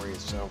story for you.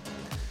 So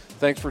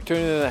thanks for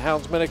tuning in to the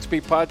Houndsman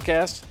XP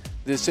podcast.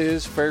 This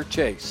is Fair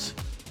Chase.